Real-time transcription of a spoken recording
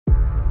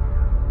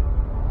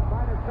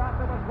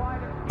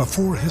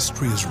Before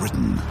history is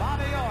written,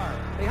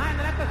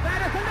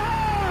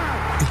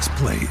 it's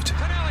played.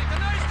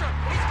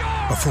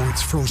 Before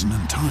it's frozen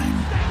in time,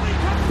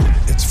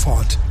 it's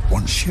fought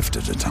one shift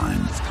at a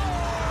time.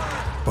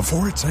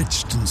 Before it's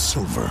etched in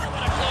silver,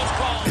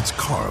 it's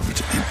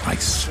carved in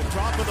ice.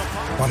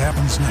 What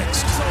happens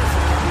next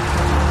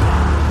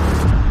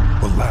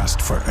will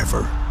last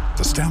forever.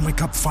 The Stanley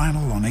Cup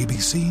Final on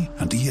ABC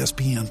and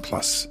ESPN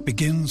Plus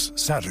begins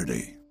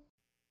Saturday.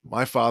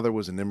 My father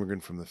was an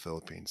immigrant from the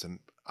Philippines, and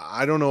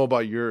I don't know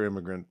about your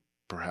immigrant,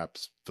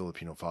 perhaps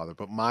Filipino father,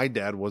 but my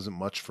dad wasn't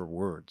much for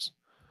words.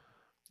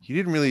 He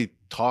didn't really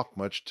talk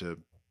much to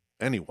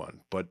anyone,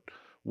 but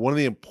one of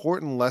the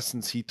important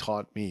lessons he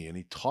taught me, and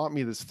he taught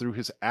me this through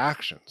his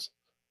actions,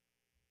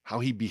 how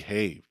he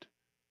behaved,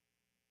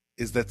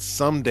 is that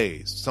some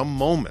days, some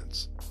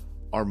moments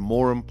are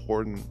more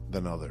important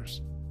than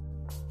others.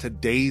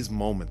 Today's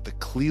moment, the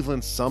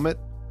Cleveland Summit,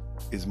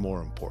 is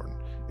more important.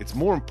 It's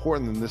more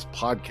important than this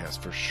podcast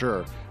for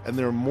sure, and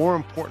there are more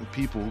important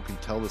people who can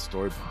tell the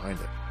story behind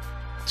it.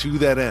 To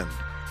that end,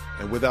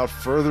 and without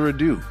further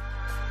ado,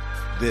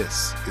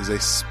 this is a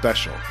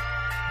special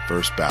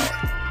First Ballot.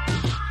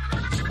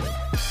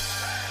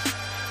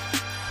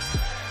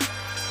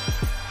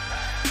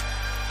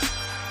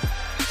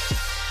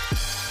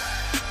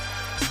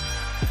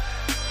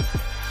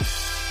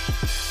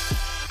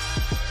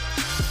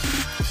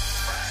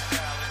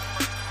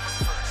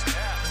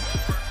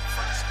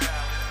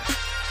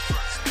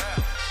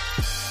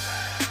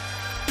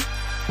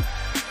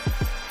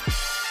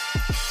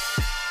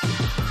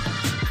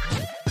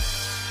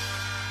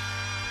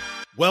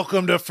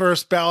 Welcome to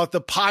First Ballot, the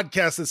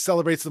podcast that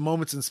celebrates the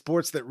moments in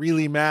sports that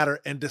really matter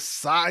and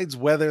decides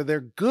whether they're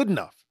good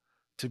enough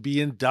to be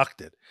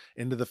inducted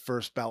into the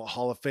First Ballot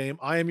Hall of Fame.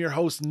 I am your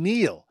host,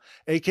 Neil,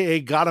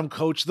 a.k.a. Got 'em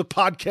Coach, the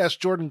podcast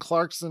Jordan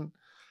Clarkson,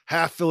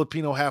 half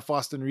Filipino, half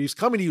Austin Reeves,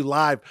 coming to you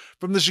live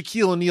from the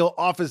Shaquille O'Neal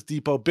Office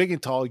Depot, big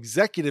and tall,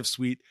 executive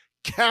suite,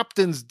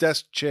 captain's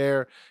desk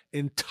chair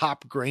in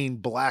top grain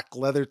black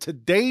leather.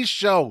 Today's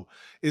show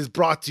is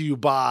brought to you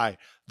by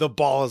the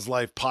Ball is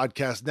Life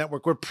Podcast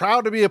Network. We're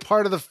proud to be a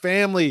part of the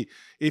family.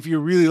 If you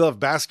really love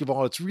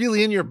basketball, it's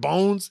really in your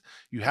bones.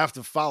 You have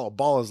to follow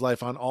Ball is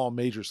Life on all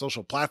major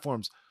social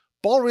platforms.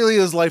 Ball really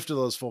is life to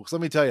those folks.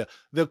 Let me tell you,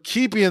 they'll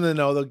keep you in the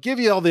know. They'll give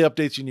you all the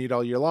updates you need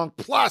all year long.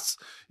 Plus,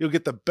 you'll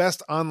get the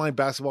best online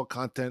basketball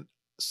content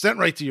sent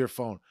right to your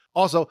phone.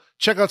 Also,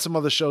 check out some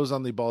other shows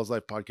on the Ball is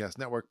Life Podcast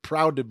Network.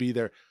 Proud to be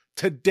there.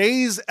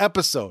 Today's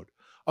episode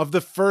of the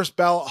First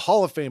Ballot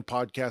Hall of Fame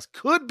podcast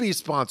could be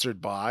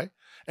sponsored by,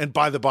 and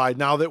by the by,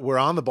 now that we're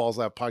on the Balls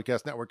Lab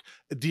Podcast Network,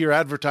 dear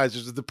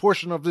advertisers, the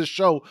portion of this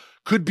show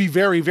could be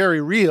very,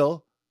 very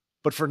real,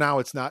 but for now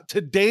it's not.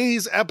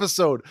 Today's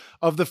episode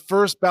of the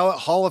First Ballot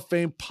Hall of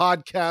Fame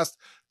podcast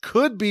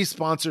could be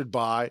sponsored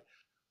by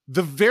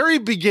the very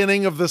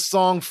beginning of the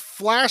song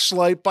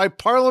Flashlight by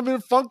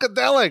Parliament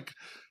Funkadelic.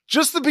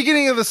 Just the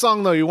beginning of the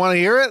song, though. You want to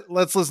hear it?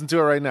 Let's listen to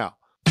it right now.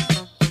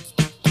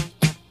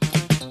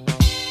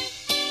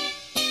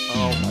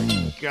 Oh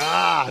my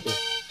God.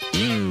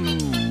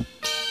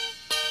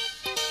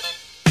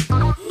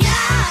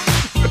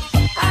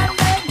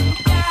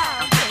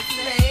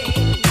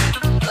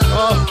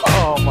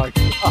 Oh my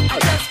God.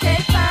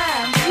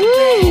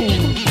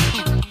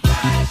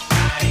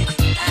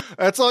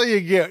 That's all you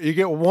get. You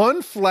get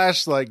one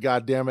flashlight,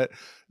 goddammit.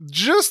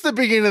 Just the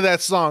beginning of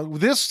that song.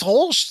 This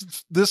whole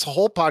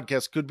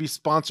podcast could be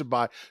sponsored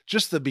by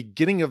just the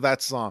beginning of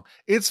that song.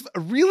 It's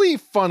really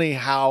funny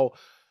how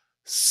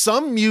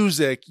some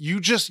music,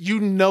 you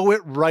know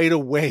it right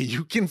away.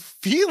 You can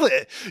feel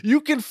it.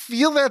 You can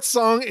feel that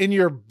song in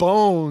your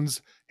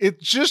bones.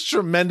 It's just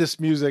tremendous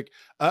music.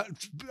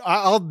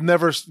 I'll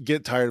never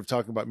get tired of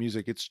talking about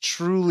music. It's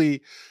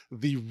truly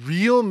the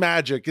real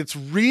magic. It's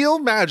real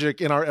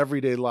magic in our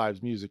everyday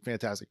lives. Music,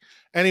 fantastic.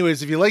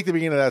 Anyways, if you like the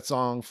beginning of that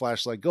song,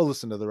 Flashlight, go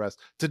listen to the rest.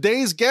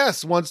 Today's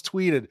guest once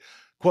tweeted,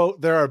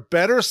 quote, "There are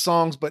better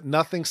songs, but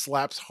nothing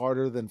slaps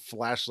harder than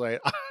Flashlight."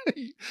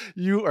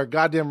 You are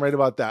goddamn right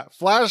about that.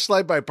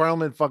 Flashlight by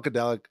Parliament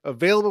Funkadelic,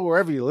 available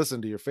wherever you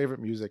listen to your favorite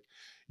music.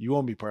 You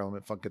won't be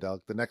Parliament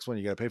Funkadelic. The next one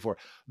you got to pay for.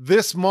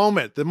 This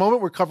moment, the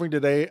moment we're covering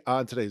today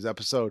on today's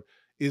episode,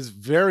 is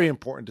very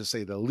important to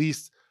say the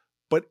least.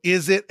 But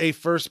is it a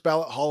First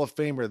Ballot Hall of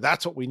Famer?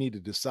 That's what we need to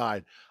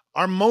decide.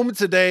 Our moment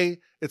today,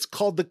 it's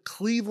called the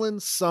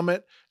Cleveland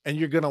Summit, and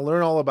you're going to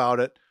learn all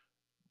about it.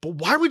 But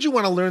why would you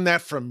want to learn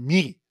that from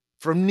me,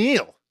 from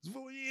Neil?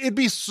 It'd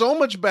be so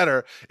much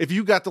better if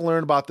you got to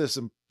learn about this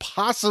and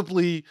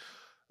possibly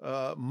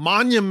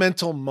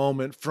monumental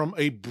moment from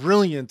a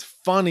brilliant,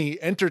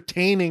 funny,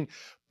 entertaining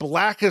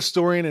Black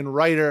historian and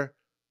writer,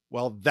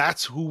 Well,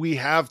 that's who we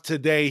have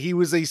today. He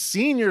was a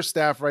senior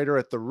staff writer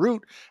at The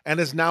Root and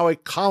is now a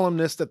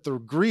columnist at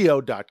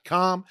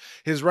thegrio.com.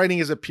 His writing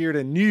has appeared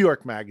in New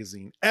York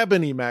Magazine,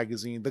 Ebony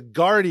Magazine, The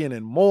Guardian,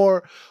 and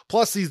more.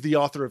 Plus, he's the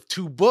author of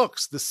 2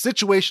 books, The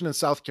Situation in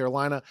South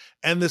Carolina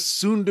and the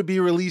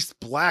soon-to-be-released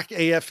Black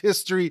AF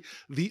History,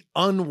 The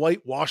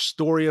Unwhitewashed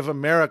Story of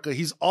America.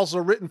 He's also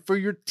written for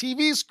your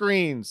TV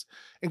screens,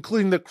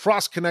 including The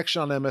Cross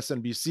Connection on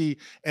MSNBC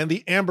and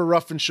The Amber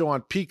Ruffin Show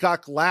on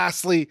Peacock.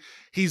 Lastly,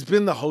 he's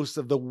been the host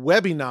of the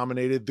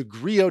Webby-nominated The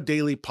Grio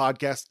Daily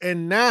podcast,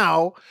 and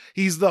now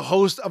he's the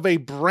host of a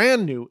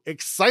brand new,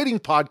 exciting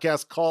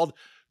podcast called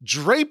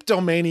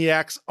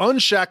Drapetomaniacs: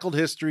 Unshackled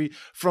History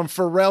from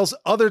Pharrell's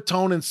Other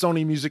Tone and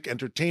Sony Music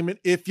Entertainment.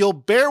 If you'll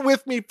bear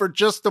with me for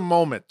just a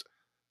moment,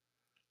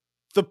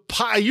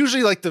 I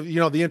usually like the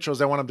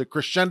intros. I want them to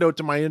crescendo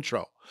to my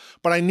intro,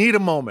 but I need a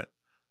moment.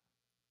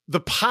 The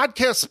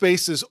podcast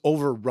space is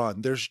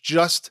overrun. There's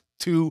just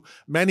too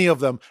many of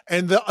them.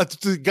 And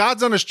the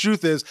God's honest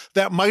truth is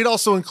that might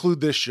also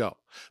include this show.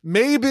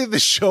 Maybe the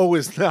show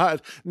is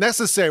not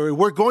necessary.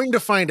 We're going to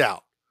find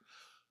out.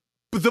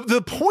 But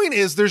the point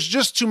is there's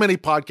just too many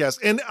podcasts.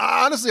 And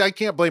honestly, I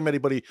can't blame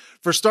anybody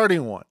for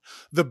starting one.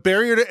 The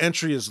barrier to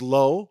entry is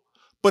low,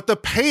 but the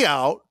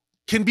payout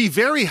can be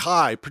very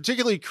high,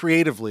 particularly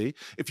creatively.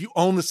 If you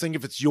own this thing,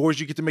 if it's yours,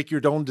 you get to make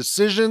your own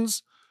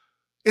decisions.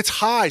 It's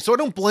high. So I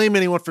don't blame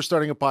anyone for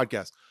starting a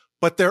podcast,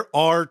 but there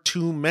are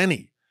too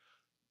many.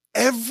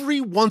 Every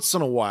once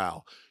in a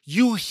while,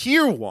 you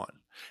hear one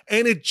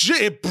and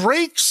it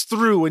breaks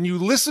through and you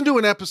listen to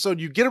an episode,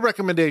 you get a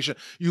recommendation,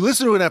 you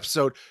listen to an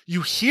episode,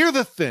 you hear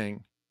the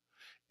thing.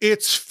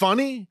 It's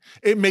funny.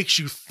 It makes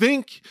you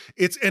think.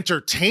 It's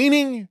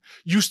entertaining.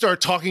 You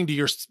start talking to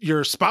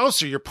your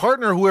spouse or your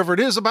partner, whoever it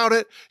is, about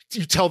it.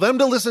 You tell them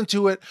to listen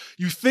to it.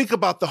 You think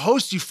about the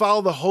host. You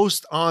follow the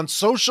host on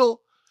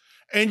social.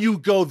 And you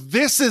go,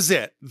 this is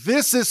it.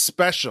 This is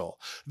special.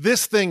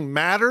 This thing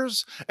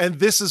matters. And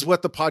this is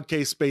what the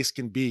podcast space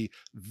can be.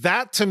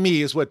 That, to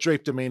me, is what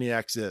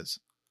Drapetomaniacs is.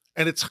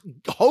 And it's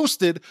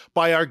hosted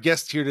by our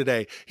guest here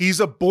today.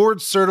 He's a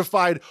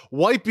board-certified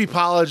white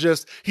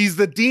apologist. He's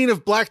the dean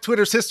of Black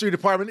Twitter's history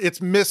department. It's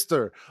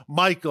Mr.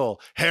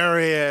 Michael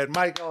Harriot.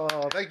 Michael,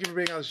 thank you for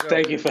being on the show.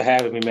 Thank you for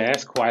having me, man.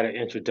 That's quite an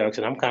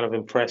introduction. I'm kind of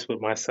impressed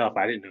with myself.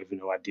 I didn't even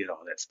know I did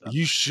all that stuff.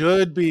 You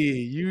should be.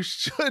 You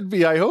should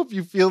be. I hope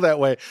you feel that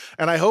way.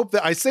 And I hope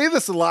that I say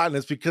this a lot, and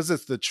it's because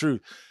it's the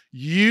truth.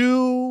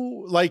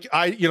 You're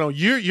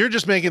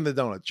just making the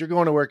donuts. You're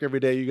going to work every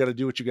day. You got to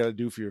do what you got to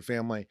do for your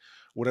family,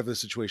 whatever the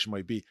situation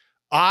might be.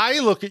 I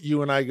look at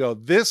you and I go,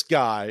 this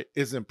guy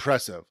is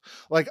impressive.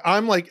 Like,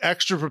 I'm like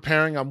extra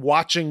preparing. I'm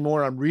watching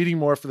more. I'm reading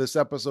more for this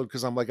episode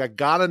because I'm like, I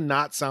gotta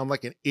not sound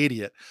like an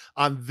idiot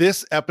on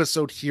this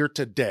episode here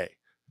today.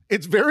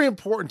 It's very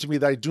important to me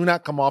that I do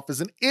not come off as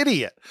an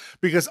idiot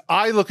because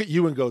I look at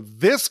you and go,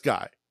 this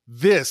guy,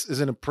 this is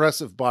an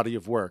impressive body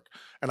of work.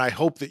 And I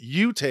hope that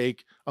you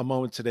take a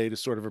moment today to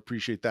sort of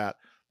appreciate that.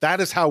 That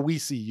is how we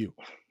see you.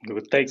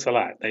 Thanks a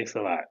lot. Thanks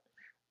a lot.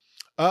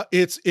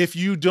 If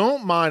you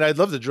don't mind, I'd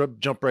love to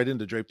jump right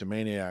into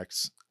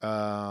Drapetomaniacs.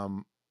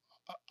 Can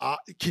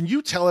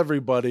you tell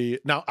everybody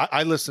now?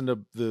 I listened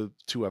to the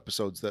 2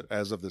 episodes that,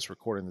 as of this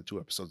recording, the 2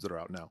 episodes that are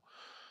out now.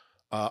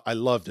 I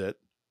loved it.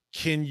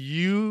 Can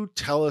you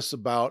tell us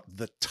about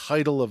the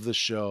title of the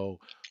show,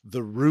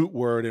 the root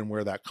word, and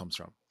where that comes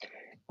from?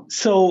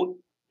 So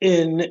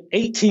in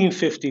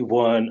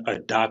 1851, a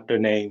doctor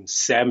named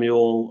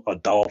Samuel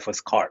Adolphus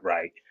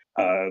Cartwright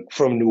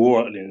from New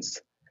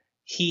Orleans,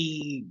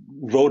 he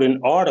wrote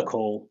an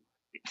article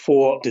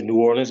for the New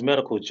Orleans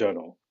Medical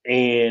Journal,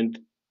 and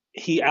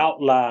he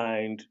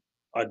outlined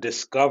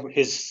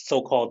his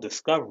so-called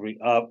discovery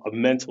of a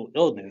mental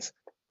illness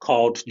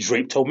called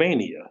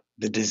drapetomania,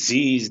 the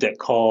disease that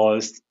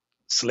caused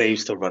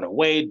slaves to run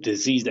away,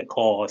 disease that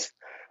caused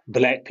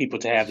Black people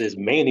to have this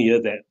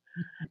mania that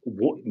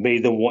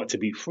made them want to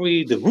be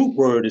free. The root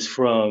word is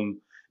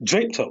from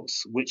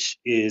draptos, which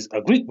is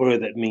a Greek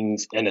word that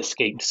means an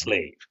escaped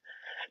slave.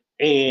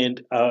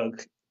 And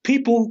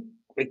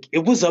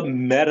it was a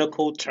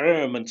medical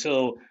term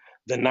until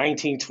the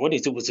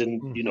 1920s. It was in,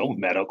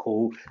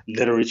 medical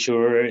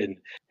literature.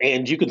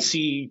 And you can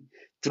see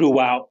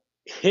throughout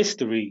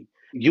history,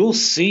 you'll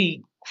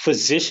see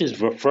physicians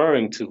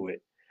referring to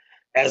it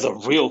as a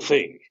real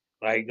thing.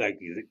 Like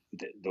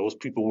those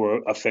people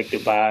were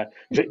affected by,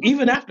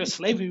 even after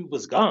slavery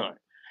was gone.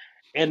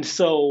 And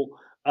so,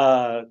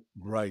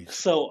 right.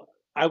 So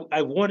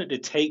I wanted to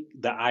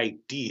take the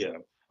idea,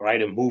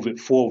 right, and move it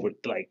forward,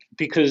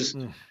 because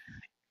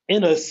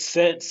in a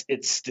sense,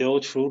 it's still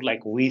true.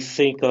 Like, we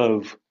think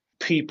of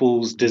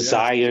people's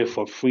desire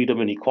for freedom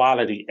and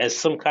equality as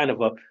some kind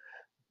of a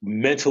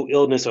mental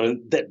illness, or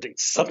that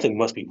something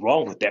must be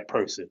wrong with that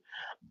person.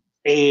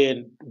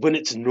 And when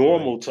it's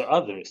normal to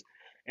others.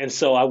 And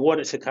so I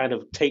wanted to kind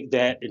of take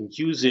that and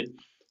use it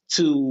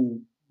to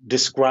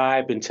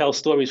describe and tell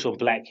stories from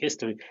Black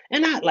history,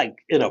 and not like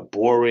in a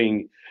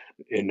boring,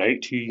 in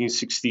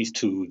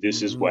 1962,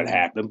 this is what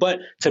happened. But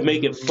to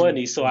make it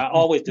funny, so I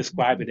always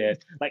describe it as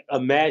like,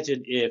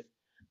 imagine if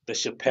the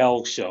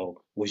Chappelle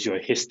Show was your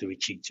history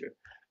teacher.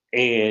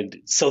 And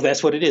so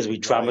that's what it is. We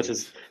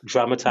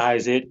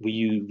dramatize it.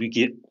 We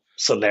get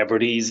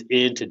celebrities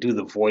in to do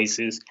the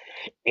voices,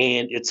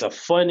 and it's a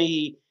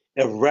funny,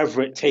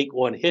 irreverent take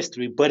on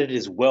history, but it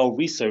is well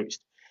researched,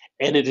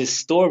 and it is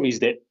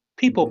stories that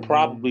people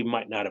probably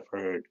might not have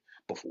heard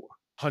before.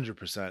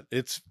 100%.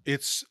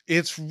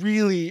 It's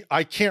really,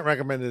 I can't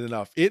recommend it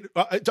enough.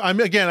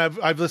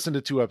 I've listened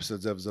to 2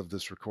 episodes of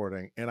this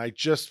recording, and I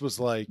just was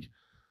like,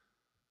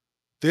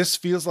 this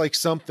feels like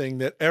something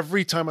that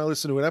every time I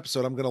listen to an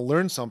episode, I'm going to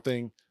learn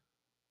something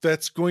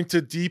that's going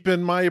to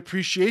deepen my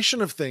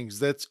appreciation of things.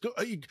 That's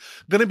going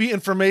to be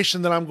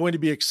information that I'm going to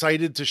be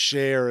excited to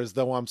share as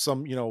though I'm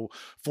some,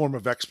 form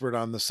of expert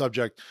on the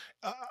subject.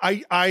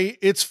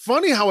 It's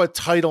funny how a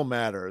title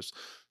matters.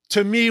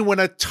 To me, when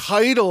a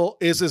title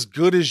is as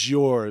good as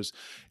yours,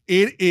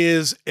 it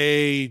is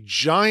a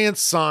giant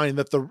sign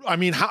that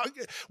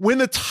when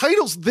the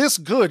title's this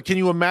good, can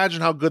you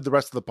imagine how good the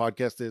rest of the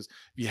podcast is?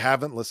 If you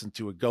haven't listened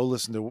to it, go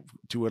listen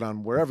to it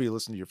on wherever you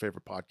listen to your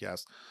favorite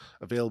podcast,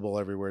 available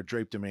everywhere.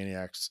 Draped in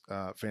Maniacs,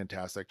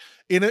 fantastic.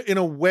 In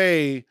a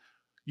way,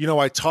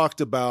 I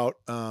talked about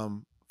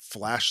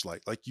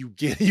Flashlight. Like you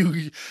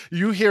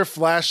hear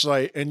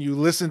Flashlight and you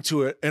listen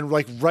to it, and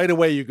like right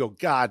away you go,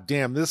 God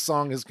damn, this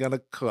song is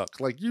gonna cook.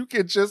 Like you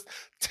can just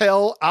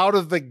tell out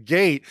of the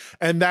gate.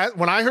 And that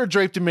when I heard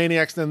Draped in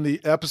Maniacs, then the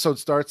episode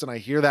starts and I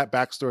hear that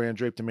backstory on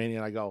Draped in Maniacs,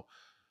 and I go,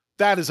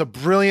 that is a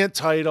brilliant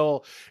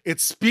title. It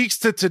speaks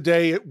to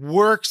today. It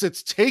works.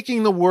 It's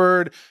taking the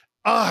word.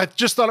 I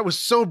just thought it was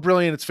so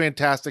brilliant. It's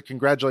fantastic.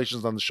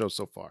 Congratulations on the show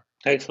so far.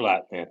 Thanks a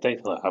lot, man.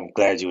 Thanks a lot. I'm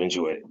glad you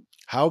enjoyed it.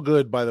 How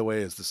good, by the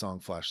way, is the song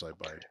Flashlight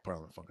by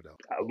Parliament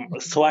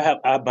Funkadelic? So I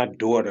have my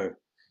daughter.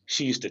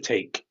 She used to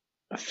take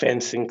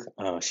fencing.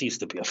 She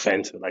used to be a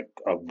fencer, like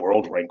a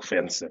world rank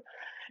fencer.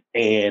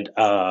 And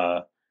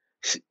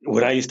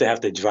when I used to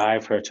have to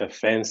drive her to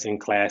fencing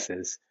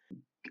classes,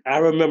 I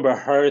remember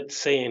her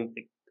saying,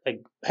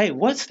 like, hey,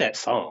 what's that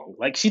song?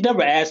 Like, she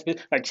never asked me.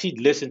 Like, she'd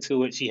listen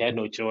to it. She had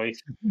no choice.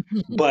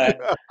 But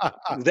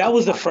that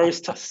was the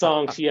first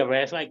song she ever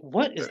asked. Like,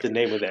 what is the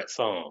name of that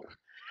song?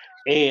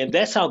 And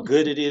that's how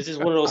good it is. It's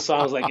one of those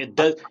songs, like, you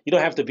don't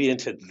have to be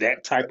into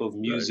that type of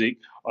music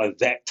or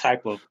that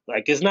type of,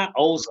 like, it's not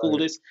old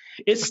school.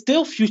 It's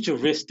still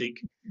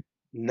futuristic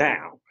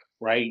now,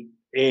 right?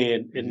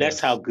 And that's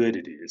how good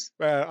it is.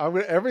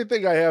 Man,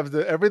 everything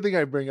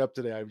I bring up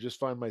today, I just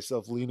find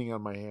myself leaning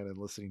on my hand and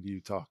listening to you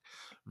talk.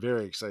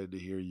 Very excited to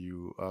hear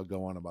you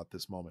go on about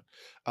this moment.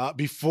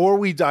 Before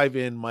we dive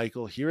in,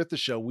 Michael, here at the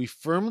show, we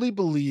firmly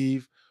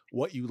believe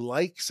what you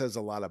like says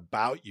a lot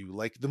about you.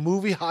 Like the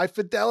movie High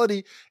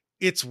Fidelity,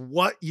 it's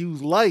what you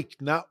like,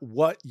 not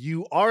what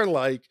you are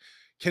like.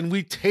 Can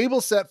we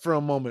table set for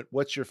a moment?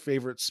 What's your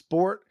favorite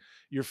sport,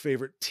 your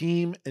favorite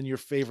team, and your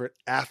favorite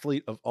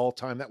athlete of all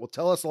time? That will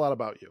tell us a lot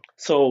about you.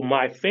 So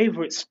my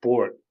favorite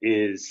sport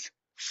is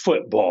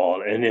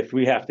football. And if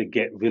we have to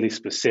get really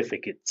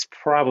specific, it's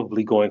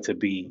probably going to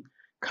be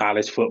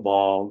college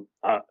football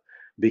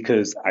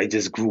because I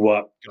just grew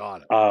up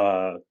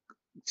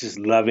just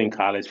loving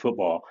college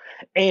football.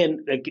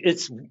 And like,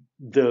 it's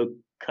the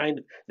kind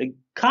of, like,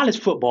 college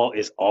football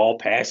is all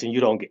passion. You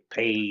don't get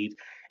paid.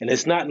 And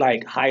it's not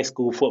like high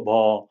school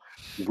football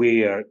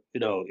where,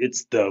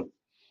 it's the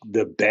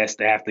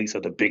best athletes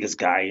or the biggest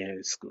guy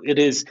in school. It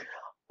is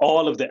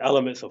all of the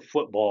elements of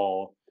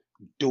football,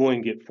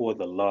 doing it for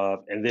the love.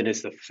 And then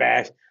it's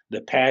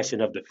the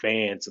passion of the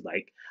fans.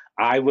 Like,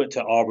 I went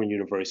to Auburn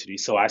University,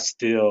 so I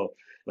still,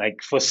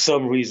 like, for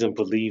some reason,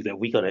 believe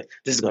that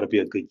this is gonna be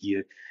a good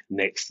year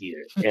next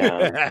year.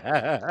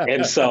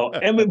 And so,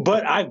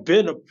 but I've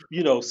been,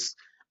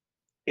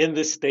 in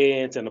the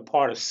stands and a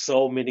part of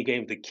so many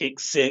games. The Kick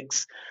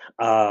Six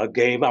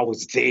game, I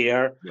was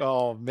there.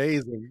 Oh,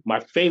 amazing! My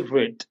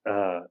favorite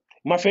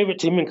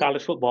team in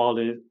college football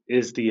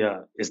is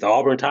the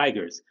Auburn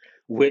Tigers,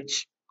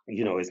 which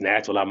is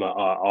natural. I'm an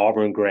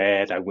Auburn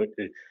grad. I went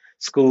to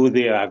school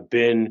there. I've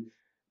been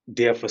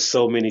there for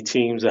so many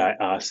teams.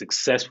 I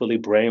successfully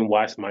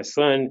brainwashed my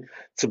son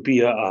to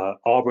be a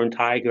Auburn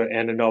Tiger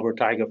and an Auburn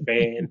Tiger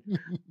fan.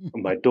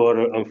 My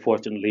daughter,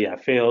 unfortunately, I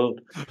failed,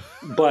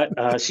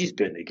 but she's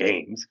been to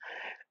games.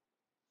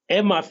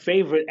 And my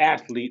favorite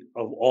athlete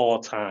of all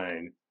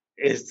time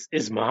is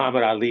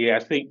Muhammad Ali. I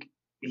think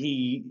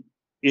he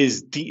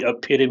is the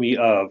epitome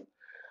of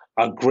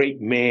a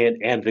great man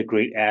and a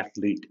great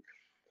athlete,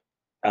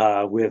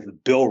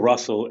 with Bill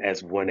Russell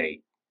as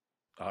 1A.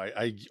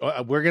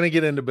 We're going to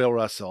get into Bill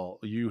Russell.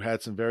 You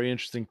had some very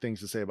interesting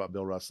things to say about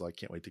Bill Russell. I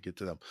can't wait to get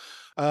to them.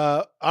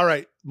 All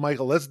right,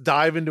 Michael, let's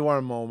dive into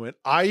our moment.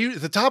 At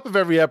the top of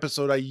every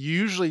episode, I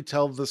usually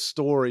tell the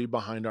story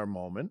behind our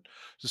moment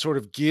to sort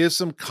of give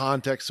some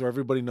context so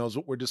everybody knows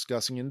what we're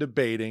discussing and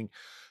debating.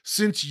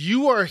 Since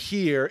you are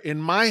here, in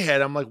my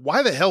head, I'm like,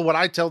 why the hell would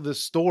I tell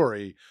this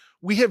story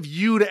we have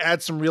you to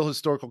add some real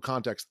historical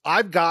context.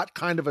 I've got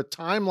kind of a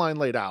timeline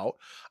laid out.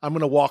 I'm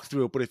going to walk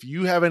through it, but if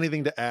you have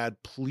anything to add,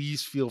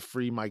 please feel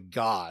free. My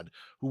God,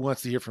 who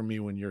wants to hear from me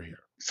when you're here?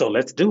 So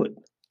let's do it.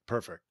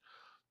 Perfect.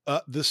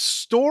 The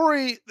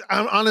story,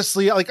 I'm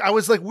honestly, like, I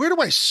was like, where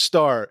do I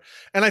start?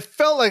 And I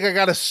felt like I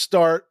got to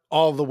start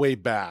all the way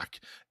back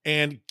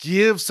and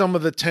give some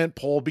of the tent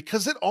pole,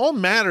 because it all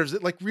matters.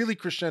 It like really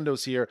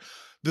crescendos here.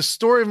 The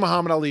story of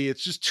Muhammad Ali,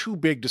 it's just too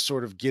big to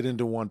sort of get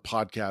into one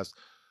podcast.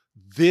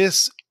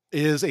 This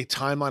is a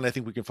timeline I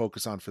think we can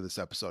focus on for this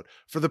episode.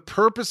 For the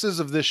purposes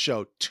of this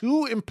show,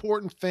 two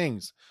important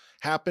things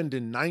happened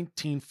in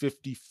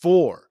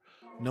 1954.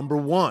 Number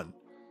one,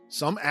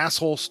 some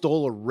asshole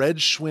stole a red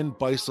Schwinn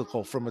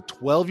bicycle from a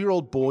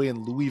 12-year-old boy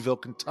in Louisville,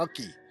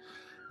 Kentucky.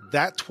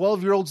 That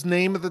 12-year-old's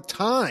name at the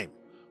time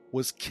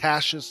was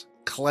Cassius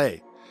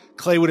Clay.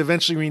 Clay would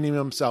eventually rename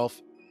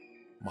himself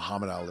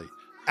Muhammad Ali.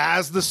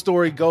 As the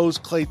story goes,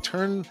 Clay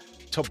turned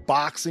to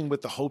boxing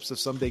with the hopes of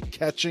someday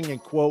catching and,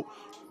 quote,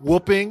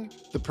 whooping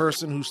the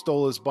person who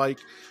stole his bike.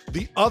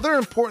 The other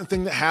important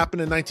thing that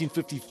happened in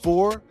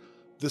 1954,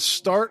 the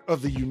start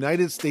of the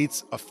United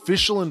States'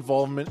 official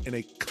involvement in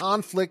a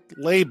conflict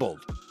labeled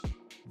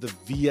the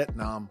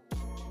Vietnam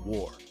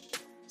War.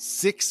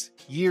 6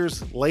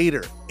 years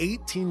later,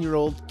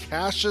 18-year-old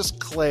Cassius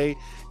Clay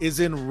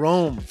is in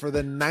Rome for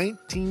the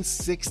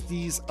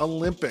 1960s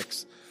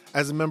Olympics.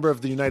 As a member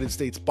of the United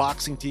States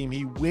boxing team,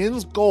 he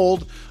wins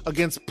gold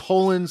against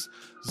Poland's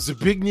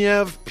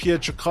Zbigniew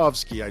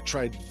Pietrzakowski. I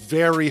tried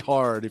very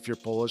hard. If you're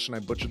Polish and I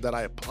butchered that,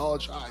 I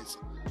apologize.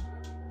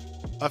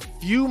 A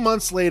few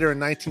months later in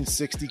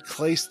 1960,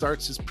 Clay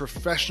starts his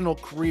professional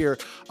career.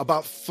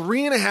 About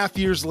 3.5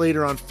 years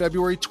later, on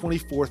February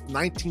 24th,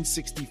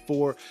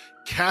 1964,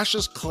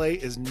 Cassius Clay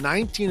is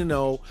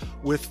 19-0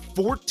 with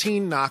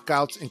 14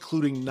 knockouts,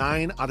 including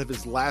 9 out of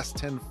his last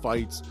 10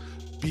 fights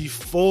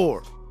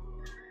before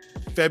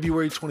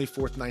February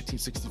 24th,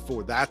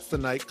 1964. That's the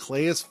night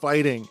Clay is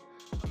fighting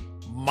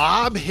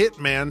mob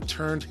hitman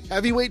turned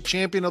heavyweight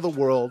champion of the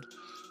world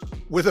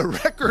with a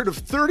record of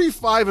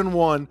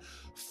 35-1,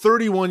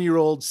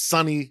 31-year-old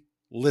Sonny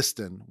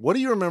Liston. What do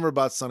you remember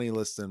about Sonny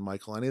Liston,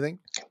 Michael? Anything?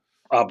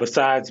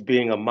 Besides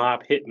being a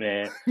mob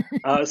hitman,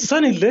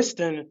 Sonny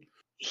Liston,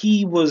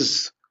 he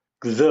was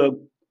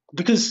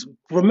because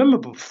remember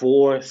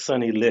before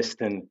Sonny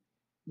Liston,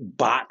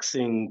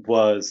 boxing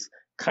was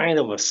kind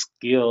of a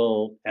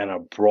skill and a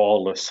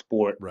brawler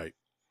sport. Right.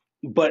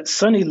 But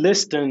Sonny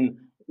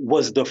Liston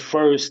was the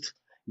first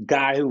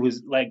guy who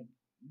was like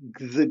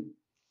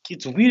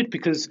it's weird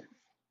because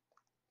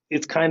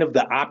it's kind of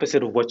the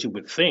opposite of what you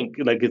would think.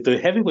 Like the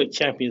heavyweight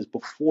champions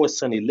before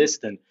Sonny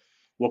Liston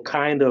were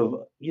kind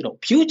of,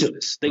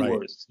 pugilists. They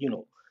were,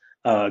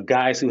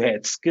 guys who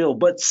had skill.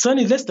 But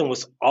Sonny Liston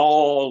was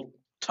all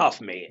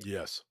tough man.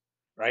 Yes.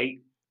 Right?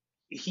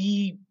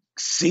 He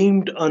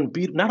seemed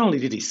unbeatable. Not only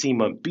did he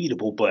seem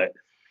unbeatable, but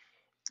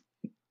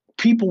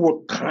people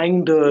were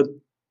kind of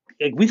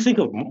like, we think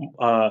of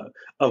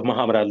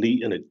Muhammad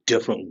Ali in a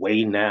different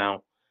way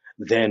now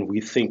than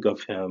we think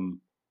of him.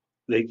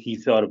 Like he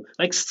thought of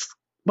like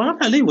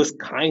Muhammad Ali was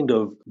kind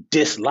of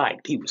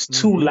disliked. He was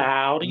too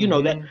loud.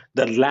 That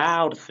the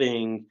loud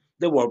thing.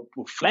 There were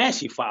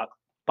flashy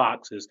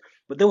boxers,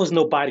 but there was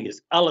nobody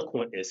as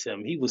eloquent as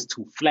him. He was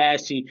too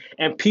flashy,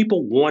 and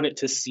people wanted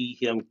to see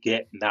him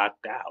get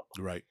knocked out.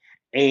 Right.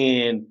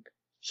 And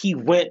he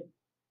went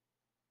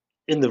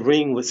in the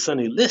ring with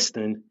Sonny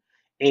Liston,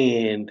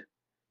 and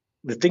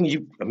the thing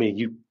you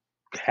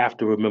have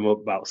to remember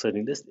about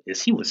Sonny Liston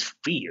is he was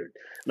feared,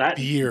 not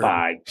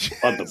by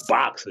other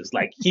boxers.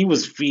 Like he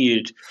was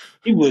feared.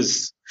 He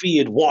was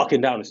feared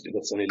walking down the street.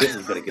 Sonny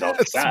Liston's going to get off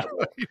the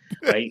sidewalk,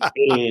 right?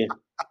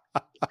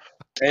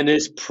 And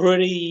this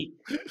pretty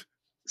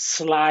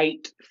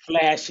slight,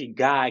 flashy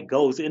guy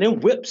goes in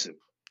and whips him.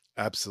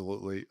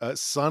 Absolutely.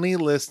 Sonny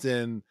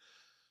Liston,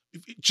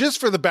 just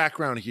for the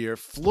background here,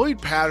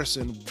 Floyd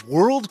Patterson,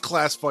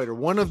 world-class fighter,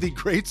 one of the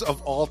greats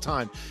of all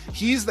time.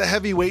 He's the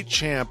heavyweight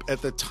champ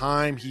at the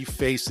time he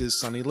faces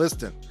Sonny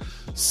Liston.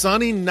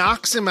 Sonny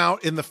knocks him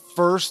out in the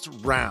first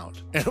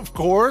round. And of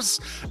course,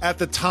 at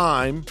the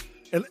time,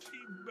 and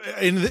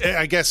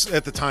I guess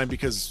at the time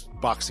because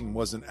boxing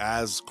wasn't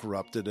as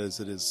corrupted as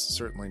it is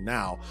certainly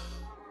now,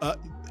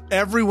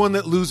 everyone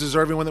that loses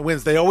or everyone that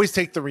wins, they always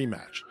take the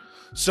rematch.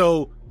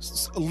 So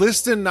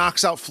Liston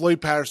knocks out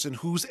Floyd Patterson,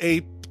 who's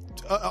an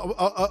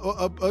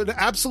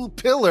absolute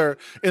pillar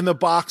in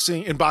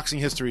boxing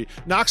history,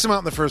 knocks him out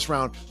in the first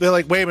round. They're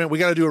like, wait a minute, we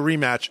got to do a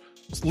rematch.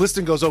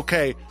 Liston goes,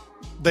 okay.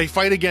 They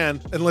fight again,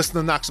 and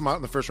Liston knocks him out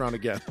in the first round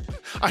again.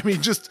 I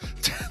mean, just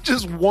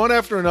one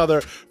after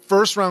another,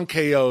 first round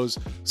KOs.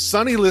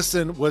 Sonny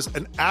Liston was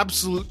an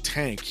absolute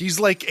tank. He's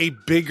like a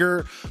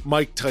bigger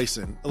Mike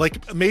Tyson,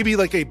 like maybe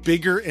like a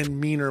bigger and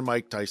meaner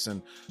Mike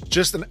Tyson.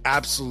 Just an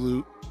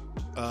absolute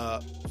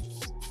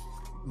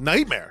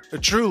nightmare,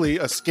 truly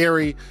a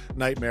scary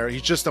nightmare.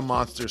 He's just a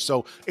monster.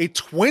 So a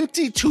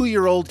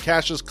 22-year-old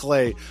Cassius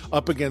Clay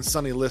up against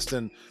Sonny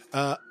Liston.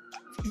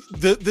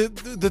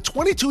 The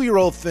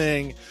 22-year-old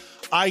thing,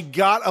 I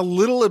got a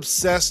little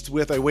obsessed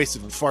with, I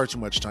wasted far too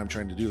much time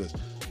trying to do this.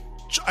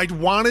 I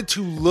wanted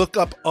to look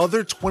up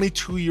other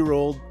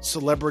 22-year-old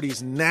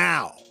celebrities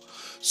now.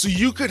 So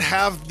you could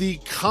have the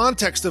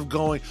context of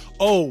going,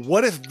 oh,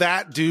 what if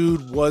that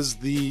dude was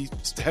the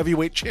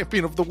heavyweight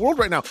champion of the world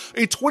right now?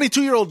 A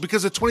 22-year-old,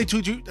 because a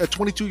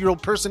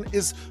 22-year-old person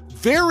is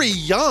very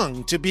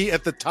young to be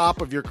at the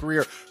top of your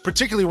career,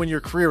 particularly when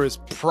your career is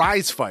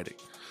prize fighting.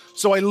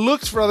 So I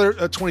looked for other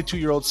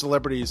 22-year-old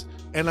celebrities,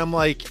 and I'm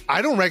like,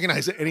 I don't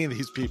recognize any of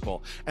these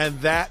people. And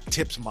that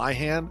tips my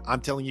hand. I'm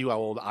telling you how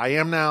old I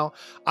am now.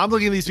 I'm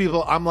looking at these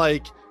people. I'm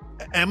like,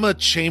 Emma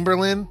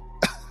Chamberlain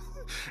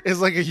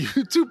is like a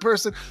YouTube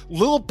person.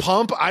 Lil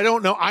Pump, I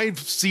don't know. I've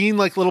seen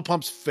like Lil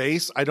Pump's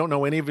face. I don't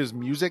know any of his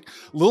music.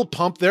 Lil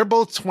Pump, they're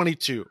both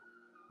 22.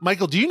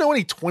 Michael, do you know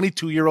any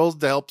 22-year-olds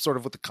to help sort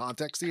of with the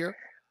context here?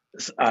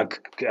 I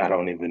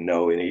don't even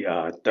know any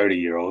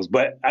 30-year-olds,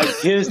 but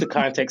here's the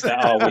context I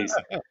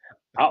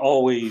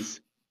always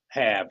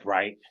have,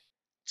 right?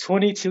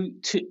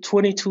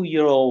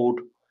 22-year-old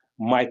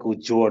Michael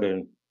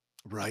Jordan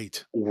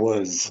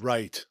was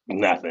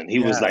nothing. He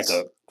was like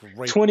a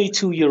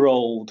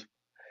 22-year-old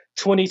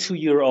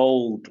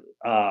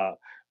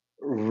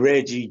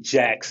Reggie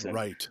Jackson,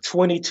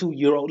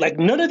 22-year-old. Like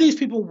none of these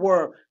people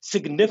were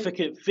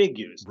significant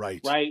figures, right?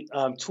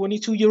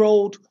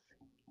 22-year-old,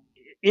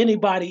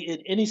 anybody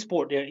in any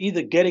sport, they're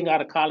either getting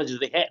out of college or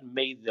they hadn't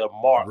made their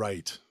mark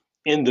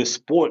in the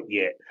sport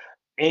yet.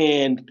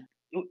 And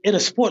in a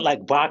sport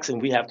like boxing,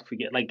 we have to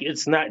forget, like,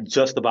 it's not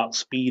just about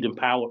speed and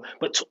power,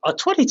 but a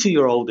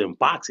 22-year-old in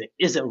boxing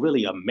isn't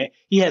really a man.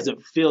 He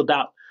hasn't filled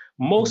out.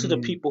 Most of the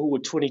people who were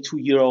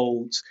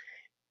 22-year-olds,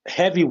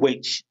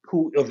 heavyweight,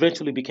 who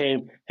eventually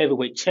became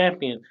heavyweight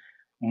champion,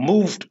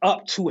 moved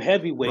up to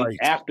heavyweight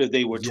after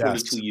they were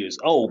 22 years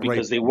old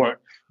because they weren't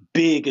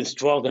big and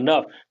strong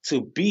enough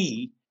to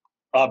be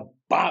a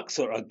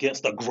boxer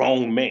against a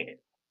grown man.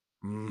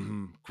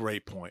 Mm-hmm.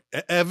 Great point.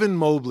 Evan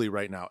Mobley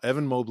right now.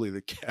 Evan Mobley,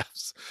 the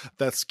Cavs,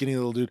 that skinny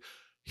little dude.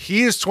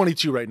 He is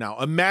 22 right now.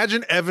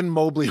 Imagine Evan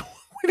Mobley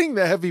winning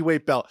the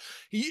heavyweight belt.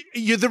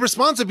 The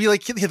response would be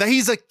like,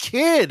 he's a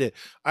kid.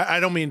 I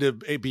don't mean to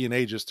be an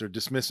ageist or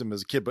dismiss him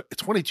as a kid, but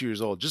 22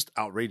 years old, just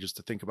outrageous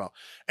to think about.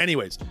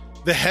 Anyways,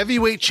 the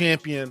heavyweight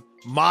champion,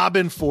 mob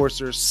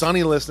enforcer,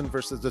 Sonny Liston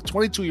versus the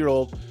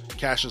 22-year-old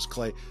Cassius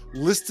Clay.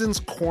 Liston's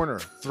corner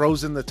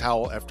throws in the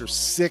towel after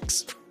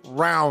 6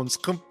 rounds,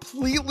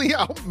 completely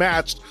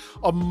outmatched.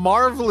 A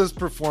marvelous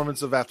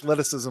performance of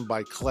athleticism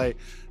by Clay.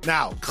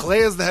 Now, Clay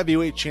is the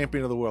heavyweight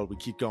champion of the world. We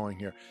keep going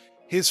here.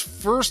 His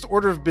first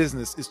order of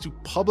business is to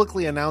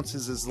publicly announce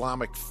his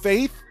Islamic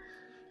faith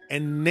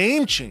and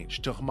name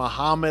change to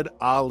Muhammad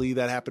Ali.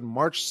 That happened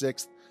March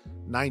 6th,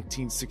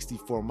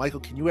 1964. Michael,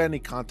 can you add any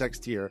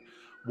context here?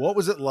 What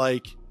was it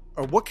like,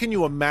 or what can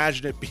you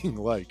imagine it being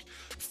like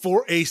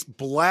for a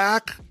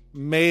black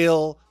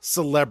male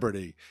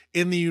celebrity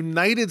in the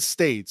United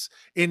States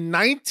in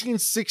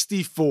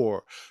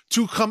 1964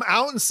 to come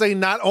out and say,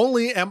 not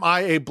only am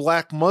I a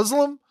black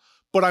Muslim,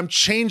 but I'm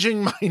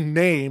changing my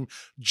name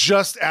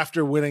just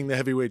after winning the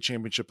heavyweight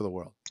championship of the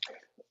world?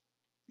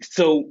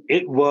 So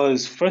it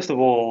was, first of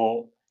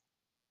all,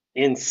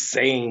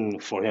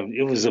 insane for him.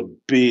 It was a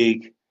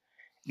big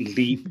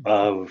leap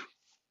of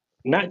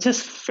not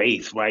just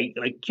faith, right?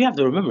 Like, you have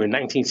to remember in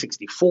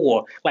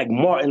 1964, like,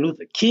 Martin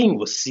Luther King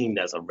was seen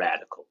as a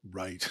radical.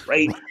 Right.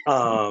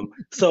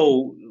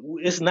 So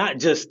it's not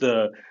just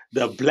the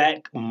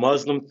black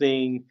Muslim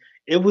thing.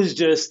 It was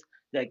just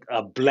like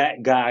a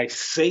black guy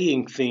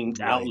saying things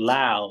out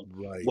loud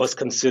was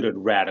considered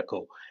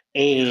radical.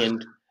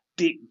 And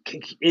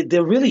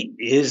there really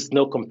is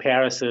no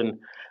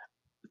comparison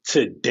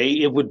today.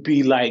 It would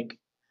be like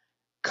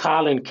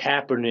Colin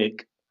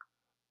Kaepernick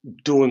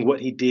doing what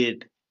he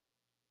did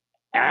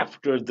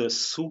after the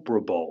Super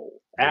Bowl,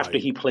 after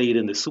he played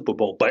in the Super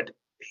Bowl, but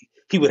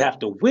he would have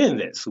to win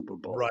that Super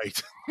Bowl,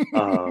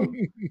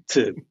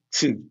 to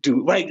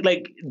do like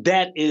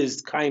that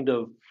is kind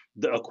of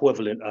the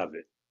equivalent of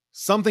it.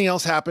 Something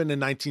else happened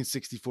in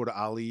 1964 to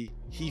Ali.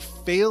 He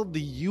failed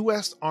the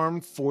U.S.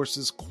 Armed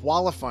Forces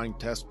qualifying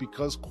test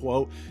because,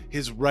 quote,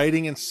 his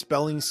writing and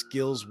spelling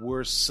skills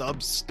were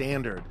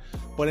substandard.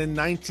 But in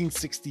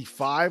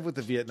 1965, with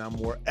the Vietnam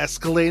War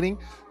escalating,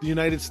 the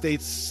United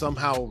States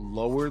somehow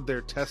lowered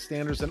their test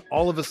standards, and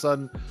all of a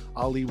sudden,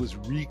 Ali was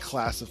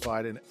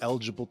reclassified and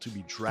eligible to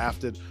be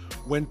drafted.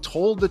 When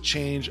told the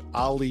change,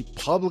 Ali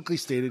publicly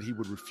stated he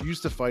would refuse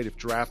to fight if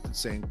drafted,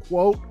 saying,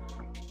 quote,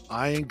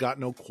 I ain't got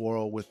no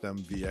quarrel with them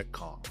Viet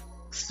Cong.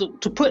 So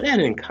to put that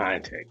in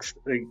context,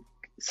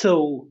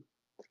 so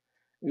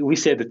we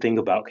said the thing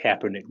about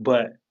Kaepernick,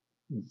 but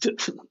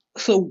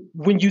so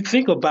when you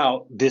think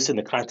about this in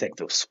the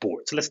context of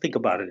sports, let's think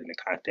about it in the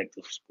context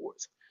of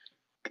sports.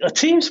 A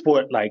team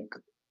sport like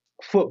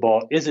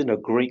football isn't a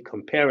great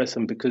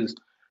comparison because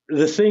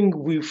the thing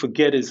we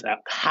forget is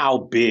how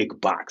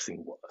big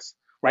boxing was.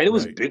 Right, it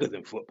was bigger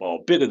than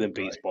football, bigger than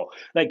baseball.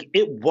 Like,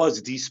 it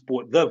was the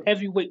sport, the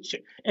heavyweight,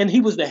 and he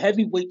was the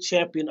heavyweight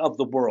champion of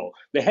the world.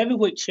 The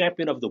heavyweight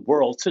champion of the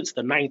world since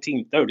the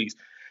 1930s.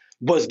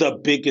 was the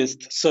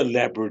biggest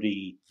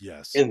celebrity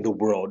Yes. in the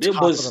world. It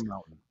Top of the was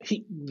mountain.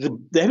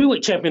 the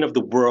heavyweight champion of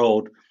the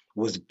world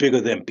was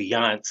bigger than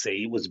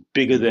Beyonce. It was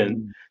bigger than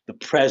Mhm. the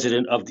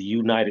president of the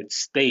United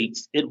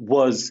States. It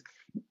was,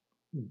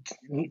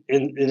 and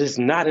it is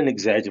not an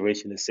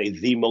exaggeration to say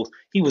he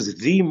was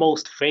the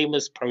most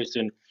famous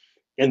person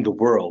in the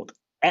world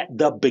at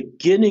the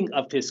beginning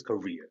of his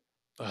career.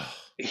 Ugh.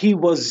 He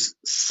was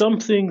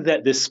something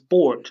that the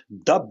sport,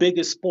 the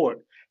biggest sport,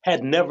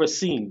 had never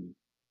seen.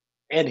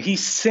 And he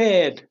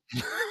said,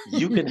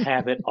 "You can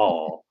have it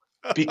all,"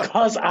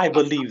 because I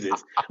believe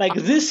this. Like,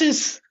 this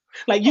is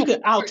like,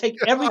 I'll take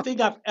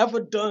everything I've ever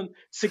done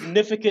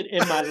significant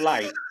in my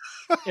life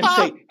and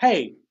say,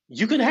 "Hey,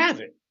 you can have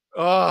it."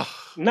 Ugh.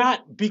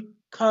 Not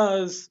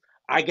because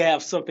I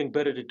have something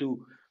better to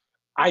do.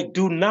 I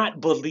do not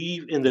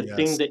believe in the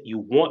thing Yes. that you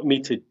want me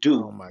to Oh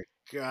do. my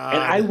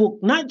And I God. will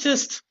not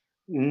just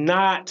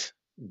not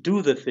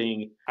do the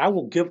thing, I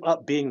will give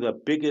up being the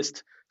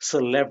biggest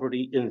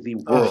celebrity in the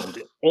Ugh. world,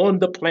 on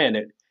the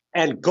planet,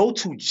 and go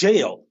to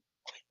jail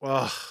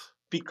Ugh.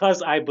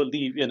 because I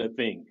believe in a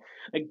thing.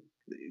 Like,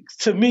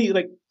 to me,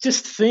 like,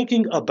 just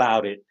thinking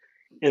about it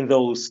in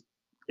those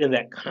in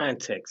that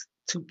context,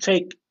 to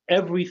take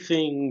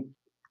everything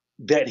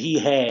that he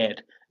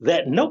had,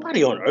 that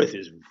nobody on earth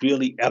has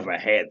really ever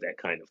had that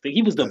kind of thing.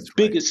 He was the That's right.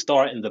 biggest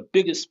star in the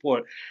biggest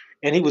sport,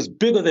 and he was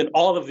bigger than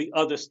all of the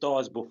other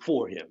stars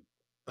before him.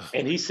 Oh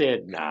And my. he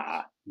said,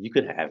 "Nah, you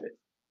can have it.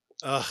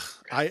 Ugh.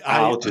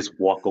 I'll just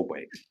walk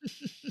away."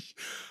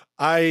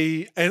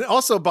 And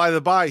also, by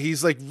the by,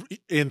 he's like,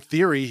 in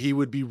theory, he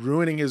would be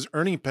ruining his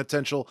earning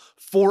potential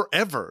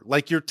forever.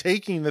 Like, you're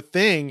taking the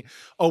thing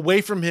away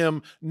from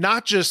him,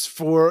 not just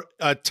for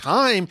a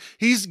time.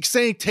 He's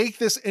saying, take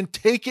this and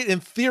take it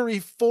in theory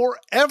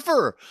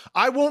forever.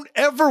 I won't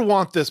ever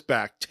want this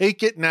back.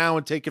 Take it now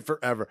and take it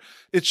forever.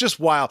 It's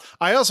just wild.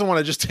 I also want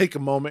to just take a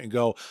moment and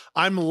go,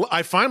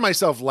 I find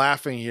myself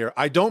laughing here.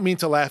 I don't mean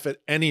to laugh at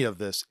any of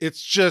this.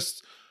 It's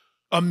just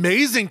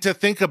amazing to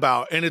think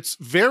about, and it's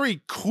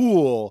very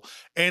cool,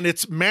 and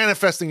it's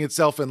manifesting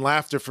itself in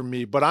laughter for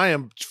me, but I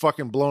am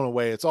fucking blown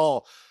away. It's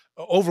all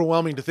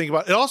overwhelming to think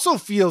about. It also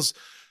feels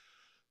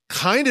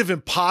kind of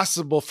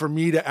impossible for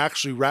me to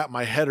actually wrap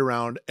my head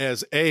around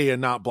as a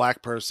not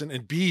black person,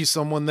 and B,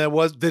 someone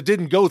that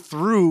didn't go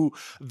through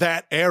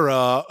that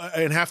era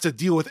and have to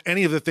deal with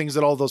any of the things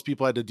that all those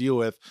people had to deal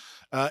with.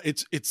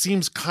 It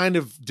seems kind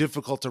of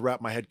difficult to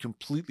wrap my head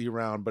completely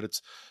around, but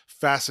it's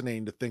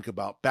fascinating to think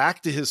about.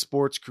 Back to his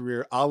sports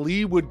career,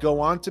 Ali would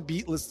go on to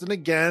beat Liston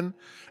again,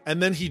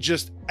 and then he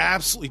just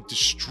absolutely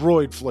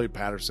destroyed Floyd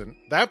Patterson.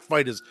 That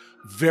fight is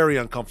very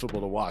uncomfortable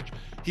to watch.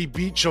 He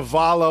beat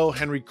Chavallo,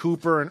 Henry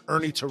Cooper, and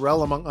Ernie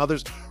Terrell, among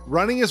others,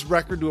 running his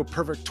record to a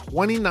perfect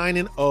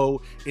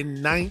 29-0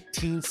 in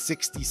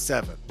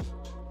 1967.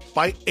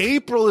 By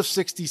April of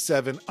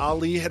 67,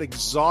 Ali had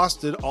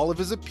exhausted all of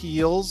his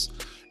appeals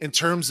in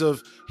terms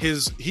of he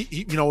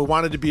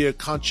wanted to be a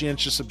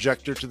conscientious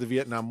objector to the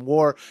Vietnam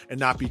War and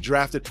not be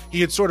drafted.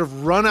 He had sort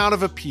of run out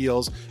of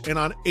appeals, and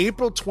on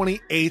April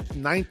 28th,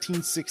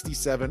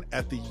 1967,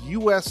 at the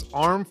U.S.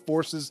 Armed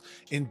Forces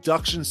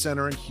Induction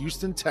Center in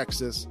Houston,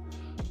 Texas,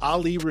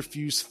 Ali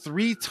refused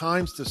 3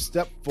 times to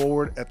step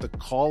forward at the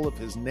call of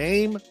his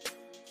name,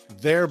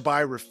 thereby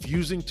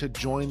refusing to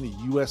join the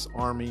U.S.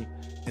 Army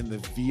in the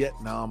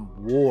Vietnam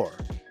War.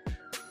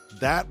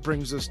 That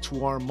brings us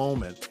to our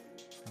moment.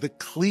 The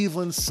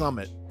Cleveland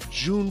Summit,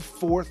 June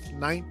 4th,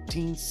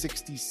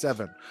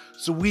 1967.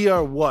 So we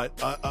are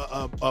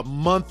a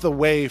month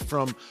away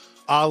from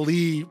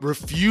Ali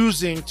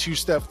refusing to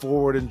step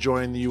forward and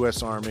join the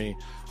U.S. Army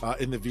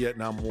in the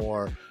Vietnam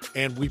War.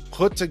 And we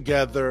put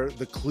together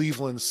the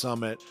Cleveland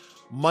Summit.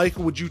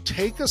 Michael, would you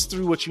take us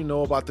through what you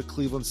know about the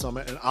Cleveland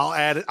Summit? And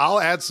I'll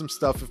add some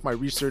stuff if my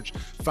research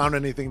found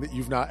anything that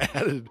you've not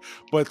added.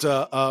 But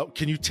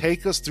can you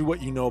take us through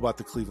what you know about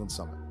the Cleveland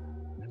Summit?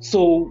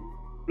 So,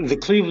 the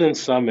Cleveland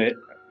Summit,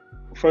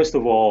 first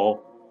of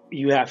all,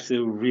 you have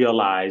to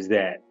realize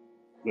that,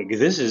 like,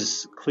 this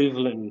is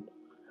Cleveland,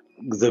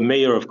 the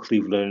mayor of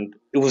Cleveland.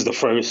 He was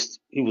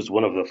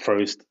one of the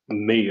first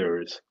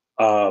mayors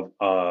of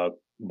a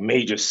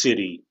major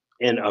city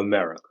in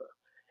America.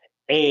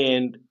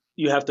 And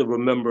you have to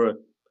remember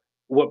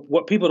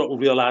what people don't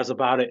realize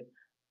about it.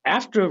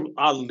 After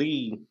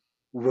Ali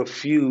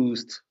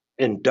refused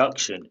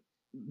induction,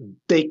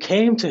 they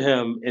came to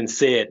him and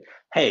said,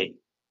 "Hey,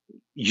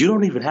 you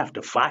don't even have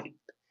to fight.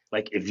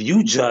 Like, if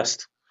you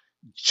just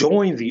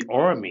join the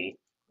army,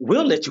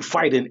 we'll let you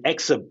fight in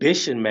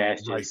exhibition Right.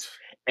 matches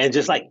and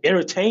just like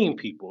entertain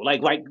people.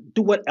 Like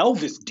do what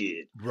Elvis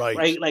did, Right.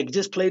 right? Like,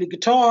 just play the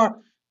guitar.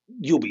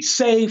 You'll be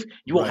safe.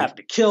 You won't Right. have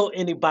to kill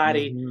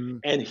anybody." Mm-hmm.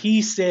 And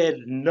he said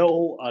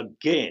no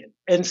again.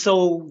 And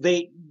so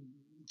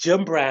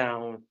Jim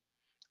Brown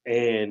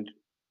and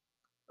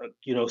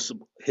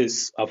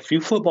a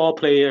few football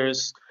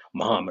players,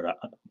 Muhammad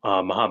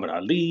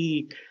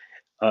Ali,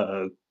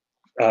 uh,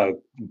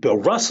 Bill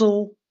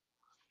Russell,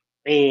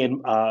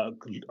 and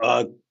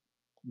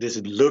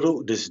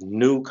this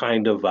new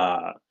kind of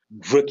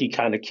rookie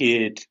kind of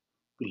kid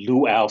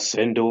Lou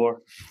Alcindor.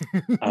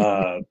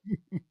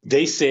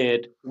 They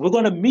said, we're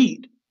going to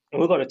meet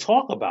and we're going to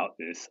talk about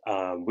this.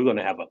 We're going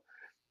to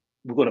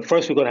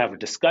have a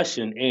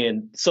discussion.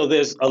 And so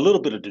there's a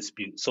little bit of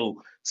dispute.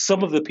 So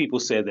some of the people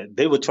said that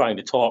they were trying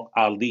to talk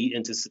Ali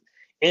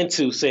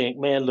into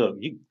saying, man, look,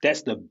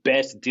 that's the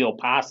best deal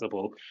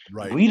possible.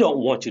 Right. We don't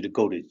want you to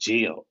go to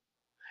jail.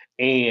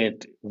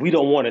 And we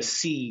don't want to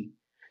see,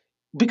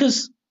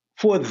 because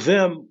for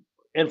them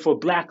and for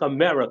Black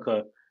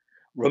America,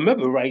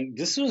 remember, right,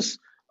 this was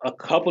a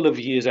couple of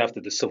years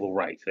after the Civil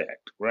Rights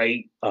Act,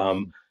 right?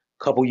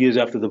 Couple years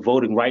after the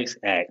Voting Rights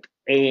Act.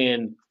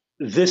 And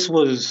this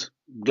was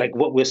like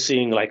what we're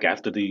seeing like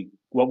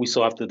what we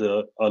saw after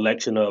the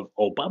election of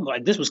Obama.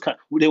 Like this was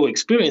they were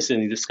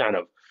experiencing this kind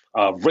of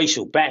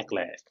racial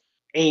backlash.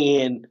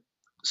 And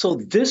so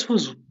this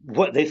was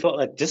what they felt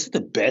like, this is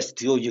the best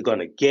deal you're going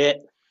to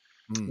get.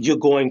 You're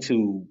going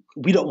to,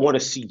 we don't want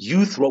to see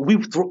you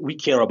we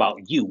care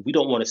about you. We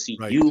don't want to see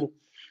you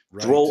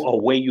throw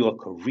away your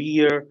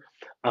career.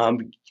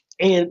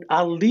 And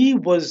Ali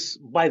was,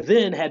 by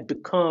then, had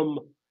become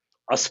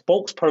a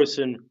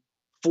spokesperson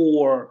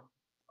for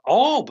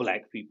all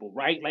Black people,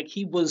 right? Like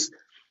he was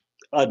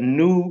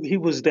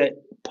that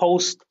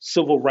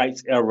post-civil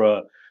rights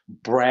era,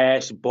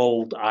 brash,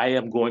 bold, I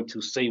am going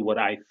to say what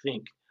I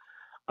think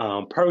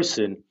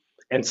person.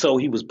 And so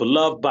he was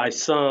beloved by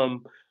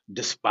some,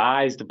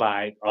 despised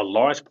by a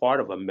large part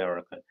of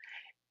America.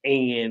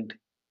 And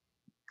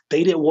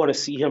they didn't want to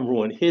see him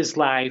ruin his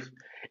life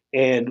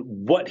and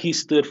what he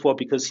stood for,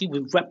 because he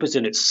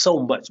represented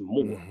so much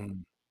more.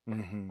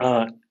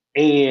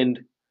 And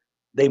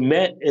they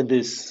met in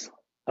this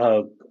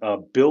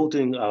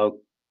building,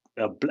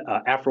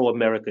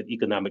 Afro-American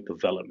Economic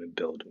Development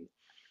Building,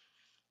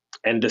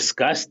 and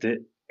discussed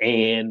it.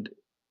 And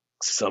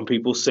some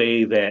people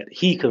say that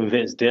he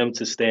convinced them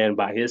to stand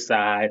by his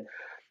side.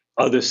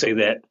 Others say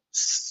that,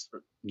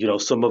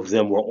 some of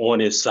them were on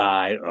his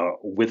side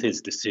with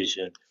his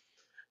decision,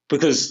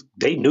 because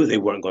they knew they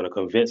weren't going to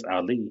convince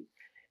Ali.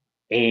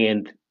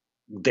 And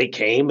they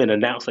came and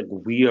announced, like,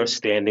 we are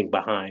standing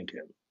behind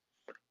him.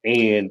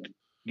 And,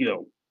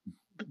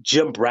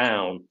 Jim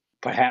Brown,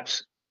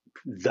 perhaps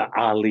the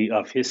Ali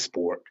of his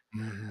sport,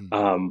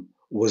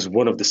 was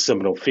one of the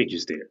seminal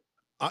figures there.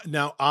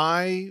 Now,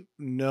 I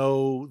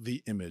know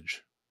the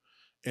image.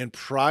 And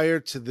prior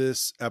to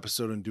this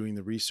episode and doing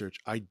the research,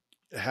 I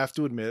have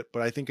to admit,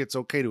 but I think it's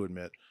okay to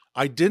admit,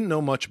 I didn't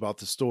know much about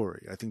the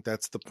story. I think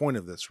that's the point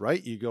of this,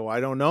 right? You go, I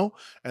don't know,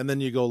 and then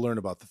you go learn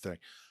about the thing.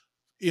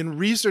 In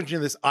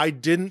researching this, I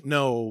didn't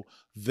know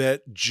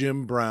that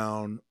Jim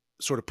Brown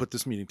sort of put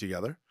this meeting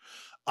together.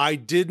 I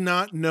did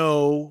not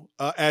know,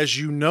 as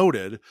you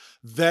noted,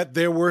 that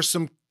there were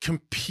some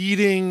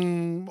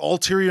competing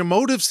ulterior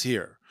motives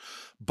here.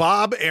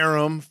 Bob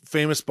Arum,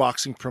 famous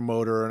boxing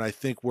promoter, and I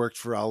think worked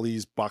for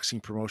Ali's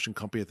boxing promotion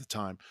company at the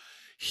time,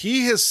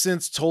 he has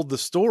since told the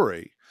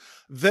story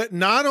that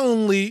not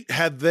only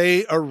had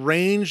they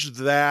arranged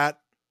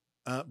that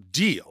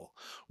deal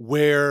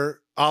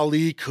where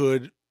Ali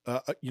could,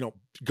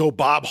 go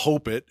Bob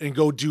Hope it and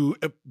go do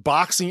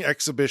boxing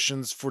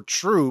exhibitions for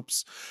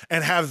troops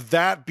and have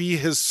that be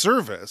his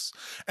service,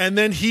 and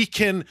then he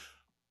can,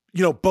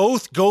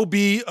 both go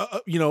be,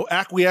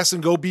 acquiesce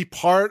and go be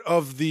part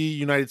of the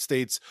United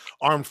States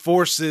Armed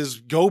Forces,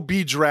 go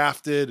be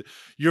drafted.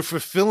 You're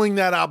fulfilling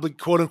that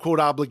quote unquote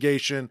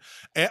obligation,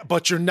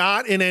 but you're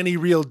not in any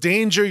real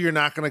danger. You're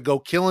not going to go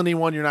kill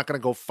anyone. You're not going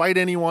to go fight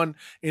anyone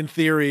in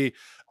theory.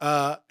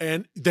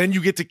 And then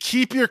you get to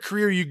keep your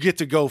career. You get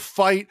to go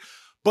fight.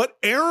 But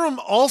Arum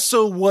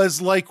also was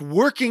like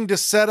working to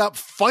set up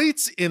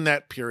fights in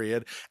that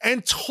period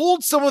and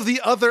told some of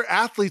the other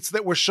athletes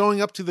that were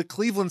showing up to the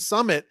Cleveland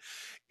Summit,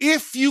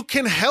 if you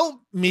can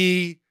help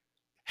me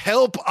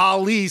help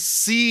Ali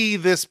see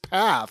this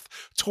path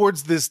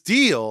towards this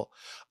deal,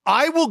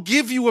 I will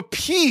give you a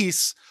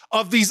piece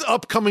of these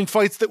upcoming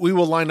fights that we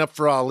will line up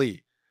for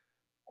Ali.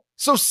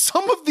 So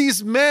some of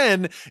these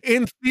men,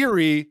 in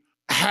theory,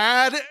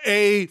 had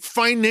a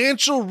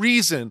financial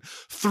reason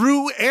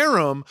through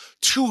Arum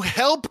to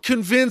help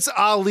convince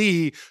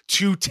Ali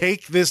to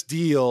take this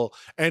deal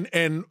and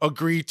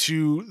agree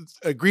to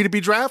be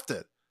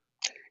drafted.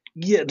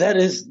 Yeah, that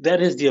is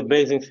the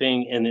amazing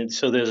thing. And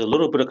so there's a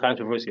little bit of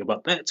controversy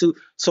about that too.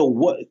 So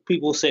what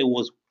people say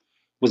was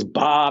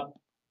Bob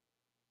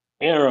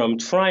Arum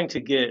trying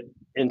to get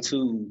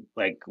into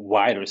like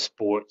wider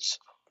sports,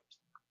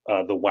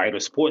 the wider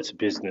sports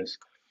business,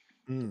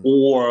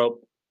 or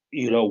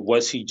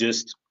was he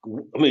just,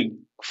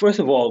 first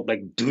of all,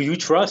 like, do you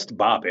trust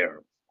Bob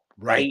Arum?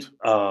 Right.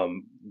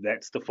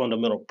 That's the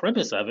fundamental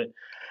premise of it.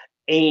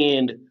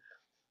 And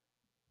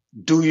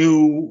do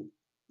you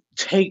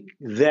take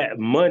that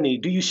money?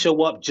 Do you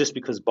show up just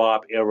because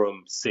Bob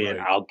Arum said,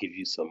 I'll give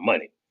you some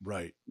money?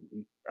 Right.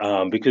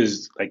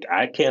 Because like,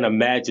 I can't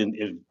imagine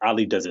if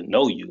Ali doesn't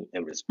know you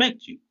and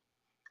respect you.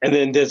 And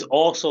then there's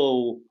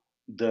also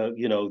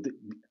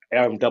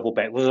Arab double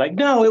back was like,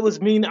 no, it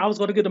was mean. I was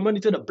going to get the money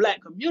to the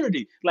black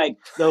community. Like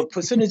the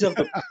percentage of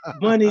the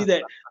money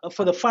that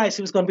for the fights,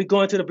 it was going to be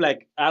going to the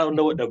black. I don't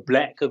know what the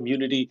black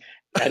community.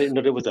 I didn't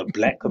know there was a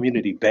black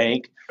community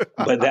bank,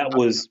 but that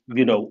was,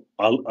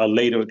 a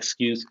later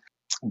excuse.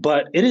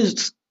 But it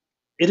is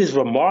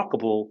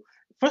remarkable.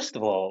 First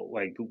of all,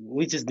 like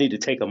we just need to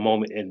take a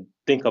moment and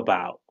think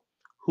about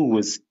who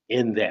was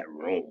in that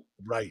room,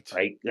 Right.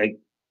 right? Like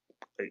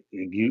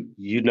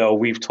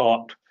we've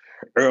talked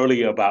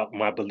earlier about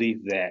my belief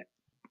that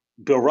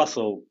Bill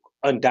Russell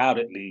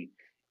undoubtedly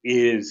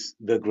is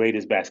the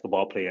greatest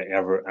basketball player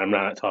ever. I'm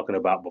not talking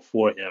about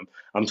before him.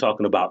 I'm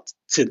talking about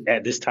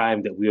at this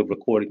time that we are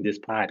recording this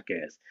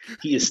podcast.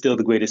 He is still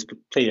the greatest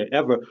player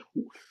ever.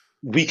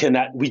 We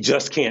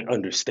just can't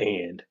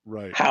understand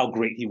how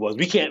great he was.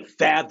 We can't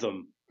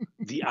fathom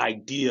the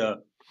idea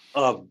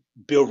of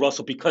Bill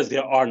Russell because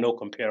there are no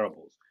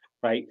comparables,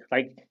 right?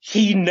 Like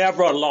he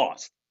never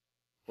lost,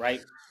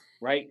 right?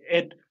 Right.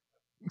 And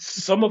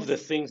some of the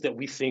things that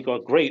we think are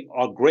great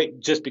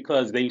just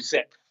because they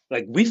said,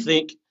 like we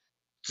think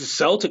the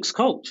Celtics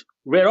coach,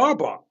 Red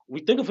Auerbach,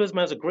 we think of him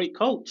as a great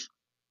coach.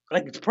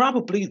 Like it's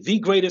probably the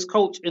greatest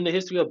coach in the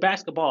history of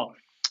basketball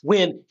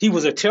when he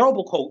was a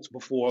terrible coach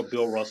before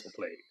Bill Russell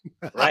played,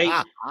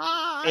 right?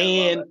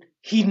 And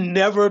he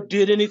never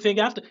did anything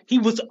after. He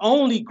was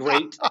only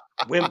great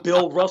when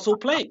Bill Russell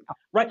played,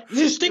 right?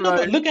 Just think about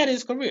it. Look at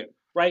his career,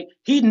 right?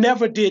 He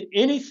never did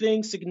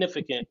anything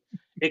significant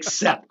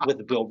except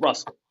with Bill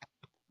Russell,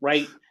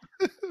 right?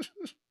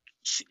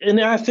 And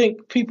I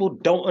think people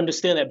don't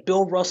understand that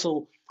Bill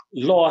Russell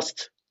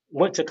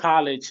went to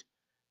college.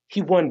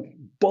 He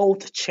won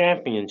both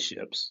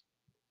championships,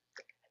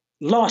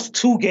 lost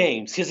 2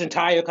 games. His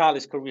entire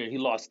college career, he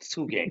lost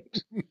 2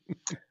 games.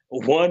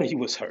 One, he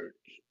was hurt.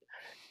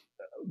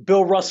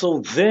 Bill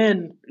Russell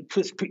then,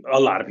 a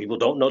lot of people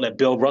don't know that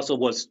Bill Russell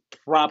was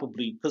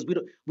probably, because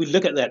we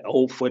look at that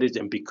old footage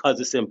and because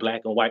it's in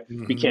black and white,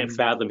 we can't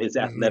fathom his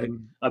athletic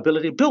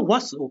ability. Bill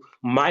Russell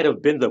might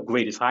have been the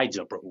greatest high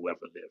jumper who ever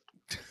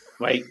lived,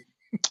 right?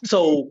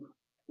 So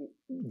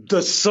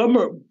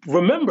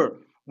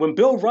remember when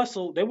Bill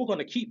Russell, they were going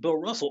to keep Bill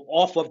Russell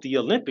off of the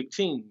Olympic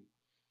team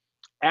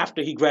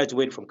after he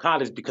graduated from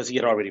college because he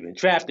had already been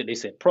drafted. They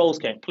said pros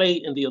can't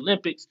play in the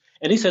Olympics.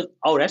 And he said,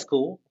 oh, that's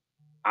cool.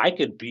 I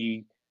could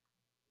be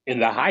in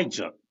the high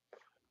jump.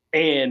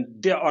 And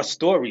there are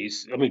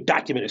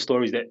documented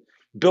stories that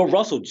Bill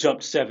Russell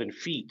jumped 7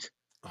 feet.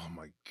 Oh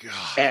my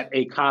God. At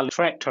a college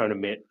track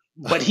tournament,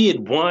 but he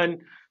had won.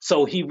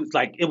 So he was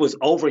like, it was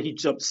over. He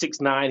jumped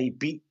 6'9". He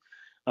beat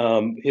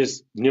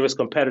his nearest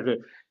competitor.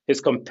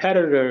 His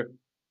competitor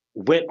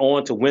went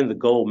on to win the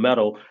gold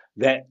medal.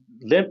 That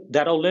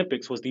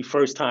Olympics was the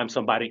first time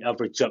somebody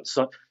ever jumped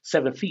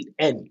 7 feet.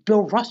 And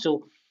Bill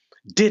Russell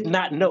did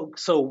not know.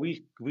 So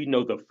we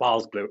know the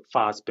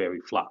Fosbury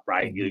flop,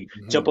 right? You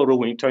jump over the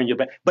wing, turn your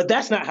back. But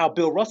that's not how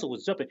Bill Russell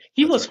was jumping.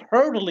 He was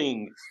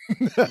hurdling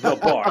the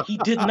bar. He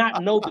did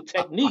not know the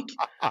technique.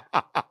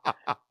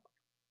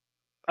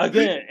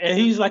 Again, and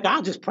he's like,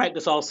 I'll just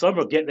practice all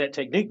summer, get that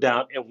technique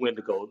down, and win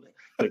the gold.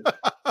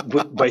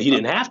 But he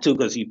didn't have to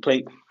because he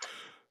played,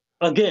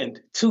 again,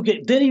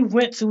 then he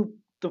went to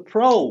the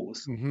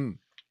pros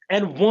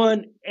and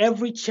won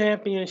every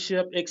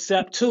championship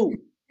except 2.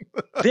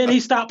 Then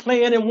he stopped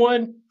playing and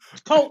won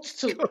coach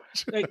too.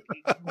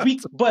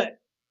 But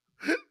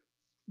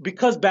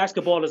because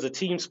basketball is a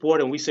team sport,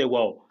 and we say,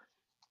 well,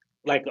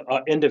 like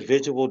an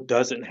individual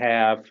doesn't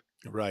have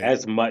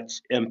as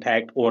much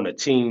impact on a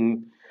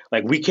team.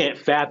 Like we can't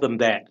fathom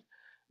that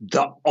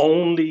the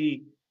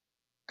only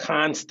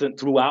constant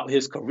throughout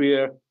his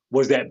career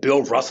was that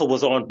Bill Russell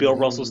was on Bill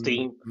Russell's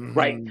team,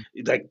 right?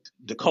 Like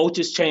the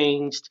coaches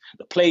changed,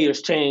 the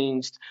players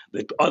changed,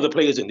 the other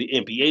players in the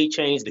NBA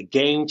changed, the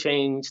game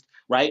changed,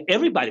 right?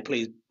 Everybody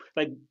plays.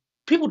 Like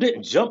people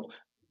didn't jump.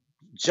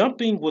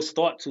 Jumping was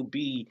thought to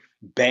be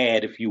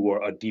bad if you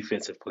were a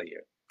defensive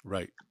player.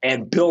 Right.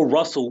 And Bill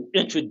Russell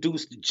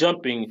introduced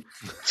jumping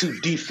to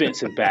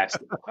defensive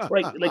basketball,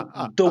 right? Like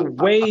the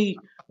way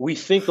we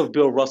think of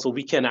Bill Russell,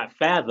 we cannot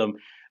fathom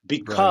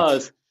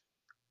because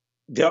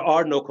there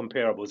are no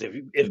comparables.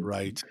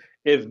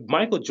 If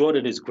Michael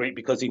Jordan is great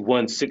because he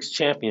won 6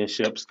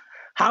 championships,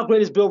 how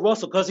great is Bill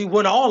Russell? Because he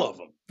won all of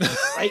them,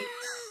 right?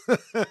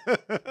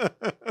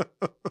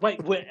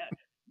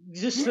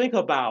 Just think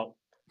about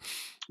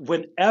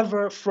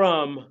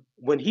from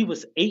when he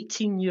was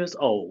 18 years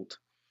old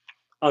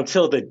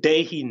until the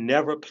day he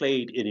never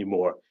played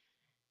anymore,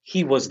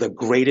 he was the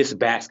greatest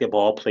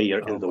basketball player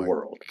in the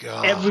world.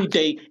 God. Every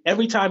day,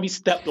 every time he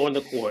stepped on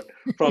the court,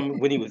 from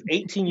when he was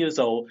 18 years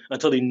old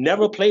until he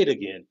never played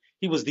again,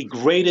 he was the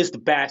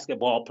greatest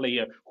basketball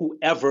player who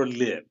ever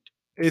lived.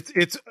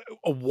 It's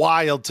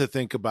wild to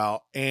think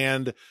about.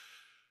 And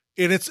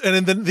then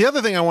the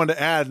other thing I wanted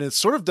to add, and it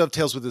sort of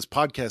dovetails with this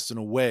podcast in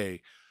a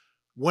way,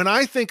 when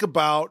I think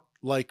about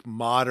like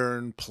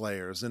modern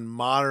players and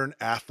modern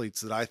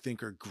athletes that I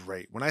think are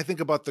great, when I think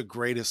about the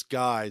greatest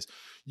guys,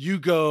 you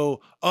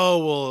go,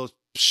 oh, well,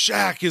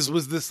 Shaq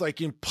was this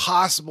like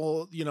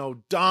impossible,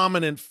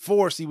 dominant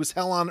force. He was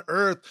hell on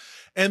earth.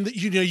 And,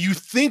 you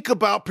think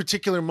about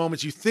particular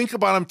moments. You think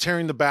about him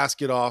tearing the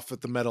basket off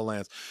at the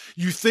Meadowlands.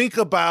 You think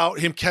about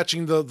him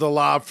catching the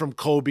lob from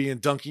Kobe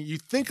and dunking. You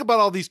think about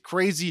all these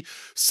crazy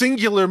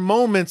singular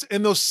moments,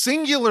 and those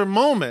singular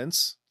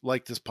moments,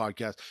 like this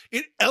podcast,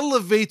 it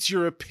elevates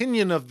your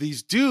opinion of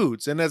these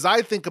dudes. And as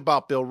I think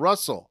about Bill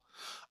Russell,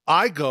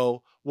 I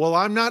go, well,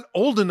 I'm not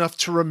old enough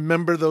to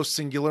remember those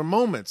singular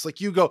moments. Like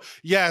you go,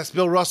 yes,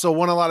 Bill Russell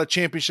won a lot of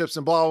championships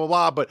and blah, blah,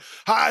 blah. But,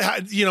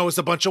 it's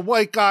a bunch of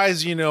white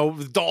guys,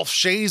 Dolph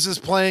Shays is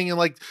playing and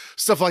like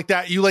stuff like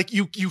that.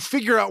 You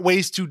figure out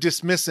ways to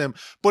dismiss him.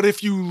 But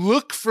if you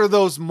look for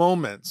those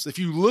moments, if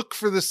you look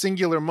for the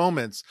singular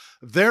moments,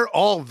 they're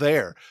all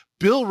there.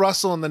 Bill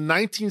Russell in the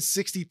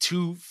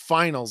 1962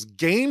 finals,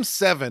 Game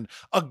 7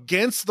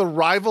 against the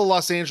rival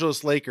Los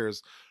Angeles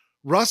Lakers.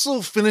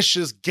 Russell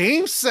finishes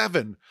Game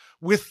 7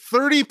 with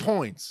 30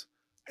 points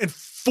and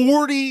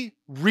 40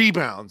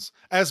 rebounds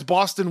as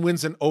Boston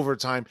wins in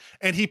overtime.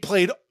 And he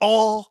played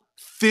all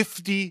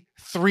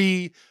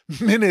 53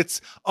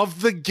 minutes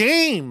of the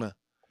game.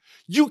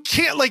 You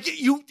can't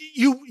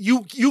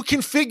you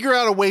can figure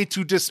out a way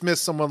to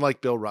dismiss someone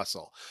like Bill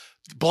Russell.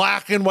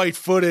 Black and white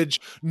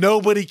footage,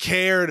 nobody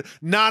cared,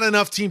 not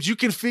enough teams. You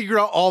can figure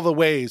out all the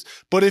ways.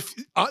 But if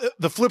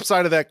the flip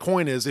side of that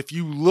coin is if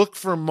you look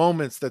for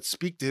moments that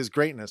speak to his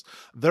greatness,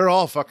 they're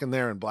all fucking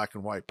there in black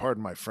and white.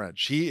 Pardon my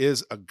French. He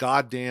is a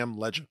goddamn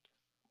legend.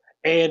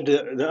 And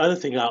the other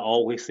thing I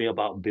always say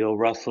about Bill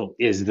Russell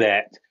is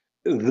that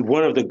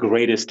one of the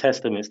greatest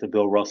testaments to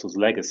Bill Russell's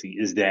legacy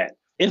is that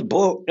if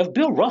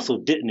Bill Russell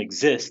didn't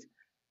exist,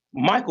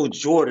 Michael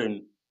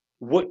Jordan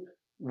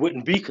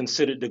wouldn't be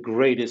considered the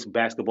greatest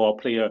basketball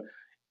player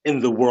in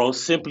the world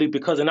simply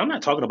because, and I'm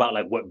not talking about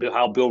like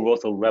how Bill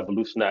Russell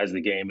revolutionized the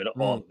game and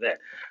all of that.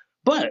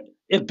 But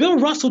if Bill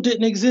Russell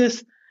didn't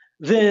exist,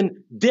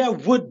 then there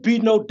would be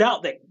no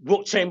doubt that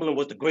Wilt Chamberlain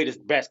was the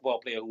greatest basketball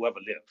player who ever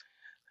lived.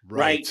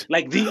 Right?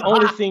 Like the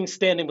only thing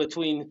standing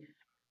between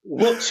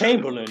Wilt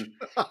Chamberlain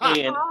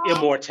and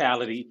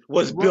immortality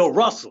was Bill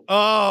Russell.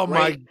 Oh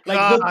right? My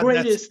God, like the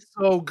greatest, that's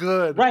so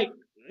good. Right?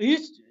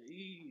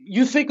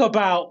 You think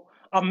about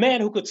a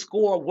man who could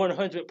score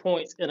 100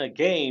 points in a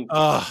game.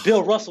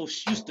 Bill Russell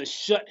used to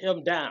shut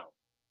him down.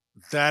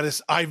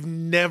 I've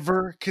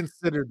never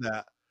considered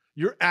that.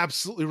 You're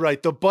absolutely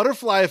right. The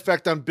butterfly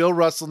effect on Bill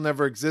Russell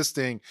never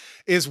existing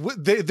is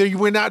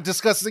we're not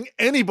discussing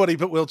anybody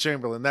but Wilt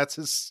Chamberlain. That's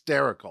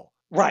hysterical.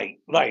 Right.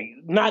 Like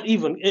not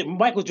even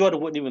Michael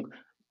Jordan wouldn't even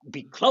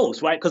be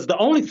close, right? Because the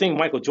only thing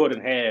Michael Jordan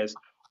has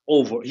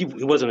over, he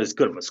wasn't as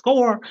good of a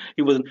scorer.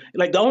 He wasn't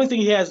like the only thing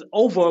he has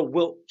over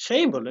Wilt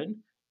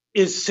Chamberlain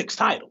is 6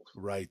 titles.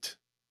 Right.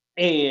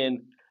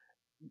 And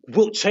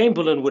Wilt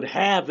Chamberlain would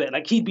have that.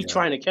 Like he'd be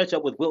trying to catch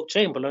up with Wilt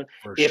Chamberlain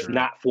if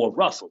not for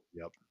Russell.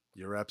 Yep.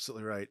 You're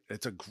absolutely right.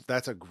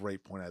 That's a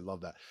great point. I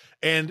love that.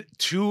 And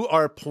to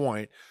our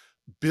point,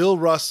 Bill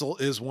Russell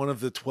is one of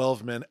the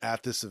 12 men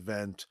at this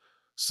event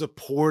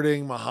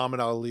supporting Muhammad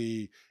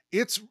Ali.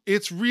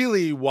 It's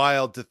really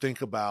wild to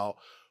think about.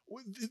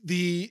 And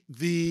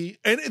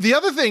the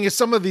other thing is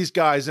some of these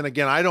guys, and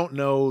again, I don't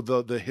know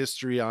the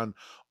history on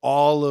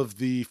all of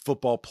the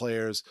football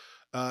players.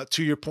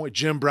 To your point,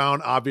 Jim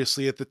Brown,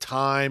 obviously at the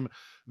time,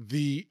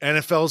 the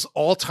NFL's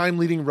all-time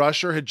leading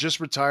rusher had just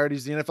retired.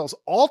 He's the NFL's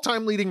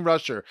all-time leading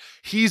rusher.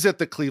 He's at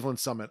the Cleveland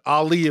Summit.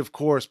 Ali, of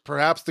course,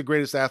 perhaps the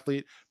greatest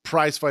athlete,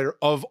 prize fighter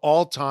of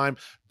all time.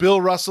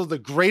 Bill Russell, the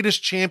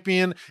greatest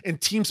champion in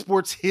team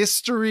sports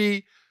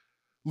history.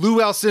 Lou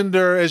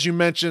Alcindor, as you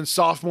mentioned,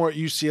 sophomore at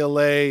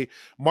UCLA,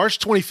 March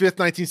 25th,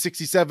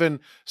 1967.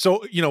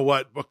 So,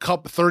 a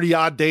couple 30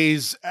 odd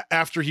days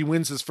after he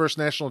wins his first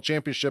national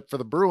championship for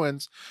the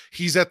Bruins,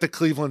 he's at the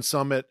Cleveland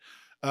Summit.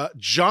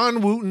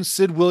 John Wooten,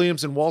 Sid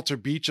Williams, and Walter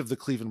Beach of the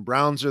Cleveland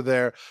Browns are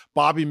there.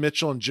 Bobby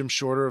Mitchell and Jim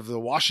Shorter of the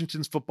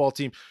Washington's football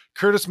team.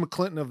 Curtis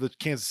McClinton of the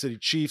Kansas City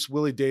Chiefs.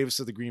 Willie Davis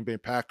of the Green Bay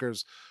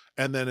Packers.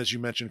 And then, as you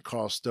mentioned,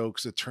 Carl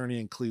Stokes, attorney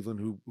in Cleveland,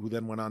 who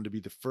then went on to be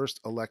the first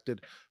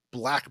elected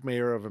Black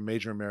mayor of a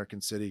major American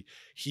city.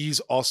 He's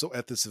also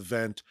at this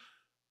event.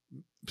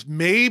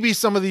 Maybe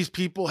some of these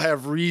people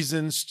have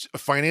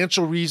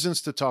financial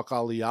reasons to talk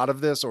Ali out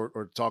of this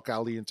or talk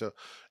Ali into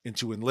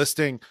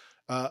enlisting.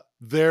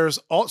 There's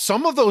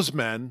some of those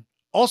men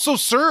also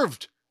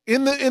served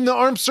in the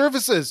armed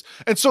services.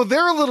 And so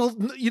they're a little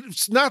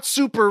not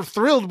super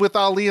thrilled with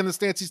Ali and the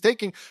stance he's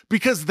taking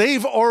because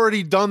they've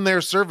already done their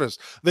service.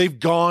 They've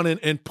gone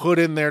and put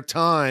in their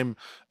time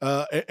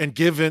and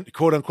given,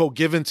 quote unquote,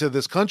 given to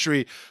this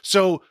country.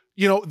 So,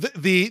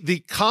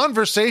 the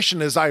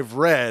conversation, as I've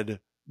read,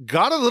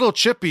 got a little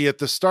chippy at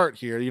the start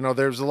here.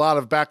 There's a lot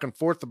of back and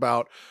forth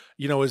about,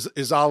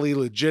 is Ali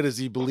legit? Is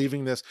he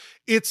believing this?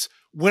 It's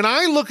when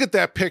I look at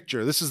that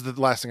picture, this is the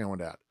last thing I want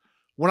to add.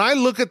 When I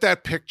look at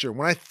that picture,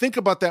 when I think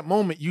about that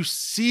moment, you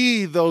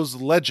see those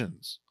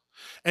legends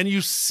and you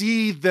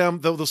see them,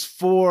 those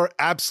 4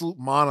 absolute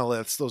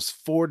monoliths, those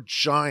 4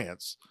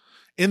 giants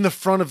in the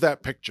front of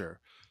that picture.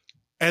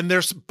 And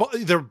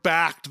they're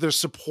backed, they're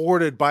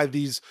supported by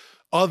these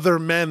other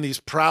men, these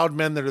proud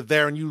men that are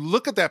there. And you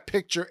look at that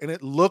picture and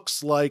it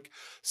looks like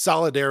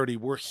solidarity.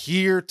 We're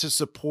here to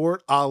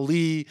support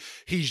Ali.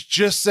 He's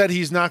just said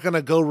he's not going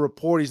to go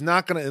report. He's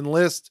not going to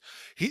enlist.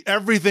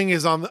 Everything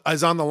is on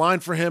the line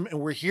for him,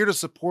 and we're here to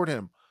support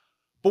him.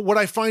 But what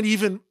I find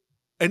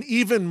an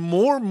even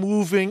more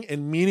moving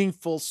and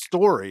meaningful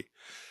story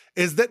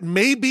is that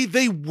maybe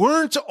they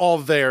weren't all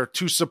there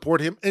to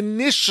support him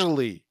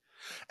initially.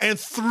 And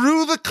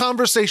through the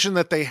conversation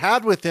that they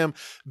had with him,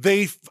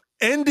 they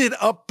ended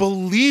up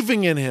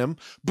believing in him,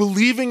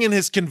 believing in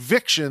his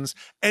convictions,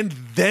 and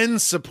then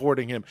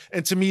supporting him.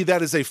 And to me,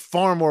 that is a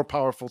far more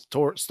powerful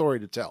story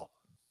to tell.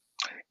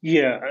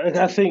 Yeah,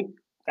 I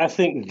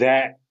think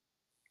that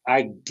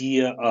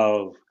idea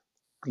of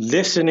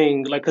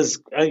listening, like,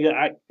 because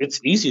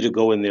it's easy to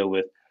go in there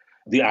with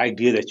the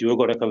idea that you're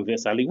going to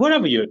convince Ali,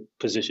 whatever your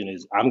position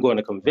is. I'm going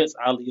to convince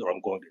Ali, or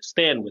I'm going to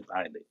stand with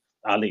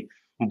Ali.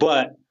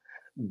 But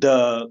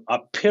the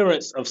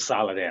appearance of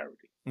solidarity,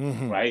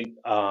 right?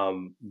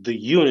 The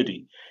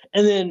unity.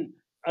 And then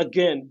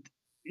again,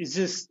 it's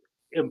just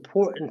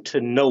important to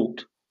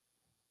note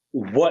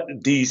what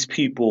these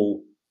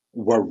people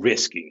were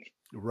risking.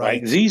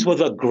 Right. These were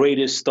the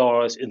greatest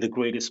stars in the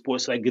greatest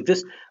sports. Like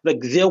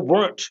there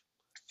weren't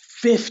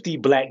 50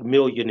 black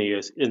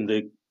millionaires in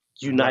the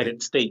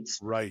United States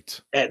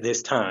at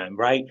this time,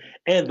 right?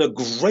 And the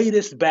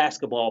greatest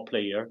basketball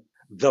player,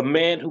 the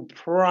man who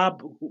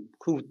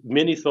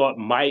many thought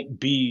might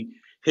be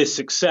his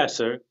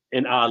successor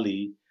in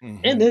Ali.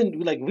 And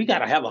then we got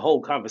to have a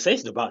whole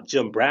conversation about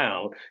Jim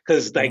Brown,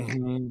 because I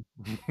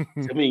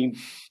mean,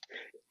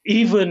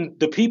 even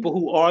the people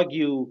who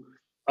argue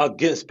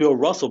against Bill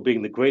Russell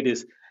being the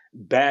greatest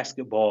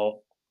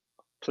basketball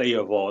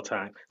player of all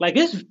time,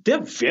 there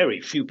are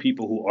very few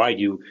people who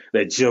argue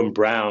that Jim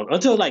Brown,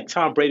 until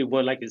Tom Brady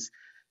won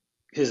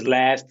his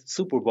last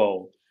Super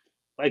Bowl,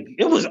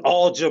 it was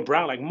all Jim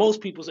Brown.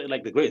 Most people say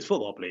the greatest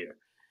football player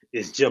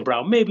is Jim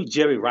Brown, maybe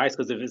Jerry Rice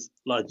because of his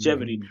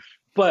longevity.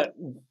 But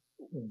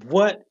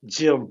what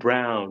Jim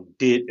Brown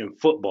did in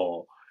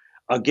football,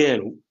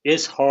 again,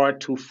 it's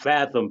hard to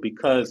fathom,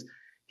 because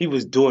he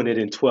was doing it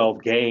in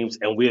 12 games,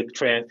 and we're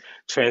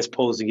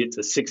transposing it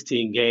to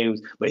 16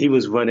 games. But he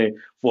was running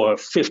for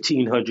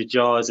 1,500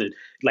 yards and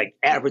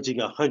averaging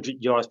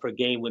 100 yards per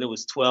game when it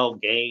was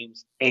 12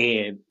 games.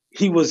 And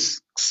he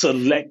was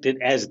selected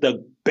as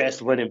the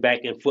best running back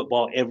in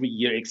football every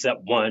year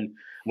except one,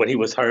 when he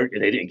was hurt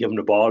and they didn't give him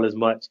the ball as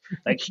much.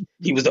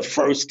 He was the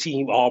first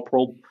team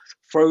All-Pro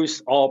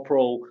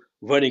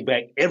running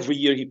back every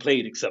year he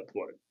played except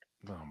one.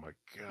 Oh my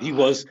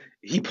God.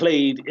 He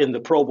played in the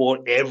Pro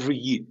Bowl every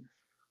year,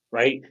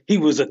 right? He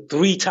was a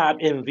 3-time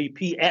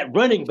MVP at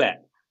running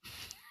back.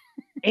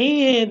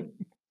 And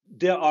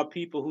there are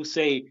people who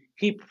say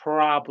he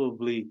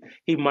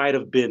might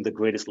have been the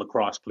greatest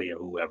lacrosse player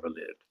who ever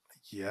lived.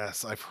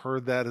 Yes, I've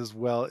heard that as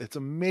well. It's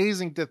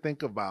amazing to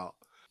think about.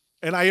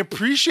 And I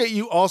appreciate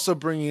you also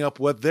bringing up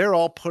what they're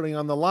all putting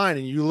on the line.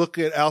 And you look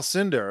at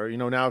Alcindor,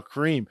 now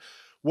Kareem.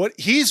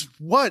 He's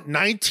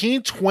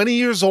 19, 20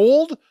 years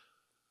old?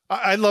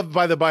 I love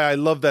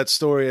that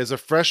story. As a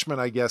freshman,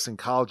 I guess, in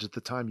college at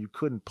the time, you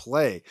couldn't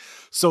play.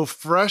 So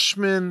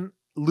freshman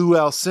Lou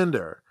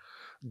Alcindor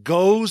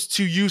goes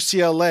to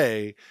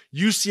UCLA.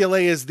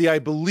 UCLA is the, I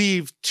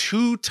believe,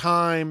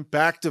 2-time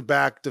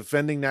back-to-back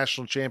defending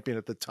national champion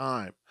at the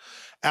time.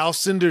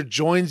 Alcindor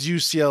joins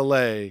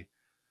UCLA,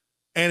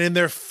 and in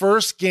their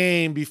first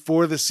game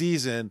before the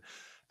season,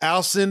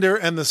 Alcindor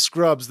and the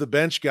scrubs, the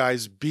bench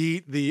guys,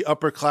 beat the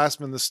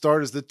upperclassmen, the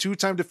starters, the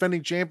 2-time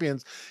defending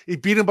champions. He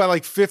beat them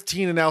by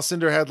 15, and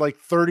Alcindor had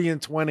 30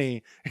 and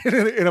 20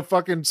 in a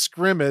fucking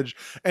scrimmage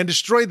and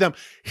destroyed them.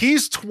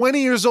 He's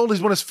 20 years old. He's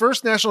won his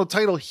first national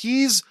title.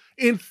 He's,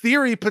 in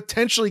theory,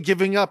 potentially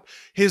giving up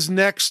his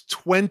next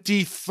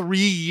 23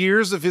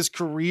 years of his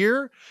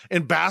career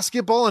in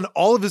basketball and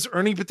all of his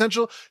earning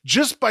potential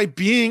just by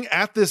being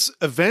at this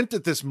event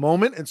at this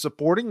moment and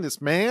supporting this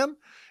man.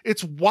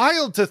 It's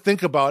wild to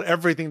think about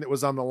everything that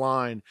was on the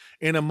line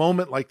in a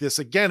moment like this.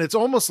 Again, it's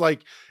almost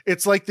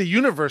it's like the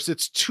universe.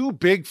 It's too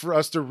big for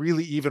us to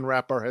really even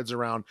wrap our heads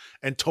around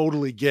and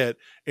totally get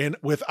in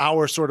with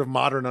our sort of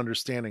modern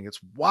understanding. It's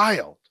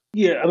wild.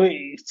 Yeah, I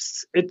mean,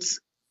 it's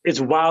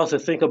wild to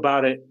think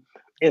about it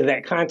in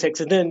that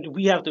context. And then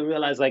we have to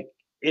realize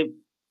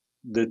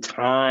the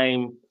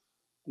time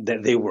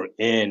that they were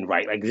in,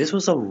 right? This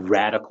was a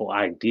radical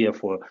idea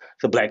for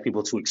Black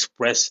people to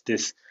express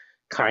this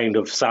kind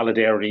of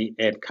solidarity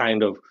and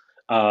kind of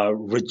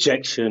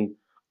rejection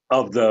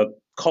of the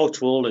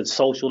cultural and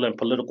social and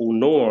political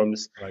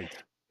norms. Right.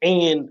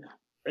 And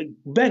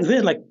back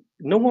then,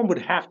 no one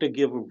would have to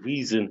give a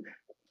reason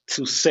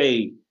to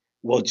say,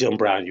 well, Jim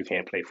Brown, you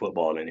can't play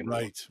football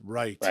anymore.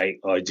 Right.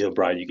 Or Jim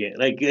Brown, you can't.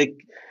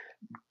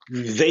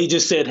 They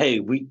just said, hey,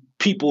 we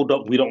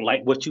don't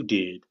like what you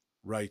did.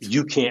 Right.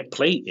 You can't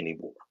play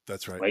anymore.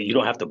 That's right. Right. You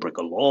don't have to break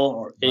a law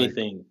or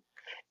anything.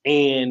 Right.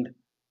 And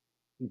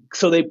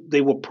so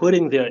they were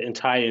putting their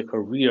entire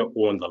career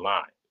on the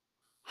line.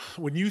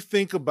 When you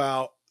think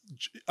about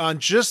on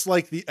just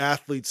the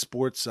athlete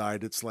sports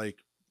side, it's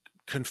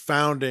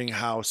confounding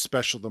how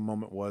special the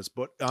moment was.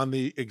 But on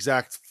the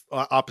exact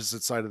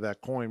opposite side of that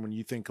coin, when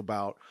you think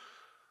about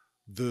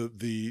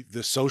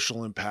the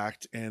social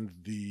impact and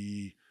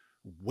the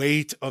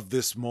weight of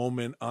this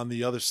moment on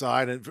the other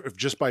side, and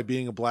just by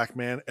being a black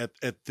man at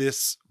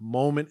this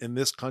moment in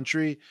this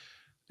country,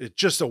 it's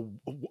just a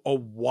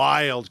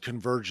wild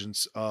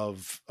convergence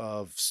of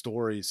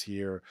stories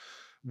here.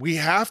 We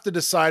have to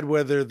decide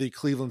whether the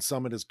Cleveland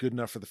Summit is good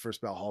enough for the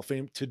First Ballot Hall of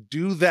Fame. To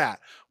do that,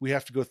 we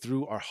have to go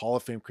through our Hall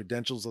of Fame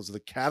credentials. Those are the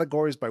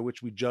categories by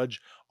which we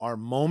judge our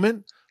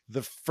moment.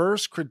 The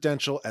first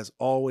credential, as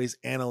always,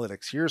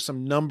 analytics. Here are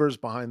some numbers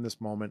behind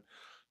this moment.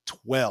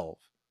 12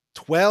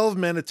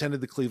 men attended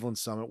the Cleveland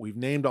Summit. We've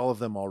named all of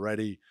them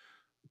already.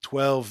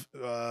 12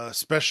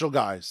 special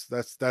guys.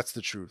 That's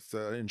the truth,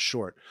 in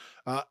short.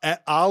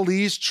 At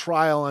Ali's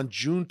trial on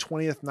June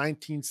 20th,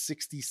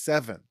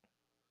 1967.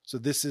 So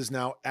this is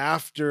now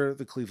after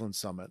the Cleveland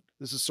Summit.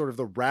 This is sort of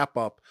the wrap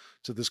up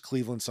to this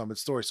Cleveland Summit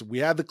story. So we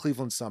had the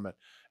Cleveland Summit.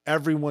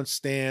 Everyone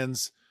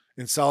stands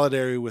in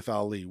solidarity with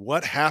Ali.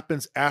 What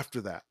happens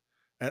after that?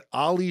 At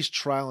Ali's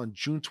trial on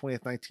June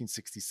 20th,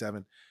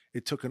 1967,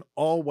 it took an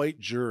all-white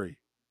jury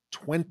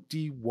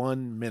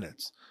 21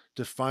 minutes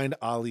to find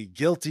Ali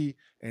guilty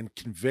and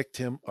convict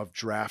him of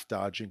draft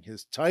dodging.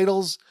 His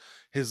titles,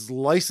 his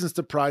license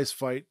to prize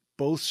fight,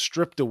 both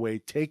stripped away,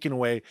 taken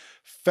away.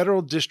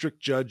 Federal District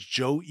Judge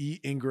Joe E.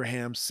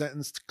 Ingraham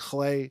sentenced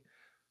Clay,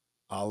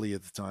 Ali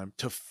at the time,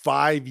 to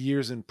 5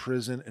 years in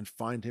prison and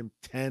fined him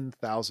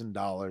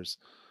 $10,000.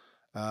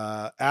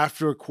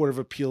 After a court of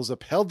appeals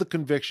upheld the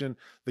conviction,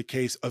 the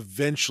case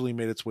eventually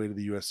made its way to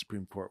the U.S.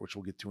 Supreme Court, which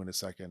we'll get to in a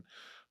second.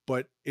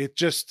 But it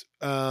just,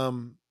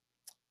 you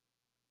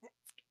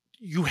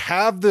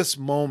have this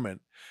moment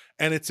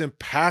and it's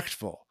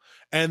impactful.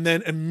 And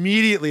then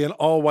immediately an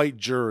all-white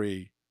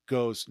jury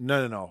goes,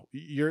 no,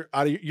 you're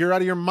out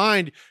of your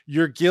mind.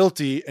 You're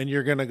guilty and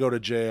you're going to go to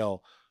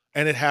jail.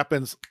 And it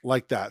happens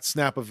like that.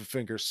 Snap of a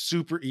finger,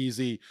 super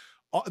easy.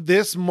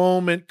 This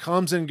moment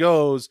comes and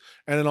goes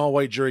and an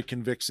all-white jury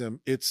convicts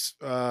him. It's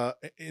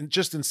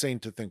just insane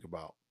to think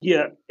about.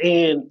 Yeah.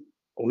 And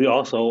we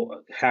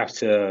also have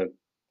to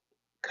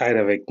kind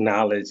of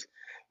acknowledge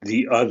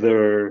the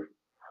other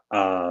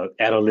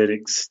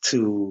analytics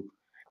too,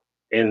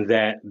 in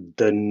that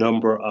the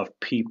number of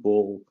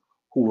people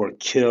who were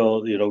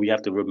killed, we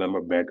have to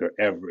remember Medgar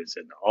Evers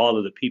and all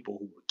of the people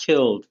who were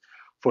killed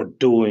for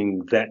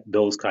doing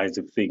those kinds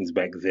of things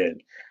back then,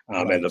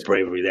 and the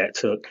bravery that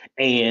took.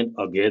 And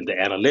again, the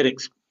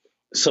analytics.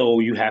 So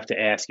you have to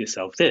ask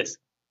yourself this: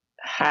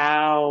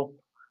 how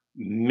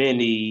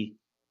many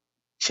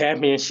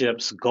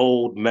championships,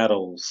 gold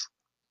medals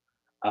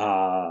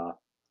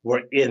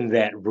were in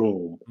that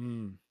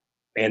room?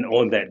 And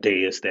on that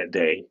day is that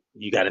day.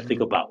 You got to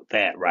think about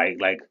that, right?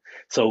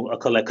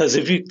 Because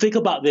if you think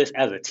about this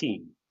as a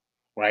team,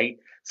 right?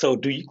 So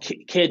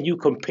can you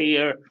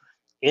compare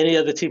any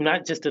other team,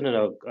 not just in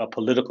a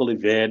political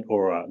event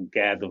or a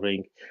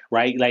gathering,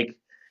 right? Like,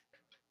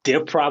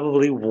 there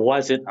probably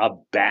wasn't a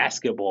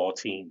basketball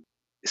team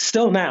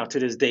still now to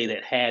this day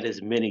that had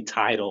as many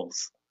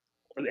titles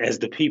as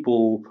the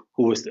people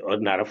who was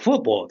not a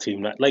football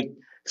team.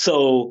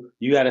 So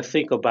you got to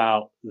think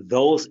about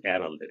those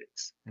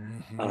analytics,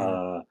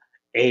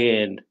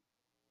 and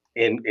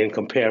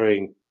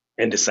comparing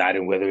and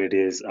deciding whether it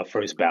is a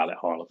first ballot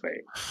Hall of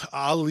Fame.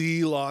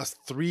 Ali lost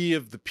 3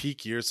 of the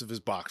peak years of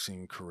his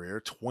boxing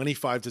career,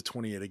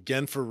 25-28.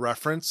 Again, for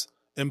reference,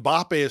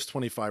 Mbappe is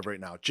 25 right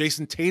now.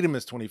 Jason Tatum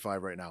is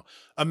 25 right now.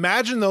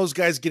 Imagine those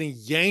guys getting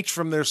yanked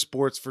from their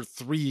sports for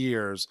 3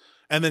 years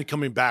and then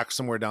coming back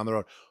somewhere down the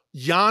road.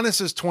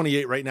 Giannis is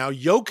 28 right now.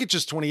 Jokic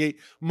is 28.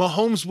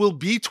 Mahomes will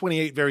be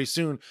 28 very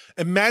soon.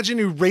 Imagine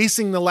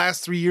erasing the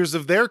last 3 years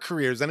of their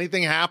careers.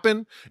 Anything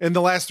happen in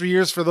the last 3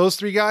 years for those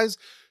 3 guys?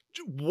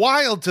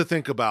 Wild to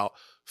think about.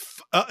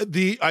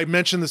 I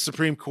mentioned the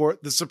Supreme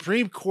Court. The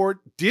Supreme Court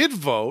did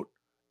vote,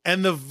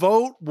 and the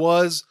vote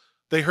was,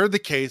 they heard the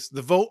case.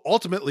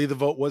 Ultimately, the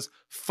vote was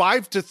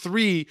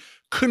 5-3,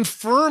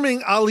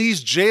 confirming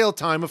Ali's jail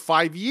time of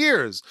 5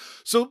 years.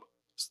 So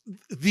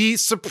the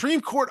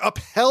Supreme Court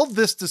upheld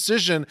this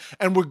decision,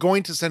 and we're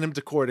going to send him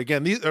to court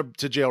again,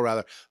 to jail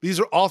rather. These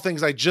are all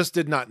things I just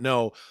did not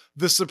know.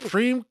 The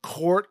Supreme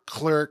Court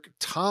clerk,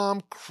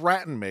 Tom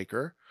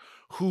Crattenmaker,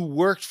 who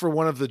worked for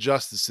one of the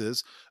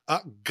justices,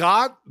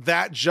 got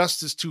that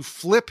justice to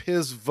flip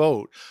his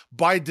vote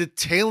by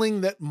detailing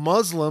that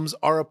Muslims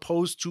are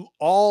opposed to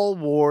all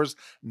wars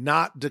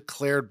not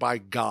declared by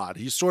God.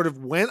 He sort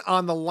of went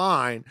on the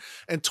line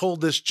and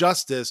told this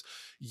justice,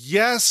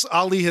 yes,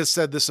 Ali has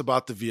said this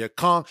about the Viet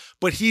Cong,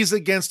 but he's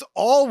against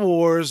all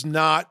wars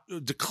not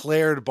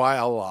declared by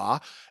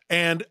Allah.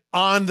 And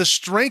on the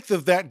strength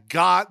of that,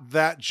 got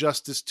that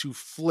justice to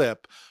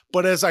flip.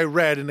 But as I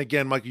read, and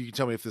again, Mike, you can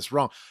tell me if this is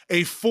wrong,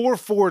 a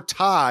 4-4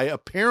 tie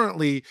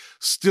apparently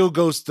still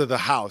goes to the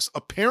House.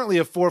 Apparently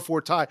a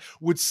 4-4 tie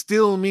would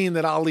still mean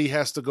that Ali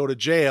has to go to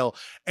jail.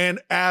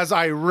 And as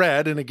I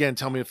read, and again,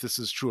 tell me if this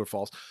is true or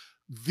false,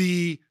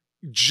 the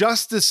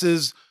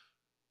justices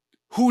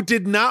who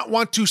did not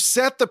want to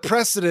set the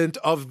precedent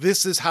of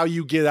this is how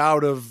you get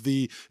out of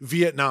the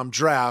Vietnam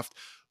draft,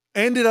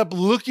 ended up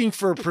looking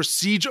for a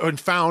procedure and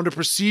found a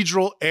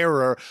procedural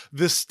error.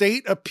 The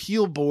state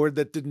appeal board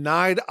that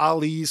denied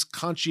Ali's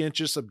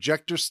conscientious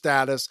objector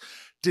status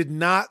did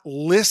not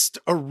list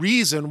a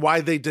reason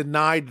why they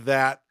denied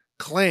that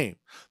claim.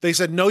 They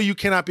said, no, you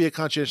cannot be a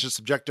conscientious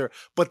objector,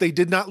 but they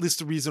did not list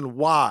the reason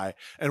why.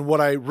 And what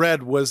I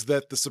read was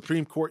that the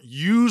Supreme Court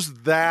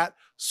used that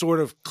sort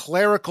of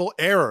clerical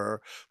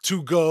error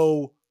to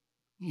go,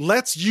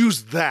 let's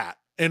use that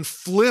and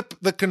flip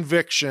the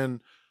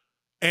conviction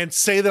and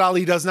say that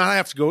Ali does not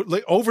have to go,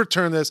 like,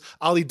 overturn this.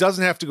 Ali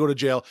doesn't have to go to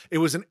jail. It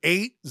was an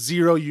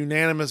 8-0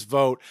 unanimous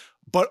vote,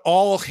 but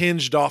all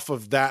hinged off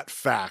of that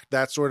fact,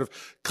 that sort of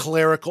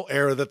clerical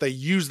error that they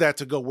use that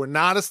to go, we're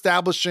not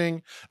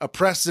establishing a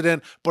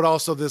precedent, but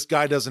also this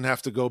guy doesn't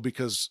have to go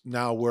because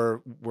now we're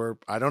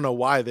I don't know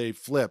why they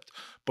flipped,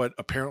 but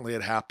apparently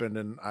it happened.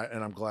 And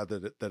I'm glad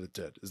that it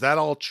did. Is that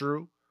all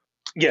true?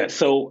 Yeah.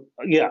 So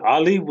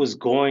Ali was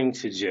going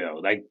to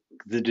jail. Like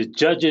the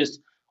judges,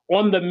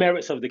 on the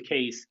merits of the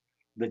case,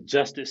 the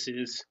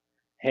justices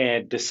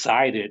had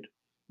decided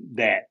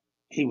that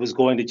he was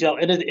going to jail.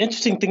 And the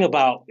interesting thing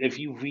about, if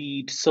you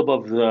read some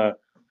of the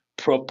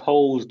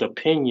proposed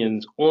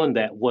opinions on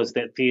that, was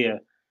that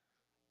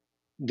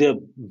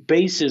the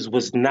basis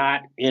was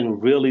not in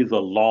really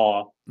the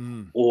law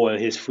or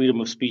his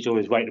freedom of speech or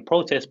his right to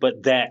protest,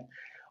 but that,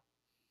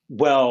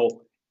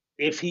 well,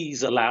 if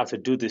he's allowed to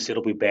do this,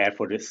 it'll be bad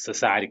for this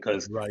society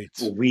because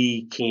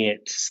we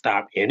can't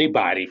stop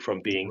anybody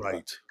from being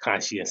a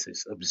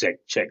conscientious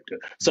objector.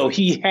 So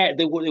what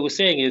they were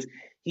saying is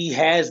he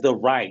has the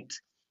right,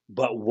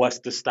 but what's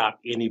to stop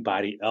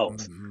anybody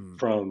else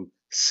from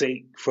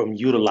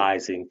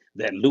utilizing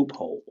that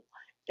loophole?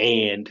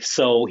 And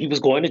so he was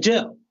going to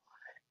jail,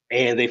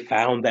 and they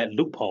found that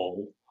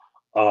loophole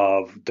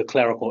of the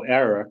clerical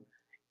error,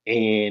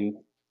 and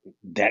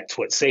that's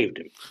what saved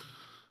him.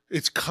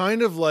 It's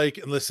kind of like,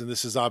 and listen,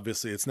 this is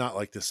obviously, it's not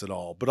like this at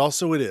all, but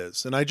also it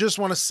is. And I just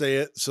want to say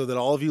it so that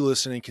all of you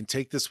listening can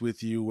take this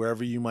with you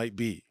wherever you might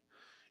be.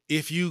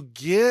 If you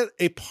get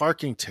a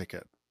parking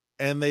ticket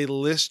and they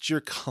list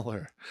your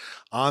color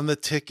on the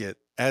ticket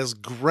as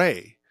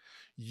gray,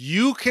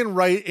 you can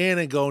write in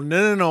and go,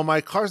 no, my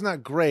car's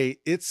not gray,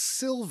 it's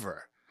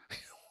silver.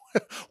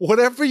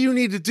 Whatever you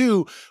need to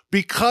do,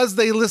 because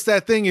they list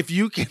that thing, if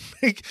you can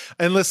make,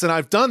 and listen,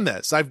 I've done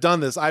this.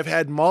 I've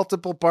had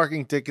multiple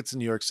parking tickets in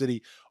New York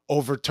City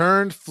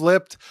overturned,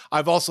 flipped.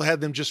 I've also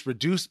had them just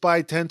reduced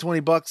by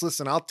 $10-20.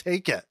 Listen, I'll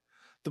take it.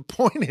 The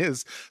point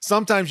is,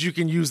 sometimes you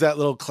can use that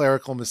little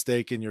clerical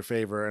mistake in your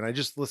favor. And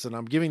listen,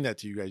 I'm giving that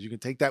to you guys. You can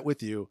take that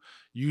with you,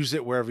 use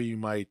it wherever you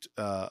might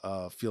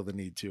feel the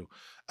need to.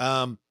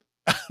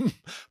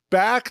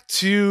 Back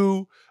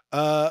to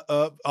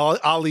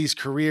Ali's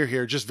career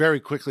here, just very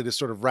quickly to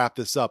sort of wrap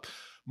this up.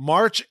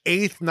 March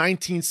 8th,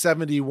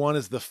 1971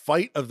 is the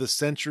fight of the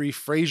century.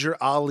 Frazier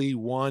Ali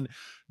won.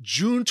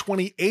 June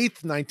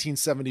 28th,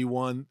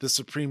 1971, the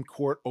Supreme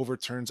Court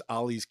overturns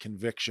Ali's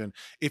conviction.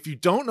 If you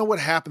don't know what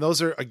happened,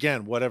 those are,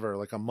 again, whatever,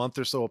 like a month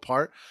or so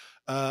apart.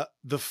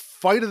 The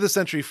fight of the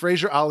century,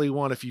 Frazier Ali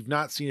won. If you've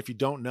not seen, if you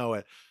don't know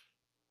it,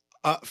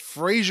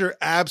 Frazier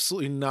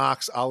absolutely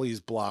knocks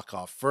Ali's block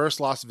off. First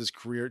loss of his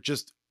career,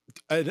 just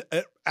an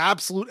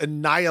absolute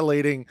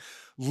annihilating,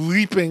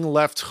 leaping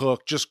left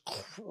hook, just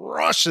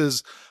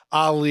crushes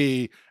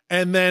Ali.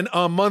 And then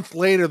a month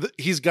later,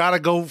 he's got to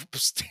go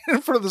stand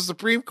in front of the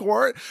Supreme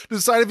Court to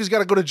decide if he's got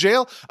to go to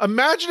jail.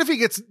 Imagine if he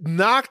gets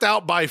knocked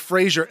out by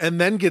Frazier and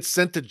then gets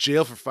sent to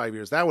jail for 5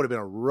 years. That would have been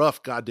a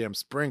rough goddamn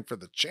spring for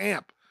the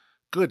champ.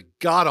 Good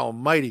God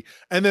almighty.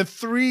 And then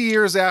 3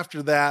 years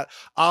after that,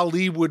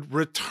 Ali would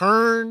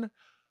return,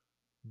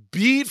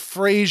 beat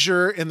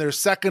Frazier in their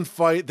second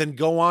fight, then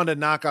go on to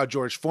knock out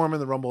George Foreman,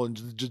 the Rumble in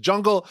the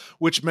Jungle,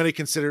 which many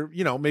consider,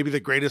 maybe the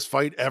greatest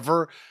fight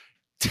ever.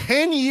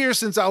 10 years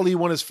since Ali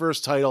won his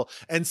first title,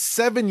 and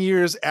 7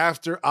 years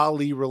after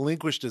Ali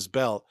relinquished his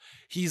belt,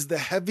 he's the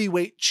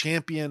heavyweight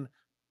champion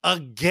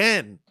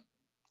again.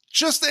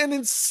 Just an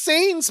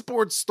insane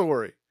sports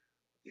story.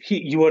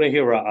 You want to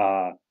hear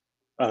a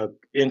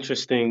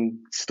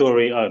interesting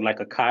story, like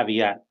a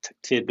caveat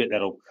tidbit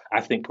that'll,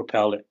 I think,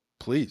 propel it?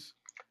 Please.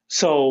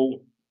 So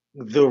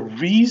the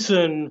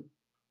reason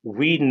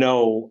we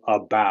know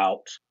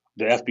about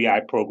the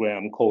FBI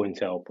program,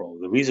 COINTELPRO,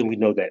 the reason we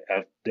know that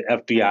the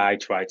FBI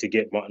tried to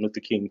get Martin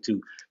Luther King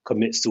to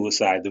commit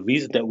suicide, the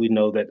reason that we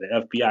know that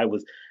the FBI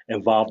was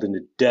involved in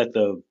the death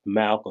of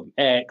Malcolm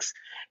X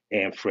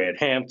and Fred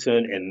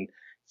Hampton and,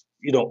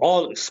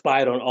 all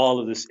spied on all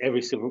of this,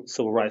 every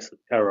civil rights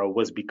era,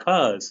 was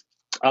because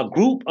a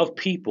group of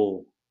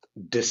people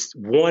just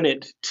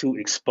wanted to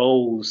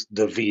expose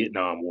the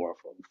Vietnam War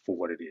for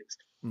what it is.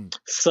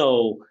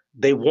 So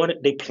they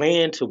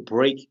planned to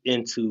break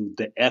into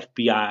the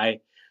FBI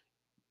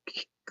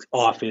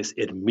office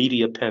in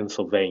Media,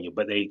 Pennsylvania,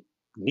 but they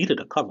needed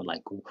a cover.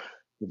 Like,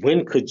 when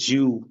is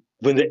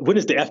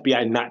the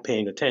FBI not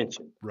paying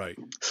attention? Right.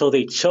 So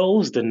they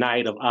chose the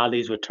night of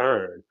Ali's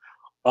return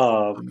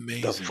of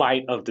the Amazing.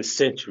 fight of the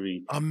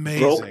century, broke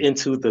Amazing.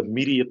 into the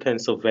Media,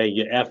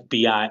 Pennsylvania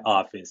FBI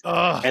office.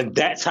 Ugh. And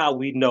that's how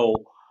we know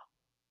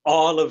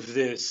all of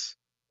this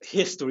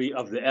history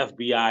of the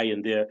FBI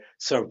and their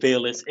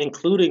surveillance,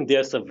 including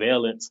their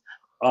surveillance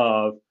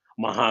of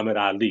Muhammad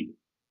Ali.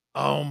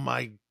 Oh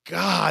my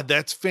God,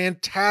 that's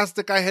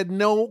fantastic. I had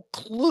no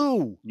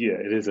clue. Yeah,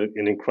 it is an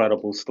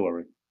incredible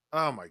story.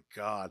 Oh my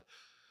God.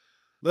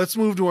 Let's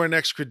move to our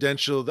next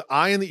credential, the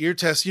eye and the ear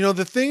test. You know,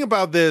 the thing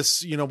about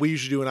this, you know, we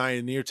usually do an eye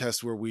and ear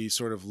test where we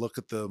sort of look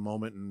at the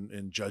moment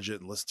and judge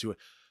it and listen to it.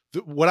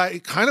 What I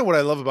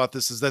love about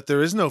this is that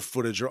there is no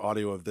footage or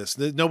audio of this.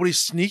 Nobody's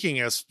sneaking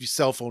a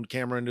cell phone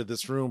camera into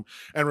this room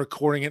and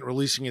recording it,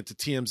 releasing it to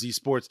TMZ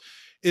Sports.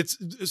 It's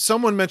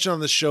someone mentioned on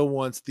the show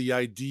once the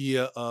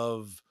idea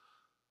of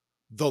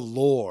the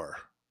lore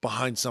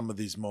behind some of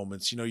these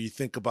moments. You know, you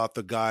think about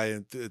the guy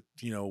at the,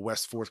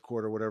 West fourth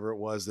quarter, whatever it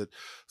was, that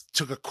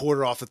took a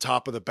quarter off the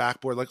top of the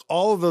backboard. Like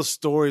all of those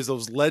stories,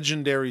 those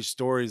legendary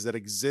stories that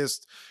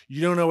exist.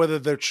 You don't know whether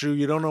they're true.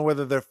 You don't know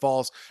whether they're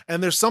false.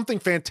 And there's something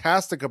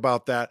fantastic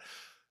about that.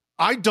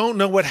 I don't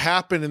know what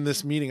happened in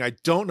this meeting. I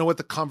don't know what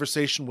the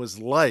conversation was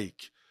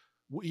like.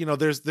 You know,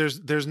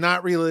 there's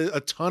not really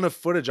a ton of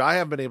footage. I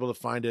haven't been able to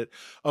find it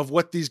of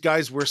what these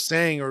guys were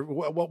saying or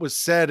what was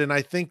said. And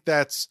I think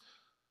that's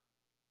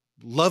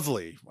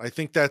lovely. I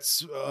think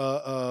that's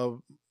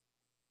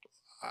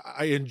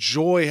I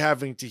enjoy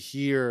having to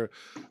hear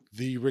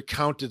the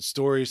recounted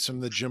stories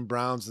from the Jim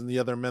Browns and the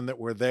other men that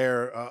were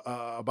there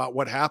about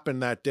what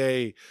happened that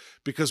day,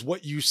 because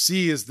what you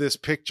see is this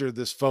picture,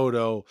 this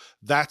photo.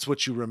 That's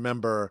what you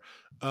remember.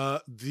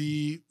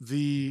 The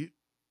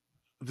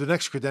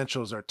next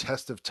credentials are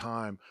test of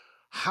time.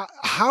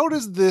 How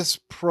does this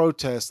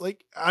protest,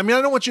 like, I mean,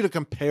 I don't want you to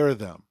compare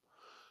them.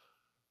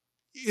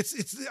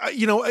 It's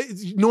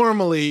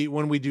normally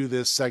when we do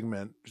this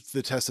segment,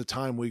 the test of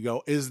time, we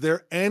go, is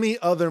there any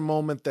other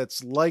moment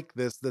that's like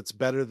this that's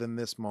better than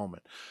this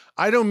moment?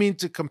 I don't mean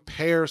to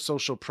compare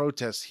social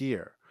protests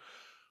here,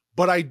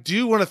 but I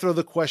do want to throw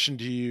the question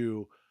to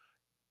you.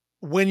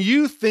 When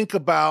you think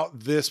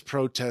about this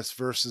protest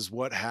versus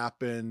what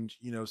happened,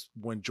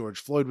 when George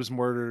Floyd was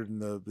murdered in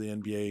the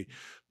NBA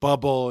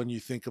bubble, and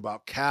you think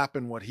about Cap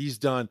and what he's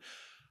done,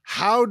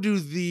 how do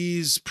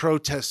these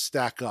protests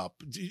stack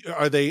up?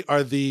 Are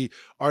the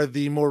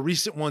more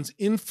recent ones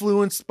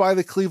influenced by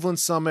the Cleveland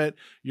Summit?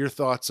 Your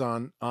thoughts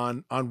on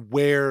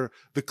where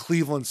the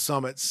Cleveland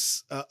Summit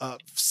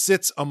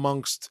sits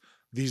amongst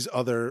these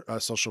other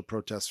social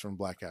protests from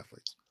Black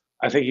athletes?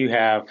 I think you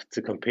have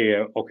to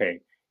compare. Okay,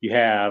 you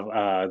have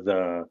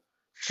the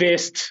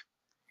fist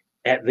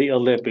at the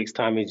Olympics,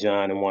 Tommy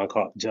John and Juan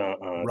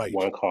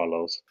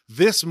Carlos.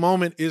 This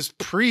moment is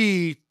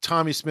pre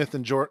Tommy Smith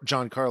and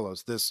John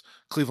Carlos. This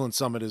Cleveland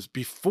Summit is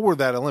before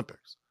that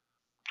Olympics.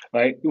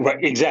 Right,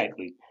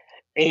 exactly.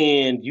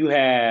 And you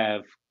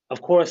have,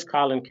 of course,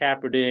 Colin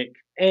Kaepernick,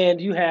 and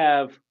you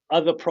have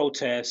other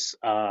protests,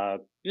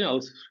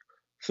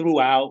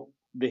 throughout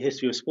the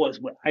history of sports.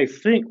 But I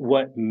think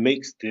what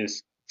makes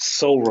this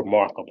so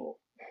remarkable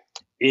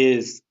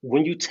is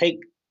when you take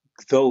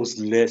those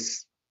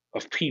lists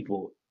of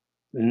people,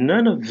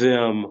 none of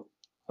them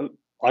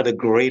are the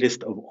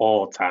greatest of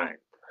all time.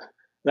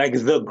 Like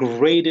the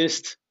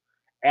greatest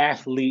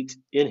athlete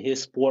in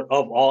his sport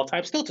of all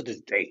time, still to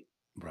this day.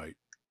 Right.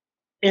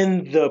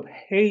 In the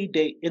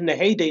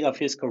heyday of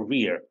his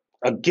career,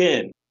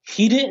 again,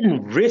 he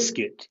didn't risk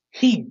it.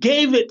 He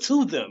gave it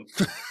to them.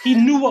 He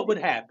knew what would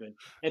happen.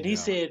 And he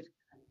said,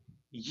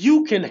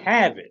 you can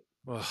have it.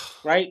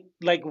 Right?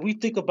 Like we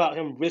think about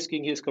him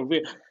risking his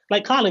career.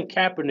 Like Colin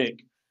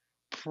Kaepernick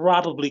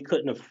probably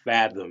couldn't have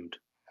fathomed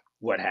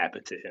what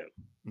happened to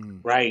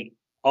him, right?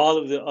 All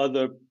of the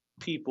other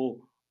people,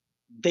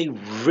 they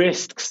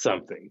risked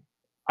something.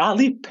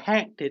 Ali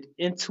packed it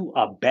into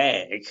a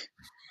bag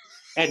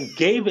and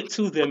gave it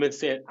to them and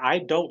said, I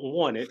don't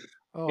want it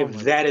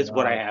if that is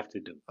what I have to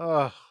do.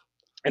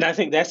 And I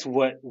think that's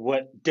what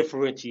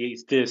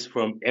differentiates this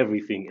from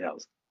everything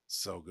else.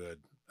 So good.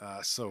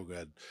 So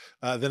good.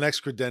 The next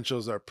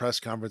credentials are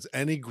press conference.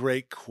 Any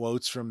great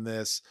quotes from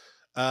this?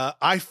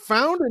 I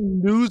found a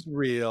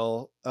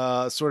newsreel,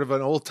 sort of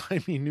an old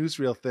timey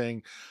newsreel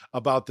thing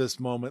about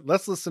this moment.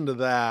 Let's listen to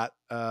that,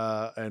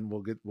 and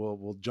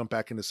we'll jump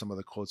back into some of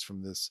the quotes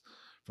from this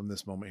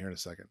moment here in a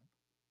second.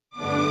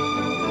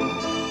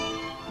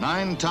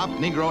 9 top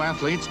Negro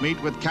athletes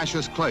meet with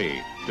Cassius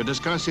Clay to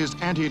discuss his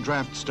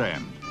anti-draft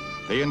stand.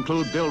 They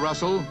include Bill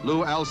Russell,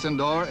 Lou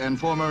Alcindor, and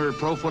former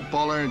pro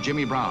footballer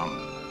Jimmy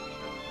Brown.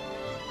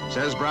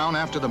 Says Brown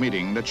after the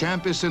meeting, the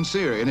champ is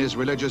sincere in his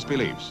religious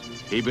beliefs.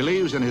 He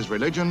believes in his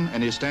religion,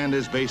 and his stand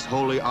is based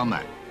wholly on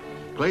that.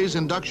 Clay's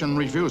induction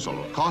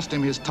refusal cost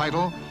him his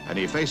title, and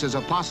he faces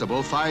a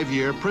possible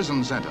 5-year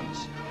prison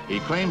sentence. He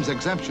claims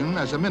exemption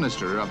as a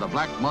minister of the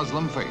Black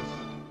Muslim faith.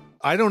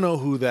 I don't know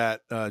who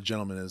that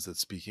gentleman is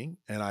that's speaking,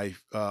 and I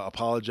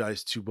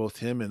apologize to both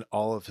him and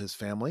all of his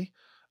family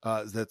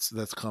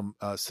that's come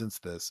since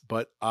this.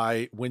 But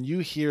when you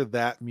hear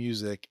that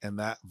music and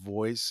that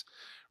voice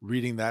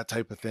reading that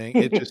type of thing.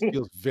 It just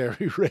feels very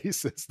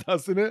racist,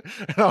 doesn't it?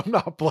 And I'm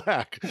not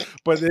black,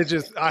 but it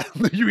just,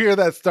 you hear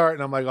that start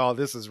and I'm like, oh,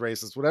 this is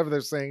racist. Whatever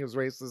they're saying is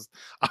racist.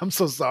 I'm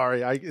so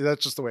sorry.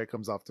 That's just the way it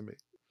comes off to me.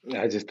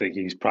 I just think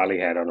he's probably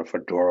had on a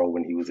fedora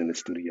when he was in the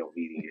studio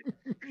eating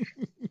it.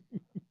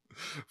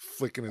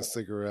 Flicking a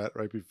cigarette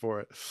right before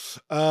it.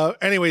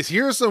 Anyways,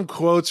 here are some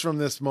quotes from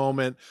this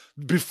moment.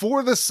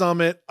 Before the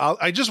summit,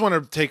 I just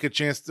want to take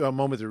a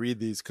moment to read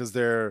these because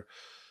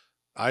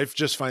I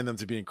just find them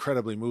to be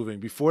incredibly moving.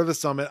 Before the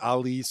summit,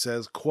 Ali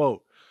says,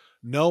 quote,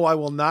 "No, I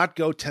will not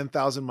go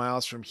 10,000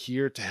 miles from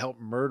here to help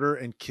murder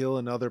and kill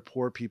another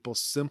poor people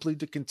simply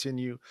to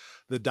continue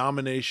the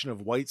domination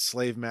of white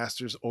slave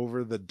masters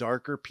over the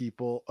darker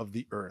people of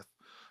the earth.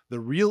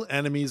 The real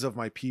enemies of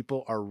my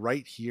people are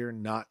right here,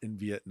 not in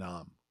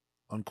Vietnam,"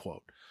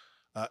 unquote.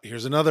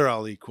 Here's another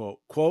Ali quote.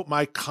 Quote,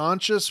 "My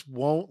conscience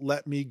won't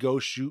let me go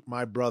shoot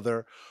my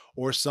brother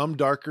or some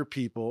darker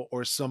people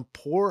or some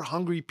poor,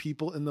 hungry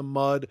people in the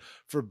mud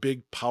for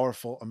big,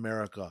 powerful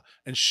America.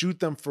 And shoot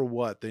them for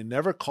what? They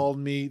never called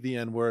me the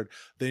N-word.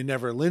 They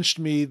never lynched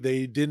me.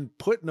 They didn't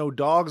put no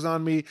dogs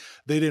on me.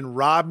 They didn't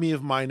rob me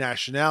of my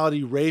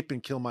nationality, rape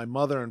and kill my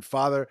mother and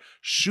father.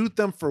 Shoot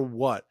them for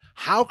what?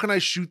 How can I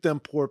shoot them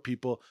poor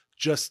people?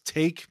 Just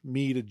take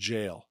me to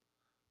jail."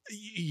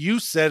 You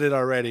said it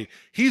already.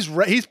 He's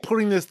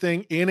putting this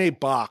thing in a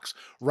box,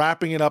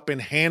 wrapping it up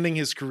and handing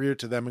his career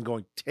to them and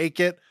going, take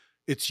it.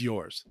 It's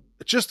yours.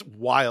 It's just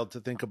wild to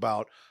think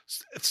about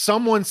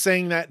someone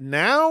saying that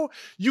now.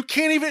 You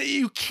can't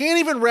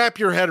even wrap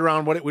your head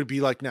around what it would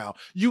be like now.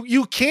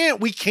 We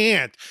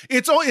can't.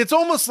 It's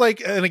almost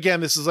like, and again,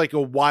 this is like a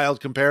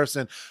wild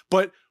comparison,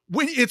 but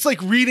when it's like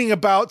reading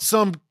about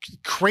some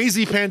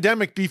crazy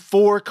pandemic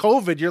before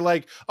COVID, you're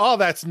like, oh,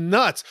 that's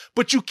nuts.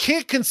 But you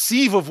can't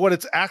conceive of what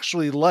it's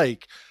actually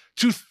like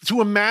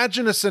to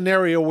imagine a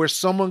scenario where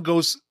someone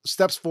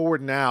steps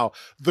forward now,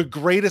 the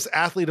greatest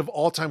athlete of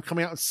all time,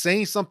 coming out and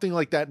saying something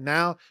like that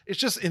now. It's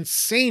just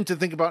insane to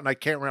think about, and I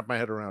can't wrap my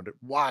head around it.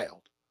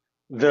 Wild.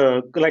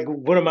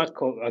 One of my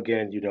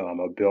again, I'm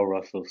a Bill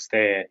Russell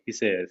stan. He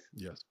says,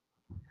 yes.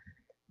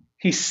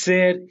 He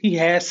said he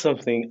has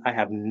something I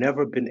have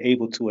never been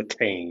able to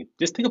attain.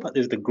 Just think about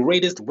this, the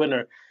greatest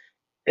winner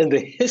in the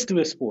history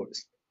of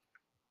sports.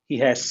 He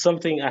has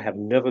something I have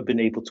never been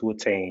able to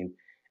attain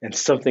and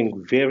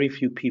something very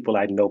few people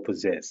I know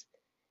possess.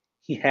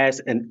 He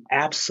has an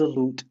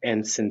absolute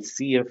and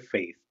sincere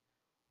faith.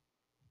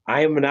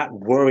 I am not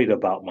worried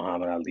about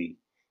Muhammad Ali.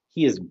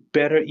 He is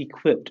better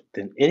equipped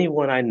than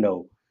anyone I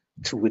know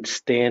to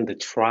withstand the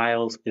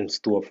trials in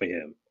store for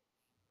him.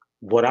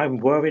 What I'm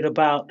worried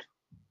about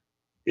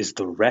is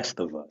the rest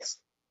of us.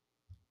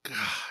 God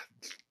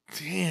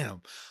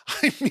damn.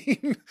 I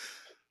mean,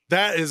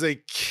 that is a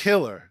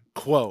killer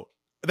quote.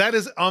 That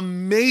is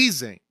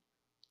amazing.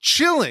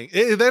 Chilling.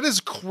 That is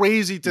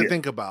crazy to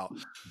think about.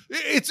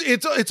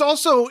 It's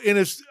also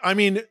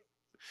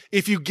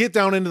if you get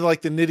down into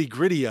like the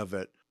nitty-gritty of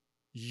it,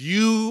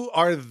 you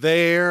are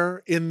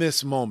there in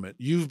this moment.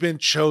 You've been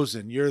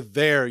chosen. You're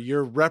there.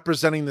 You're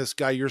representing this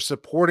guy. You're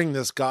supporting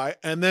this guy.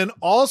 And then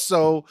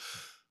also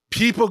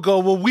people go,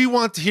 well, we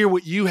want to hear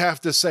what you have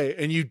to say.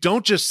 And you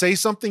don't just say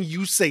something,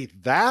 you say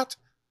that.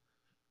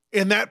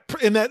 And that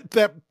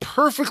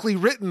perfectly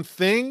written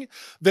thing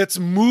that's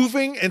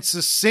moving and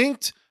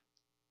succinct.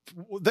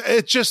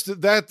 It's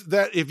just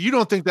that if you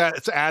don't think that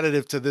it's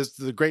additive to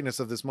the greatness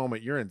of this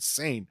moment, you're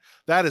insane.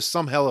 That is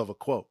some hell of a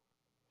quote.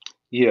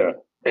 Yeah.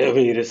 I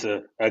mean, it's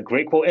a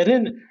great quote.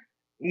 And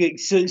then,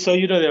 so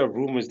there are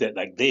rumors that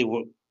like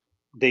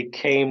they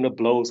came to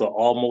blows or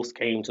almost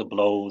came to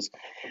blows,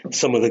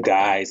 some of the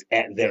guys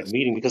at that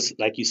meeting, because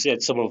like you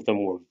said, some of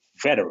them were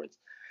veterans.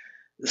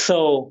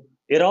 So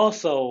it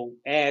also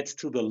adds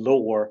to the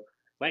lore,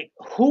 like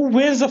who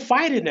wins a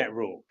fight in that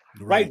room,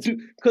 right?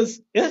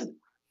 Because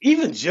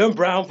even Jim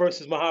Brown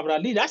versus Muhammad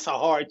Ali, that's a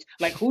hard,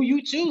 like who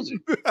you choosing,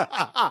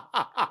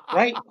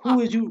 right? Who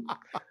is you,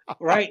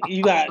 right?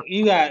 You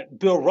got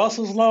Bill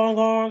Russell's long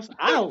arms.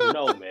 I don't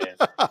know, man.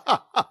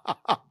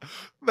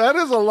 That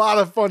is a lot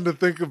of fun to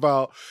think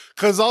about,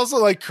 because also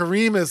like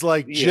Kareem is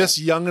like just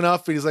young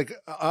enough. He's like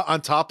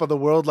on top of the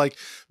world. Like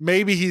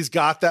maybe he's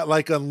got that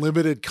like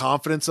unlimited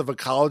confidence of a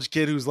college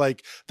kid who's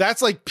like,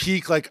 that's like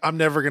peak. Like I'm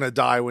never going to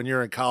die when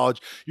you're in college.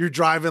 You're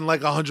driving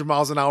like 100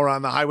 miles an hour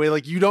on the highway.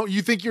 Like you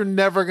think you're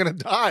never going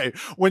to die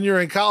when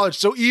you're in college.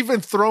 So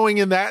even throwing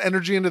in that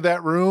energy into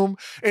that room,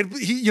 and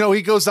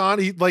he goes on,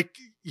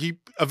 he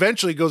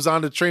eventually goes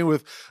on to train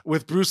with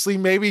Bruce Lee.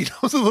 Maybe he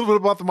knows a little bit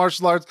about the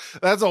martial arts.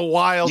 That's a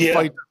wild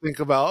fight to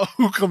think about.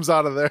 Who comes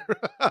out of there?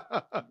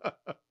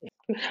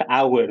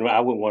 I wouldn't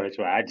want to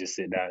try. I just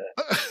sit down.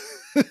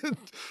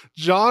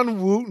 John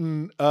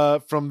Wooten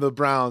from the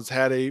Browns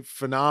had a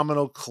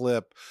phenomenal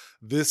clip.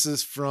 This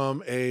is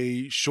from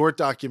a short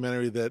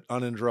documentary that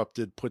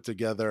Uninterrupted put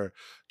together.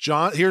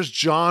 Here's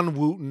John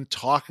Wooten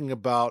talking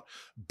about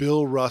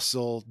Bill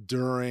Russell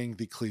during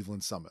the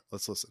Cleveland Summit.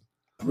 Let's listen.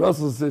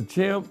 Russell said,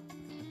 "Champ,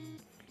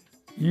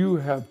 you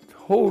have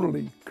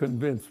totally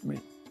convinced me."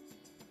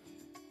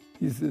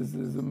 He says,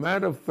 "As a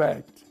matter of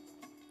fact,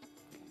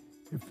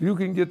 If you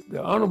can get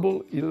the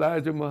Honorable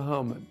Elijah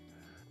Muhammad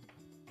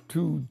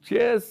to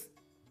just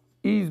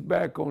ease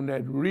back on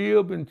that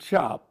rib and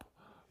chop,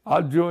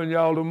 I'll join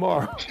y'all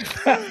tomorrow.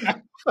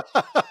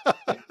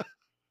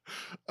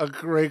 A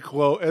great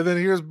quote. And then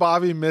here's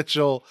Bobby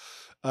Mitchell,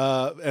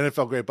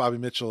 NFL great Bobby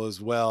Mitchell as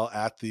well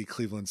at the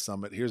Cleveland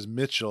Summit. Here's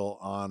Mitchell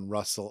on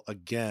Russell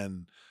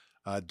again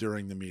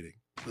during the meeting.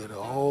 We'll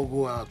all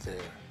go out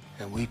there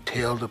and we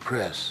tell the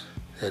press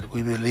that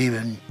we believe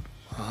in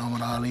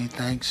Muhammad Ali,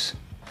 thanks,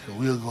 and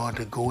we're going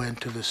to go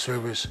into the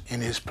service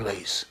in his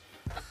place.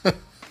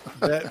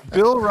 That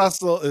Bill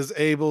Russell is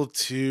able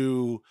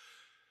to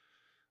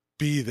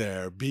be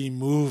there, be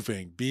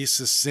moving, be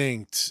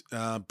succinct,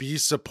 be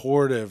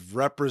supportive,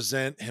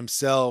 represent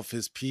himself,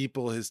 his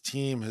people, his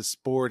team, his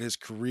sport, his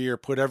career,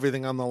 put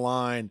everything on the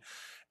line.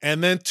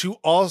 And then to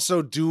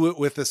also do it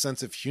with a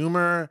sense of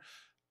humor.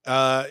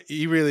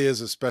 He really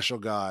is a special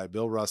guy.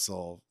 Bill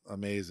Russell,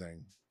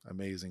 amazing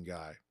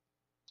guy.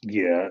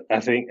 Yeah, I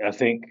think,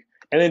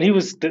 and then he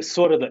was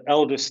sort of the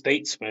elder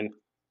statesman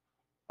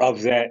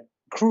of that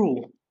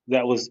crew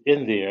that was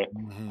in there.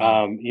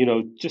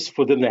 Mm-hmm. Just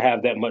for them to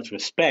have that much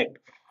respect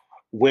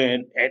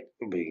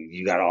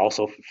you got to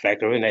also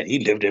factor in that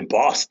he lived in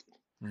Boston,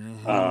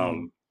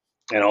 mm-hmm.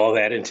 And all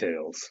that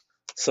entails.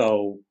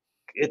 So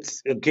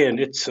it's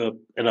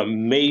an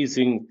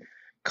amazing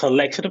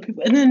collection of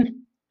people. And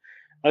then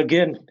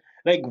again,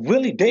 like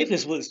Willie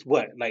Davis was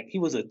he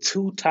was a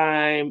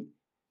 2-time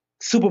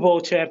Super Bowl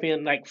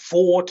champion,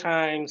 4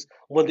 times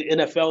won the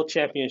NFL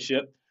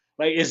championship.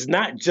 Like, it's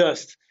not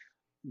just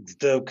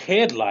the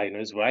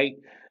headliners, right?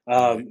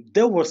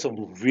 There were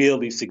some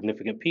really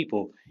significant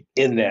people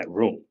in that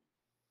room.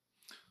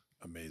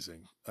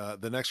 Amazing.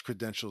 The next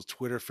credentials,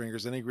 Twitter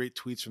fingers. Any great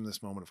tweets from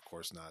this moment? Of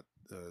course not.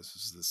 This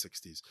is the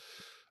 60s.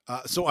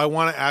 So I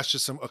want to ask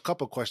just a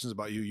couple questions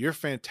about you. You're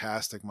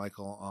fantastic,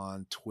 Michael,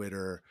 on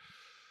Twitter.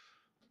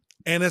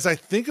 And as I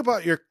think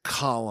about your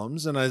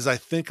columns and as I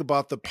think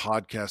about the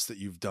podcast that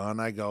you've done,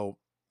 I go,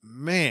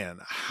 man,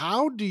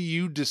 how do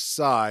you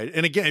decide?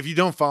 And again, if you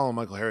don't follow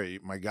Michael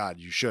Harriot, my God,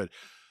 you should.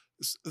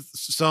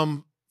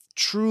 Some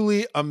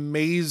truly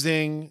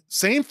amazing,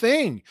 same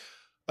thing,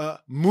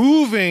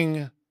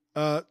 moving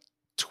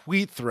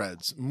tweet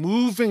threads,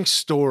 moving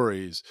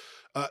stories,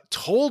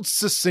 told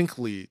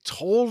succinctly,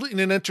 told in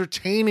an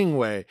entertaining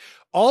way,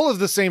 all of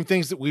the same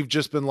things that we've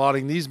just been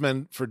lauding these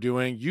men for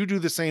doing. You do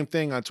the same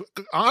thing on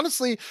Twitter.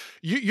 Honestly,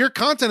 your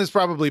content is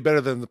probably better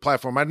than the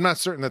platform. I'm not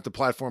certain that the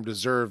platform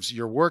deserves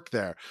your work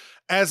there.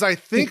 As I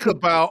think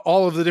about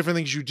all of the different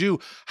things you do,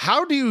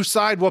 how do you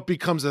decide what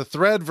becomes a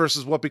thread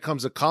versus what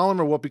becomes a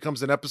column or what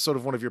becomes an episode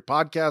of one of your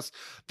podcasts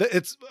that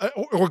it's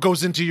or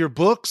goes into your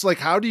books? Like,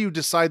 how do you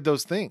decide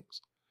those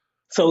things?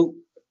 So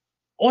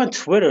on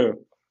Twitter,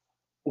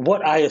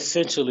 what I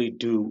essentially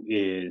do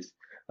is,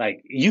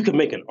 you can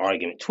make an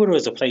argument. Twitter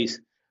is a place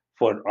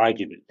for an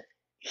argument.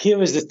 Here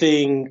is the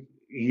thing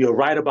you're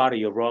right about or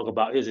you're wrong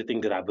about. Here's the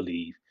thing that I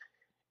believe.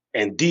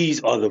 And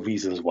these are the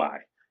reasons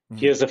why. Mm-hmm.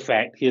 Here's a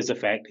fact, here's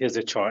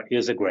a chart,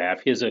 here's a graph,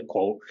 here's a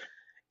quote,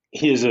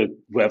 here's a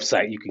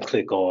website you can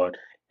click on,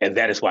 and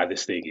that is why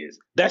this thing is.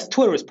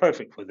 Twitter is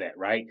perfect for that,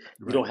 right?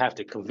 You don't have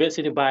to convince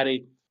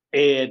anybody.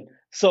 And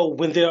so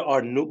when there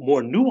are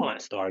more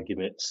nuanced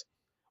arguments,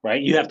 right,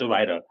 you have to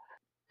write a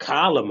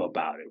column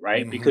about it,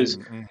 right? Because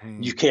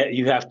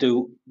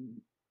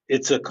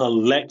it's a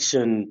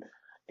collection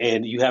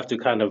and you have to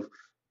kind of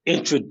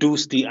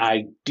introduce the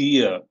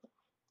idea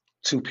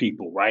to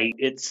people, right?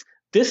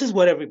 This is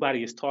what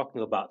everybody is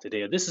talking about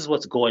today, or this is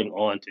what's going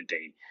on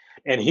today.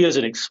 And here's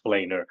an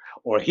explainer,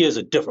 or here's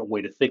a different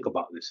way to think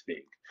about this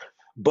thing.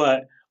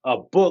 But a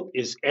book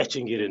is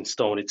etching it in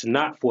stone. It's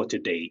not for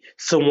today.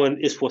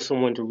 It's for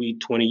someone to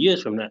read 20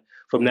 years from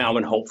now,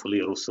 and hopefully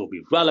it'll still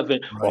be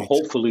relevant, or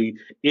hopefully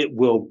it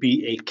will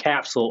be a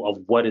capsule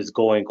of what is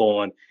going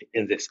on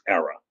in this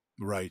era.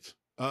 Right.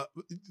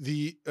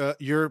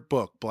 Your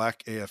book,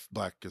 Black AF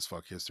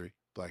History,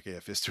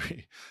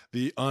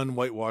 the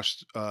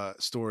unwhitewashed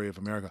story of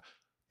America.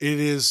 It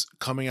is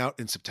coming out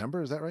in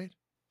September. Is that right?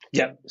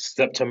 Yeah,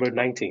 September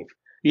 19th.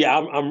 Yeah,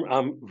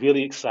 I'm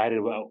really excited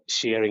about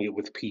sharing it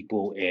with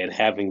people and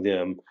having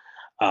them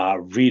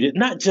read it.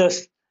 Not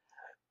just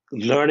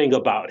learning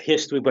about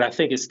history, but I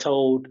think it's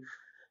told.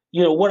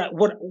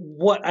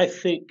 What I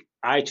think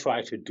I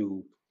try to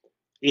do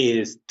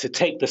is to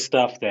take the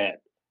stuff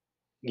that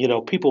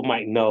people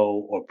might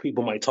know or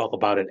people might talk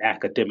about in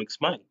academics.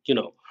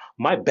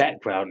 My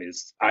background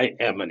is I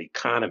am an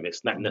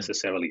economist, not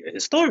necessarily a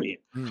historian.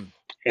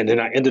 And then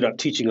I ended up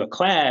teaching a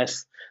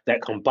class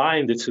that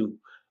combined the two,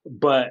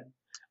 but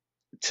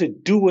to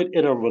do it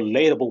in a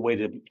relatable way,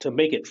 to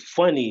make it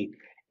funny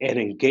and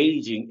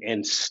engaging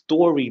and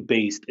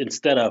story-based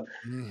instead of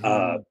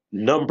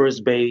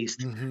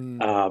numbers-based,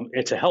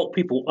 and to help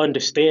people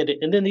understand it.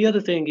 And then the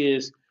other thing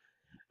is,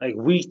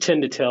 we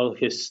tend to tell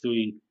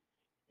history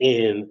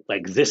in,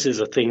 this is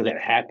a thing that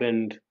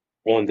happened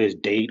on this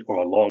date or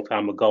a long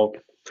time ago,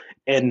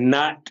 and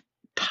not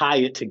tie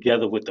it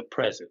together with the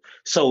present.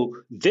 So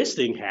this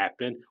thing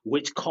happened,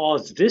 which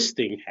caused this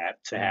thing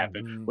to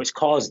happen, which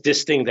caused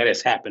this thing that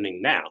is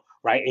happening now,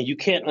 right? And you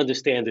can't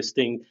understand this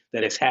thing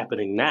that is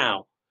happening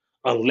now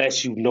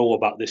unless you know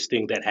about this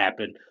thing that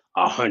happened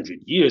 100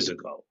 years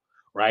ago,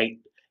 right?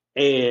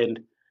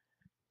 And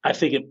I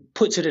think it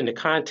puts it into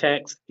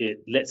context.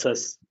 It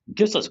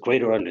gives us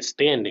greater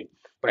understanding.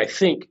 But I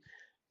think,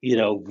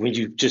 when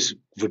you just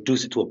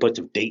reduce it to a bunch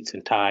of dates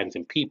and times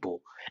and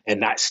people and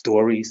not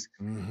stories,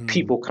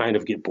 people kind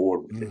of get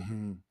bored with it.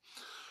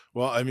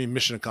 Well, I mean,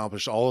 mission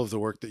accomplished. All of the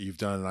work that you've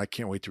done, and I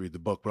can't wait to read the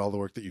book, but all the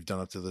work that you've done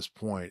up to this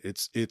point,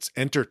 it's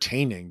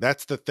entertaining.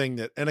 That's the thing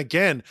that, and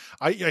again,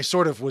 I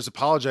sort of was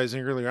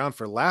apologizing earlier on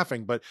for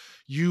laughing, but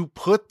you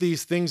put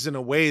these things in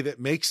a way that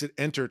makes it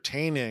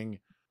entertaining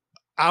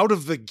out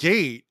of the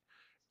gate.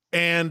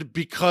 And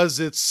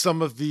because it's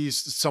some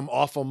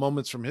awful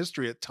moments from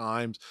history at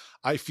times,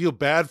 I feel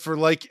bad for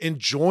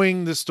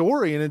enjoying the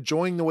story and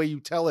enjoying the way you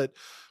tell it.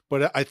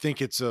 But I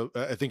think it's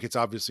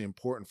obviously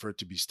important for it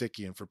to be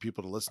sticky and for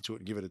people to listen to it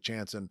and give it a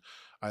chance. And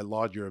I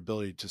laud your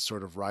ability to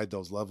sort of ride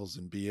those levels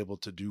and be able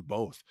to do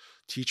both.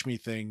 Teach me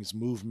things,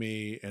 move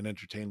me, and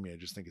entertain me. I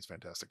just think it's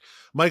fantastic.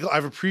 Michael,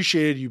 I've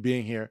appreciated you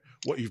being here,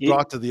 what you've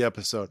brought to the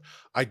episode.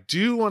 I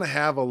do want to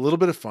have a little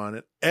bit of fun.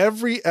 At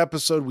every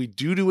episode, we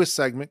do a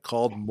segment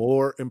called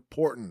More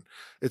Important.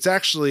 It's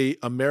actually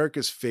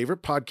America's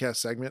favorite podcast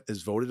segment,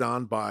 is voted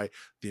on by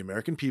the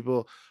American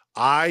people.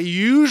 I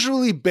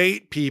usually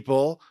bait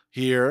people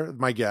here,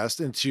 my guest,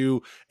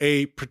 into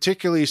a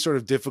particularly sort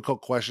of difficult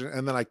question,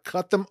 and then I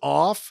cut them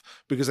off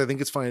because I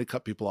think it's funny to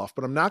cut people off.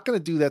 But I'm not going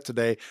to do that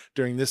today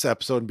during this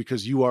episode, and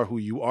because you are who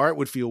you are, it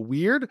would feel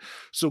weird.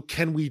 So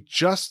can we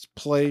just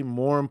play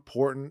More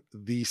Important,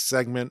 the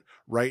segment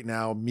right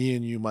now, me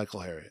and you, Michael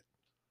Harriot?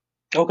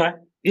 Okay.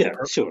 Yeah,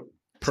 sure.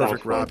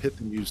 Perfect, Rob. Hit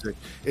the music.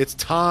 It's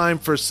time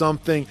for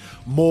something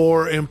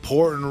more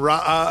important.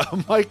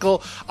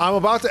 Michael, I'm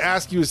about to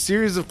ask you a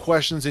series of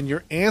questions, and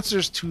your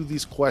answers to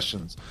these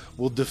questions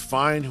will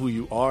define who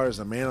you are as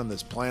a man on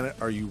this planet.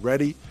 Are you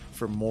ready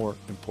for More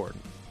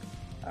Important?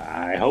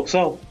 I hope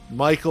so.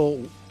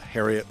 Michael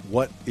Harriot,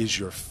 what is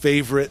your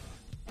favorite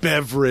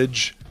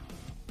beverage?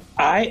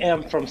 I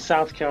am from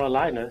South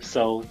Carolina,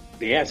 so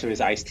the answer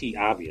is iced tea,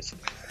 obviously.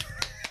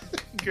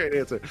 Great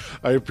answer.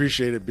 I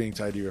appreciate it being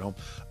tied to your home.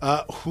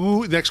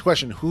 Next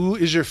question. Who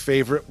is your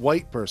favorite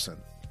white person?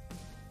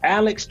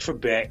 Alex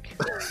Trebek.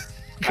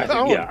 I'm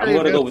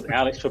going to go with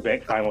Alex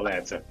Trebek. Final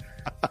answer.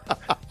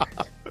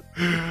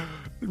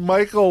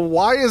 Michael,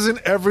 why isn't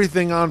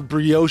everything on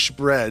brioche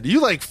bread?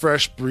 You like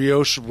fresh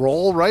brioche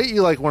roll, right?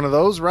 You like one of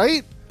those,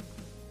 right?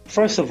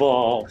 First of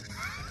all,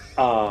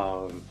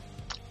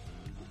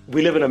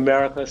 we live in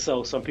America,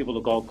 so some people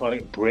are going to call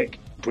it brick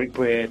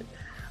bread.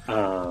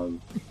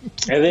 And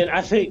then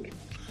I think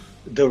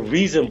the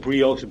reason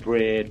brioche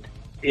bread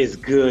is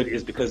good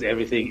is because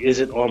everything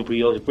isn't on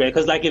brioche bread.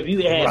 Because if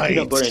you had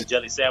peanut butter and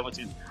jelly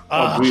sandwiches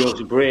on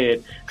brioche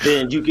bread,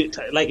 then you get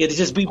it'd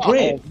just be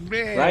bread,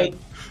 right?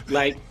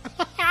 Right?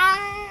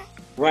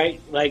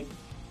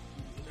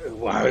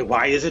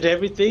 Why isn't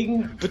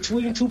everything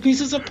between two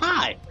pieces of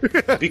pie?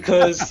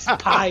 Because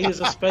pie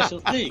is a special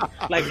thing.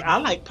 I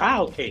like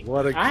pound cake.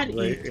 What a I'd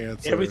great eat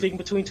answer. everything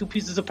between two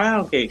pieces of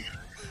pound cake.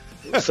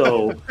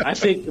 So I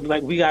think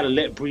we got to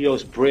let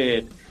brioche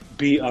bread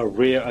be a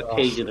rare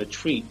occasion, a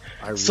treat,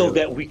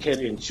 that we can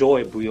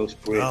enjoy brioche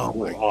bread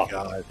more often.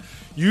 God.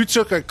 You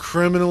took a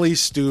criminally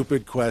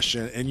stupid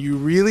question and you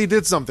really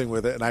did something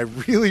with it, and I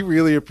really,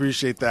 really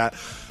appreciate that.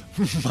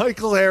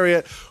 Michael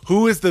Harriot,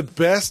 who is the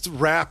best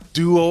rap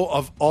duo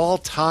of all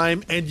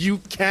time, and you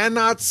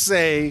cannot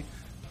say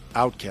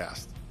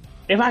Outkast.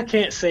 If I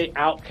can't say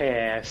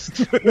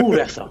Outkast,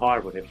 that's a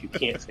hard one if you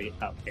can't say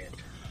Outkast.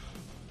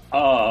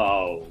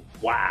 Oh,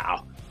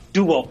 wow.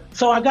 Duo.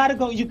 So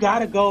you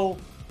gotta go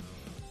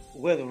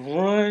with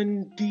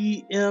Run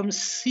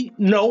DMC.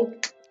 No,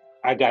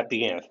 I got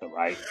the answer,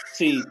 right?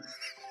 See,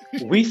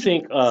 we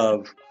think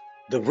of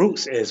the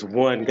Roots as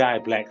one guy,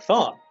 Black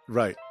Thought.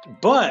 Right.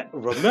 But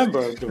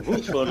remember, the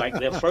Roots for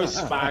their first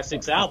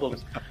 5-6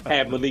 albums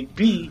had Malik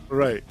B.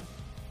 Right.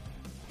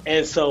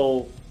 And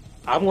so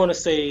I'm going to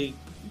say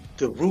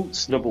the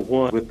Roots, number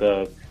one,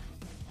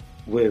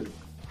 with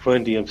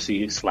Run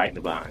DMC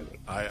slightly behind it.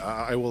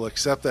 I will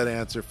accept that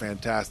answer.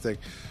 Fantastic.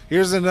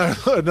 Here's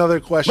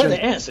another question. But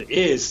the answer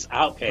is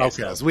Outkast.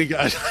 Outkast. We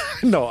got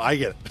no. I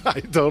get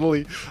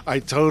it. I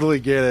totally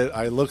get it.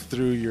 I looked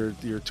through your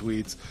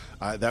tweets.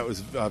 That was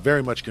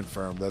very much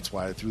confirmed. That's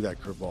why I threw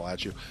that curveball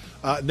at you.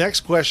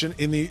 Next question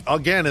in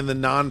the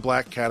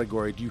non-black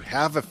category. Do you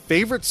have a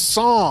favorite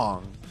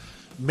song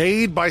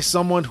made by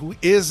someone who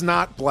is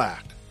not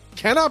black?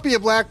 Cannot be a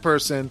black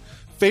person.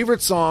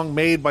 Favorite song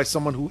made by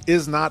someone who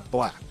is not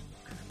black?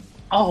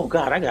 Oh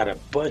God, I got a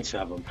bunch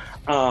of them.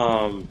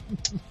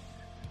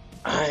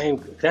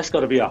 That's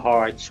going to be a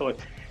hard choice.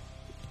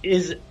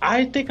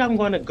 I think I'm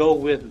going to go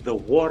with "The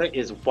Water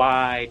Is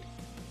Wide"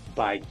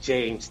 by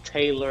James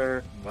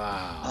Taylor.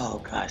 Wow.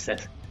 Oh gosh,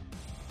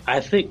 I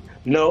think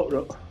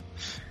no.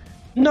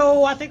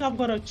 I think I'm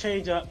going to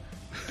change up.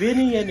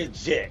 Benny and the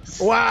Jets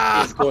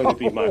Wow. is going to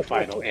be my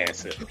final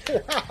answer.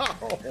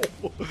 Wow.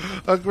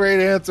 A great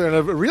answer and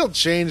a real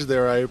change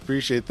there. I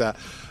appreciate that.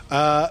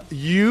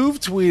 You've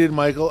tweeted,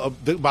 Michael,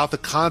 about the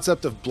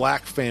concept of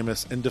black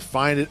famous and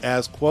defined it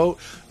as, quote,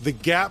 the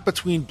gap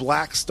between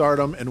black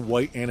stardom and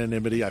white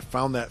anonymity. I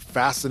found that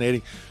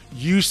fascinating.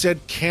 You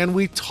said, Can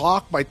We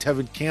Talk by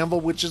Tevin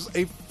Campbell, which is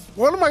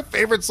one of my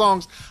favorite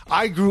songs.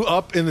 I grew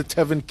up in the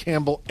Tevin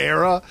Campbell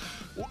era.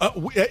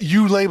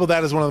 You label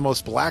that as one of the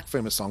most black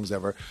famous songs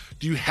ever.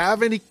 Do you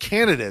have any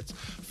candidates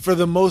for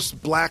the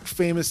most black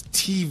famous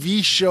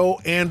TV show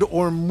and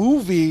or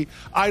movie?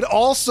 I'd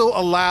also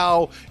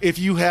allow if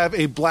you have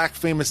a black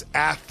famous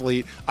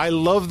athlete. I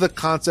love the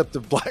concept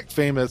of black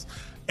famous.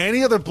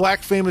 Any other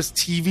black famous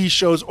TV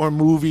shows or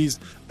movies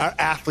or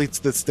athletes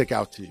that stick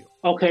out to you?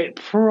 Okay,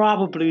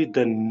 probably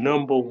the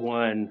number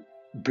one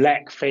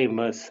black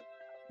famous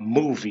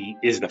movie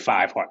is The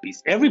Five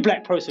Heartbeats. Every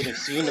black person has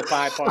seen The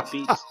Five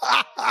Heartbeats,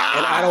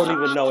 and I don't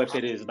even know if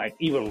it is like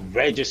even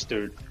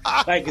registered.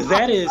 Like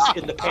that is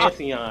in the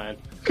pantheon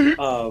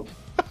of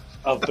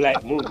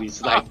black movies,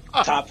 like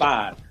top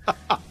 5.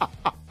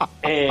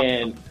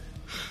 And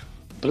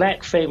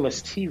black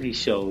famous TV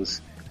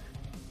shows,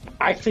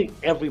 I think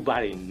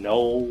everybody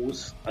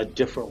knows A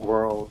Different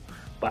World,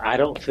 but I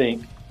don't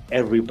think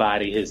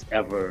everybody has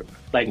ever,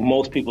 like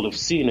most people have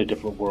seen A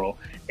Different World.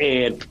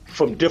 And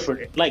from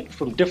different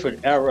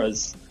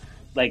eras,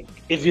 like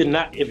if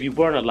you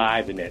weren't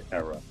alive in that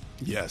era,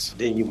 yes,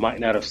 then you might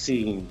not have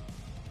seen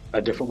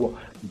A Different World.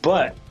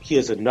 But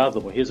here's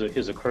another one. Here's a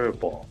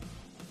curveball.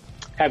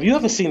 Have you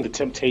ever seen the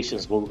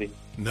Temptations movie?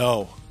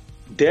 No.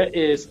 That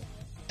is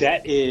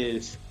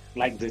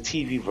like the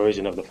TV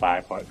version of The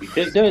Five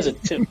Heartbeats. There is a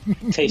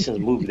Temptations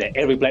movie that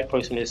every black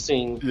person has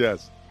seen.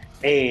 Yes.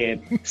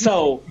 And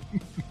so,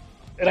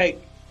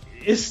 like,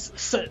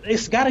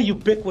 it's got a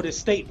ubiquitous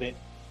statement.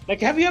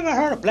 Like, have you ever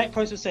heard a black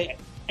person say,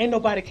 "Ain't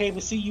nobody came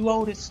to see you,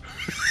 Otis"?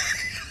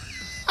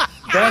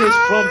 That is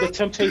from the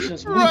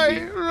Temptations movie.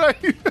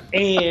 Right.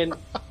 And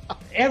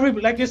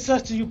it's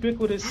such a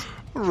ubiquitous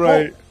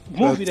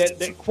movie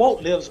that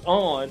quote lives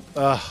on.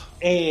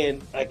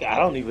 And like, I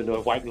don't even know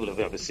if white people have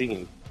ever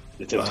seen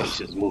the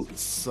Temptations movie.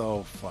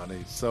 So funny,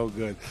 so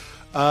good.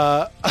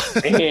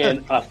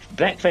 And a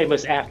black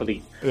famous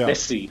athlete. Yeah.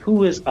 Let's see,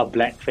 who is a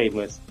black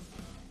famous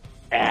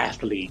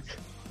athlete?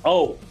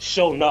 Oh,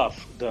 Show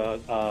Nuff,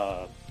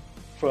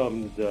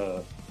 from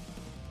the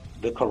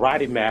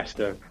Karate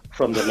Master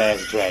from The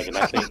Last Dragon.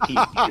 I think he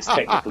is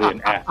technically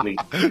an athlete.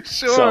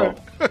 Sure.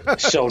 So,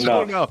 Show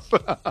Nuff.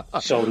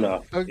 Show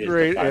Nuff. A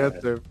great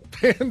answer.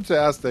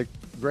 Fantastic.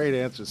 Great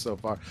answer so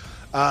far.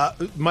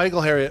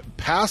 Michael, Harriot,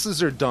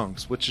 passes or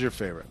dunks? Which is your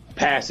favorite?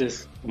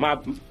 Passes.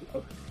 I'm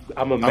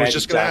a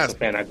Magic Johnson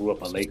fan. I grew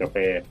up a Laker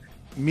fan.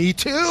 Me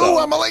too. So,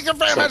 I'm a Laker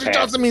fan. Magic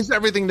Johnson means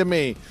everything to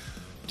me.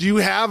 Do you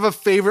have a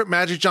favorite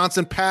Magic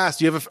Johnson pass?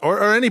 Do you have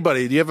or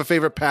anybody? Do you have a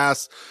favorite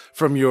pass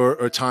from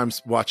your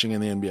times watching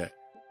in the NBA?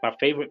 My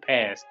favorite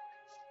pass,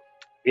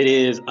 it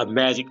is a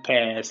Magic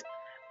pass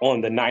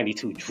on the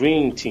 '92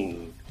 Dream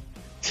Team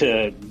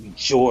to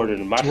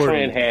Jordan. My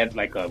friend had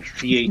like a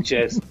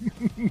VHS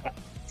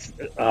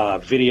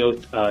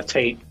video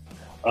tape.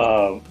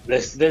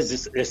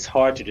 It's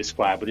hard to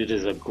describe, but it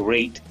is a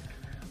great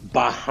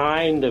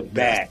behind the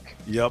back.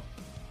 Yep.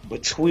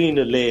 Between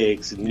the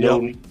legs,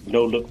 no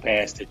look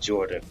pass to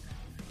Jordan.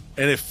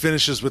 And it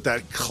finishes with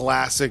that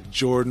classic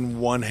Jordan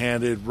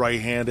one-handed,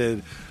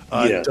 right-handed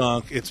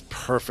dunk. It's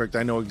perfect.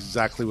 I know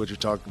exactly what you're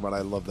talking about.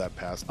 I love that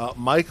pass.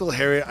 Michael,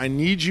 Harriot, I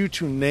need you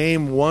to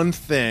name one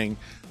thing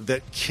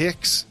that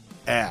kicks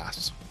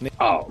ass.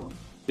 Oh,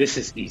 this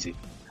is easy.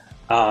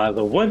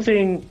 The one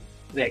thing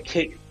that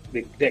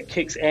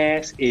kicks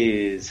ass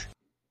is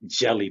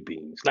jelly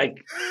beans.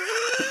 Like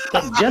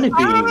jelly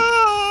beans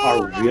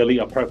are really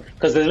a perfect,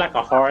 because there's like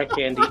a hard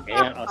candy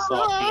and a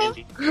soft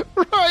candy.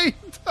 Right.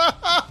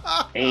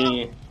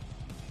 And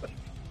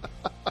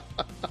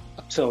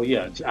so,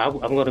 yeah, I'm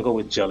going to go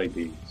with jelly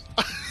beans.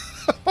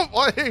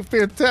 What a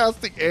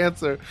fantastic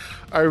answer.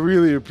 I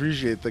really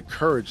appreciate the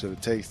courage that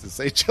it takes to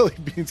say jelly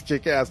beans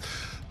kick ass.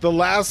 The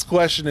last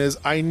question is,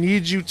 I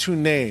need you to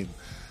name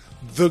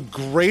the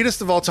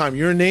greatest of all time.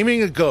 You're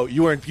naming a GOAT.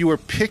 You are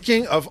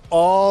picking of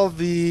all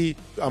the,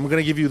 I'm going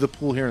to give you the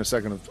pool here in a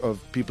second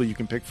of people you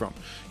can pick from.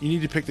 You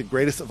need to pick the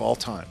greatest of all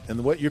time.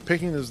 And what you're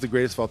picking is the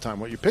greatest of all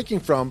time. What you're picking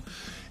from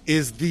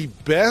is the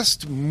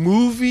best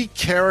movie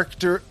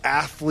character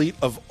athlete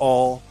of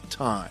all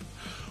time.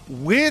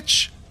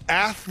 Which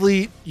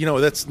athlete,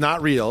 that's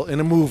not real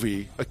in a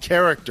movie, a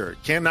character,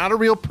 not a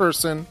real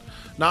person,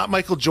 not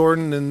Michael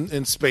Jordan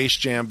in Space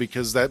Jam,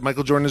 because that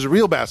Michael Jordan is a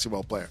real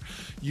basketball player.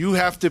 You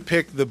have to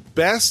pick the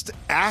best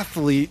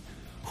athlete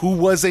who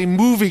was a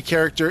movie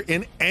character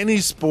in any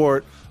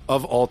sport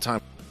of all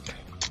time.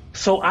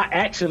 So I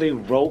actually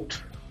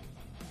wrote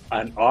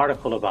an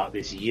article about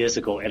this years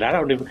ago, and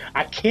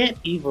I can't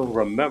even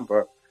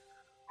remember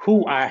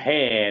who I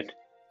had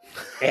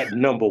at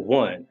number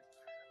one,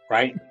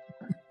 right?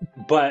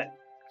 But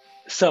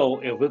so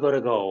if we're going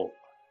to go,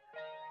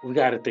 we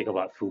got to think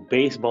about through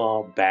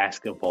baseball,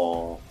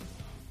 basketball,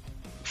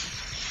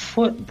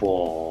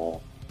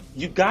 football,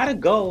 you got to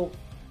go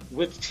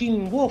with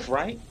Teen Wolf,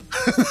 right?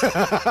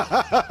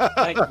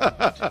 Like,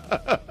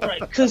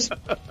 right,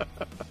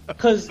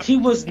 because he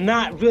was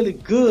not really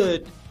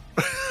good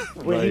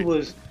when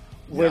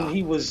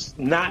he was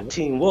not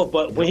Teen Wolf,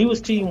 but when he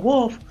was Teen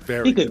Wolf,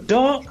 he could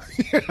dunk,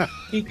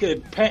 he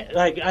could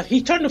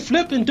he turned to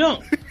flip and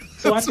dunk.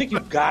 So I think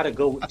you gotta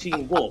go with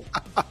Teen Wolf.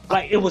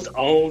 Like, it was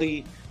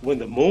only when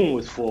the moon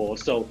was full,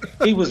 so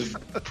he was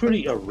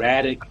pretty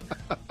erratic.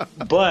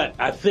 But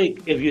I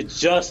think if you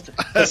just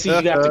you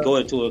have to go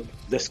into a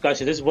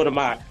discussion. This is one of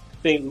my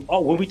things.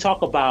 Oh, when we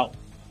talk about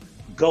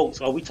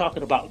GOATs, are we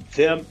talking about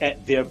them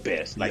at their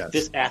best, like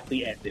this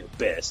athlete at their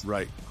best,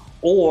 right?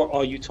 Or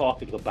are you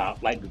talking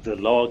about like the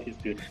long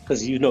history?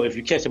 Because if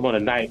you catch him on a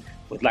night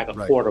with like a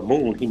quarter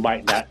moon, he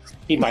might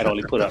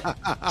only put up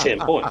 10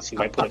 points. He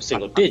might put up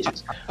single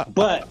digits.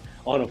 But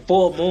on a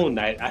full moon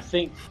night, I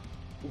think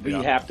we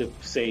have to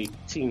say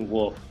Teen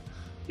Wolf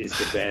is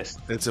the best.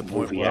 It's a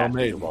point well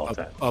made. Of all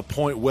time. A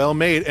point well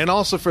made. And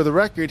also, for the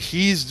record,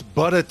 he's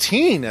but a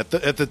teen at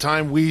the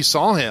time we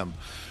saw him.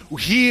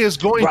 He is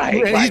going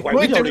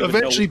to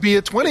eventually be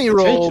a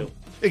 20-year-old.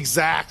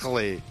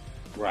 Exactly.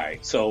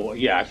 Right. So,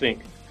 I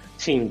think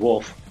Teen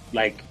Wolf,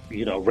 Ray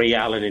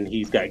Allen and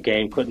He's Got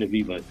Game couldn't have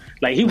even,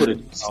 he would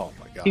have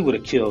he would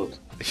have killed.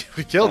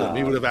 He killed him.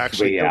 He would have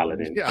actually Ray Allen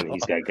and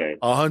He's Got Game.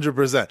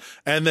 100%.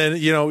 And then,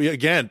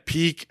 again,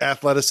 peak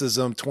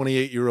athleticism,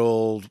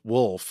 28-year-old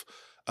Wolf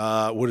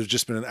would have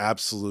just been an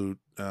absolute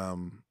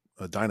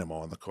a dynamo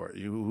on the court.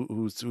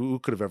 Who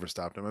could have ever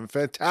stopped him?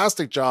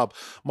 Fantastic job,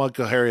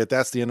 Michael Harriot.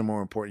 That's the end of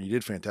more important. You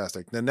did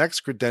fantastic. The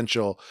next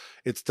credential,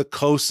 it's the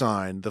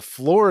cosign. The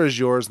floor is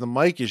yours. The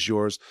mic is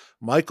yours.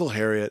 Michael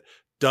Harriot,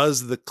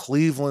 does the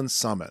Cleveland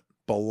Summit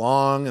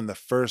belong in the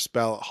first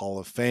ballot Hall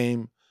of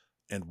Fame,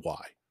 and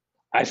why?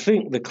 I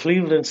think the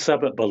Cleveland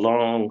Summit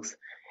belongs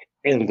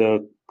in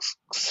the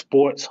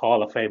Sports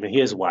Hall of Fame, and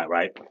here's why,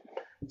 right?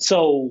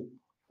 So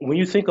when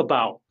you think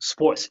about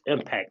sports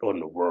impact on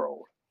the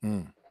world,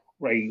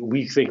 right?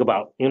 We think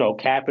about,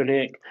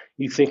 Kaepernick.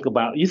 You think of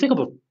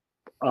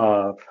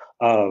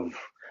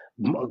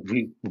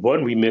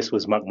one we missed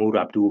was Mahmoud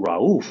Abdul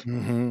Rauf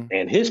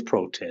and his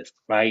protest,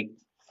 right?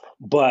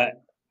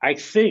 But I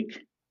think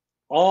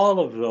all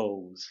of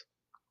those,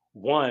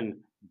 one,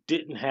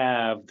 didn't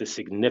have the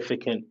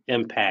significant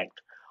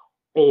impact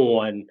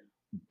on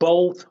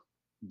both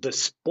the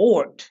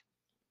sport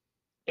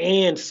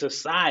and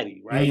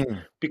society, right?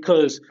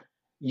 Because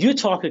you're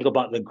talking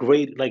about the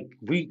great,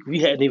 we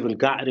hadn't even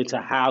gotten into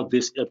how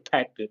this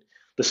impacted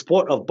the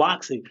sport of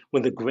boxing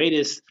when the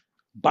greatest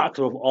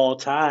boxer of all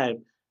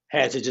time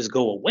had to just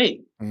go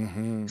away.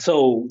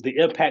 So the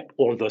impact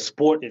on the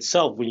sport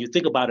itself, when you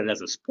think about it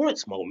as a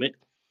sports moment,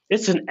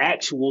 it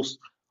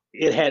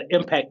had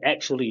impact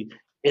actually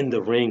in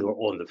the ring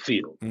or on the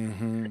field.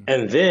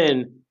 And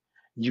then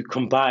you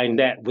combine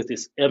that with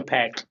its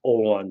impact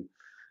on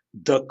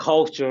the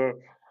culture,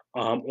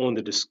 on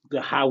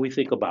the how we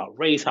think about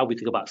race, how we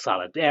think about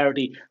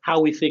solidarity, how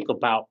we think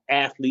about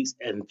athletes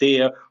and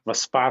their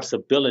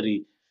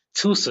responsibility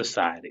to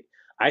society.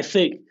 I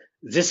think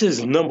this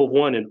is number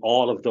one in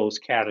all of those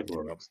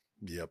categories.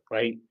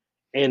 Right.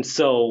 And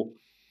so,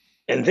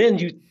 and then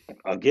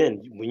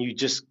when you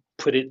just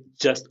put it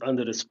just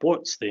under the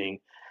sports thing,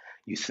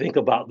 you think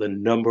about the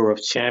number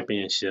of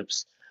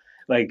championships.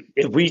 Like,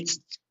 if we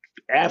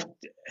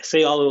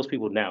say all of those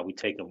people now, we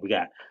take them. We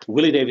got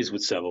Willie Davis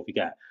with several. We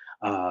got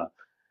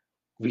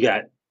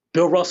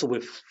Bill Russell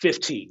with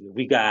 15.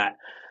 We got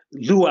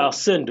Lou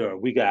Alcindor.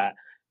 We got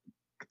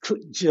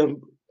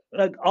Jim.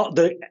 All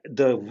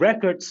the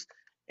records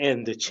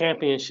and the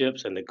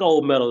championships and the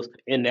gold medals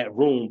in that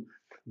room.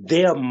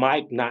 There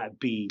might not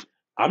be.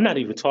 I'm not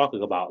even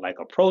talking about like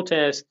a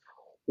protest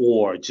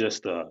or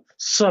just a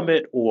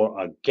summit or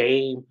a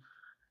game.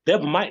 There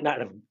might not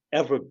have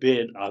ever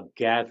been a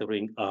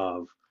gathering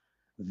of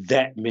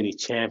that many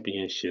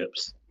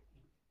championships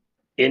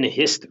in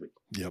history.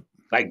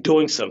 Like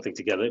doing something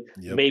together,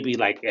 maybe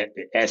like at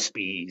the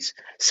ESPYs,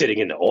 sitting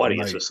in the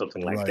audience or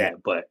something like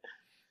that. But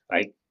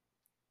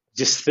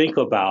just think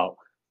about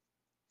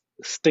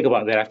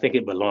that. I think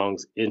it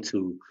belongs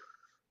into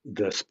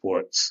the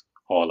Sports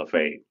Hall of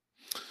Fame.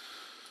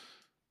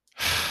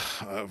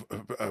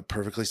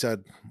 Perfectly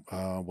said.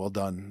 Well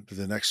done.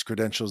 The next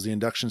credential is the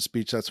induction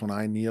speech. That's when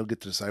I, Neil,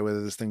 get to decide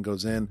whether this thing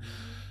goes in.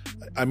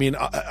 I mean,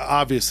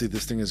 obviously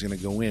this thing is going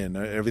to go in.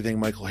 Everything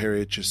Michael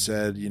Harriot just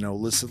said,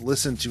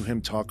 listen to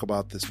him talk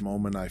about this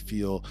moment. I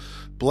feel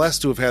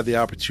blessed to have had the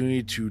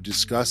opportunity to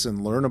discuss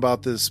and learn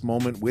about this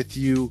moment with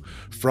you,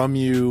 from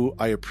you.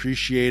 I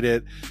appreciate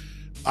it.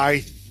 I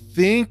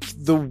think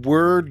the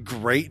word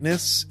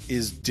greatness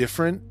is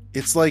different.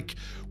 It's like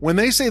when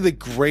they say the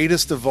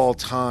greatest of all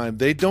time,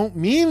 they don't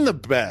mean the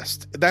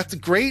best. That's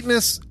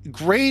greatness.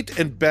 Great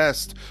and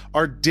best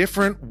are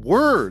different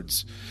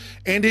words.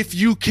 And if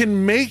you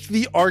can make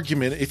the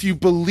argument, if you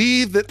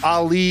believe that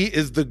Ali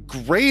is the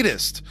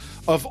greatest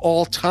of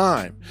all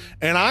time,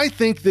 and I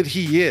think that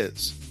he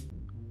is,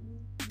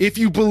 If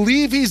you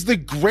believe he's the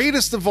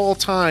greatest of all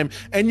time,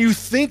 and you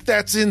think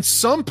that's in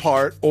some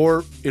part,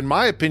 or in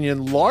my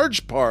opinion,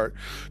 large part,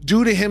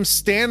 due to him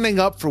standing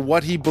up for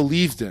what he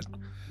believed in,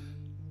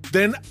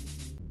 then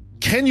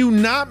can you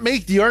not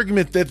make the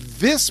argument that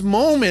this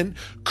moment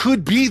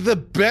could be the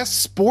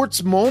best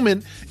sports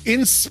moment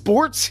in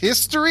sports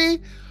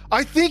history?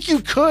 I think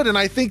you could, and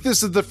I think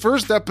this is the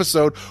first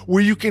episode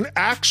where you can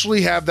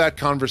actually have that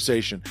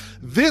conversation.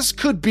 This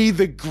could be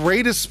the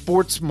greatest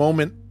sports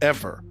moment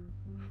ever,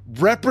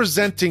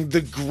 representing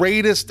the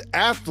greatest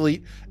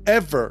athlete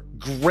ever.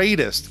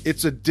 Greatest.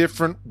 It's a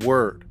different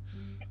word.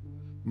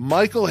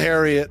 Michael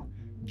Harriot,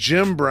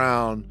 Jim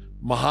Brown,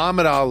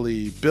 Muhammad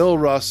Ali, Bill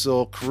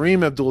Russell,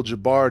 Kareem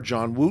Abdul-Jabbar,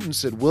 John Wooten,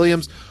 Sid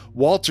Williams,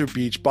 Walter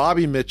Beach,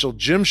 Bobby Mitchell,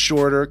 Jim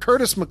Shorter,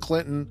 Curtis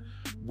McClinton,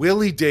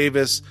 Willie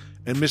Davis,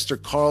 and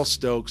Mr. Carl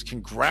Stokes.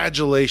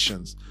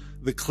 Congratulations.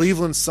 The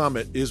Cleveland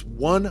Summit is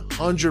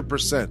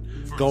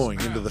 100% going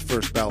into the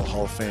First Ballot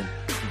Hall of Fame.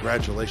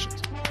 Congratulations.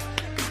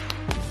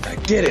 I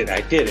did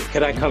it.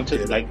 Can I come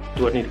to, do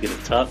I need to get a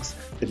tux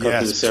to come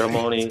to the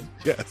ceremony?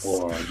 Yes.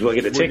 Or do I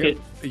get a ticket?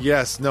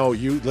 Yes. No,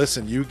 you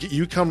listen,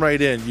 you come right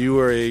in. You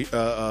are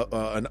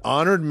an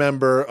honored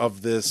member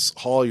of this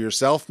hall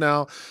yourself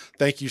now.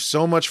 Thank you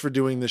so much for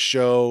doing the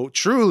show.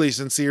 Truly,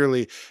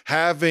 sincerely,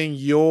 having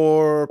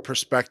your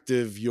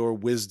perspective, your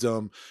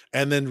wisdom,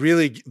 and then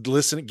really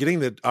getting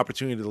the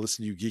opportunity to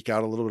listen to you geek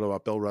out a little bit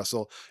about Bill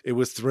Russell. It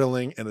was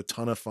thrilling and a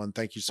ton of fun.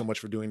 Thank you so much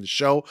for doing the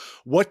show.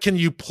 What can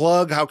you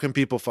plug? How can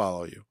people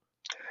follow you?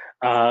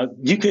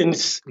 You can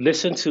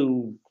listen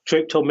to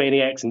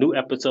Cryptomaniacs new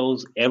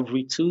episodes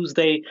every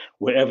Tuesday,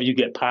 wherever you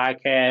get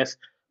podcasts.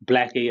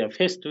 Black AF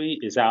History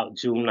is out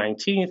June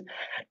 19th.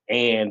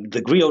 And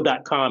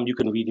thegrio.com, you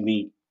can read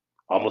me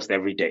almost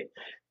every day.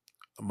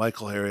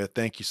 Michael Harriot,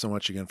 thank you so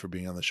much again for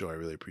being on the show. I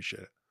really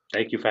appreciate it.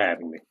 Thank you for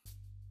having me.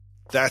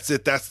 That's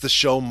it. That's the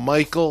show.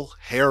 Michael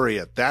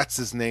Harriot. That's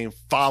his name.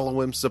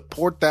 Follow him.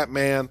 Support that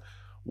man.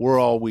 We're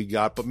all we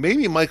got. But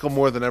maybe Michael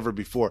more than ever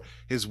before.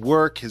 His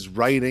work, his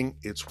writing,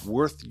 it's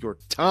worth your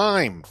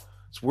time.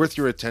 It's worth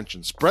your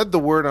attention. Spread the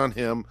word on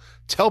him.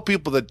 Tell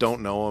people that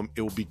don't know him.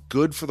 It will be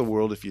good for the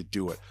world if you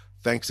do it.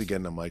 Thanks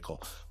again to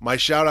Michael. My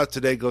shout out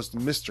today goes to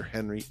Mr.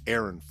 Henry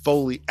Aaron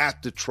Foley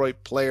at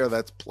Detroit Player.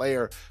 That's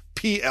Player,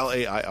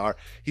 Plair.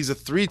 He's a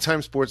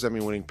 3-time Sports Emmy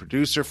winning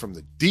producer from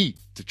the deep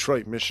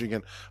Detroit,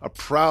 Michigan, a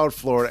proud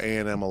Florida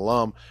A&M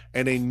alum,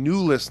 and a new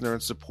listener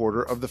and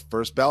supporter of the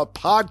First Ballot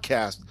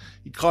podcast.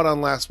 He caught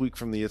on last week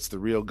from the It's the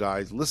Real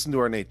Guys. Listen to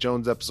our Nate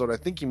Jones episode. I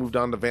think he moved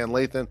on to Van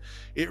Lathan.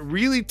 It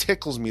really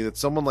tickles me that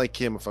someone like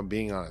him, if I'm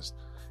being honest,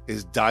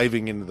 is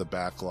diving into the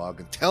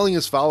backlog and telling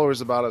his followers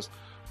about us.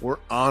 We're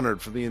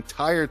honored. For the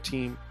entire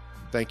team,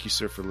 thank you,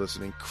 sir, for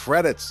listening.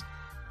 Credits.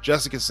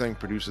 Jessica Singh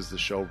produces the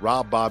show.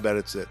 Rob Bob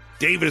edits it.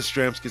 David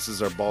Astramskis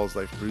is our Ball is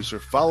Life producer.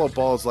 Follow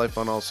Ball is Life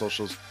on all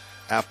socials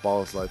at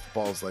Ball is Life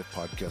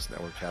Podcast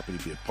Network. Happy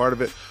to be a part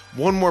of it.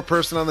 One more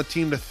person on the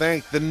team to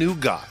thank, the new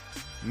guy,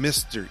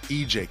 Mr.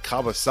 EJ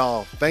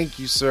Cabasal. Thank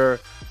you, sir,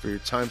 for your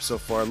time so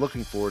far.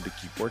 Looking forward to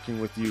keep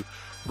working with you.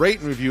 Rate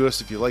and review us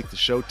if you like the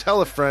show.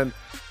 Tell a friend.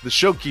 The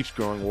show keeps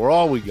growing. We're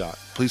all we got.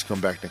 Please come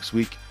back next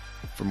week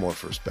for more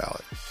First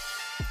Ballot.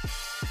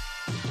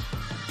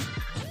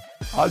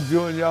 I'll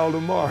join y'all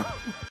tomorrow.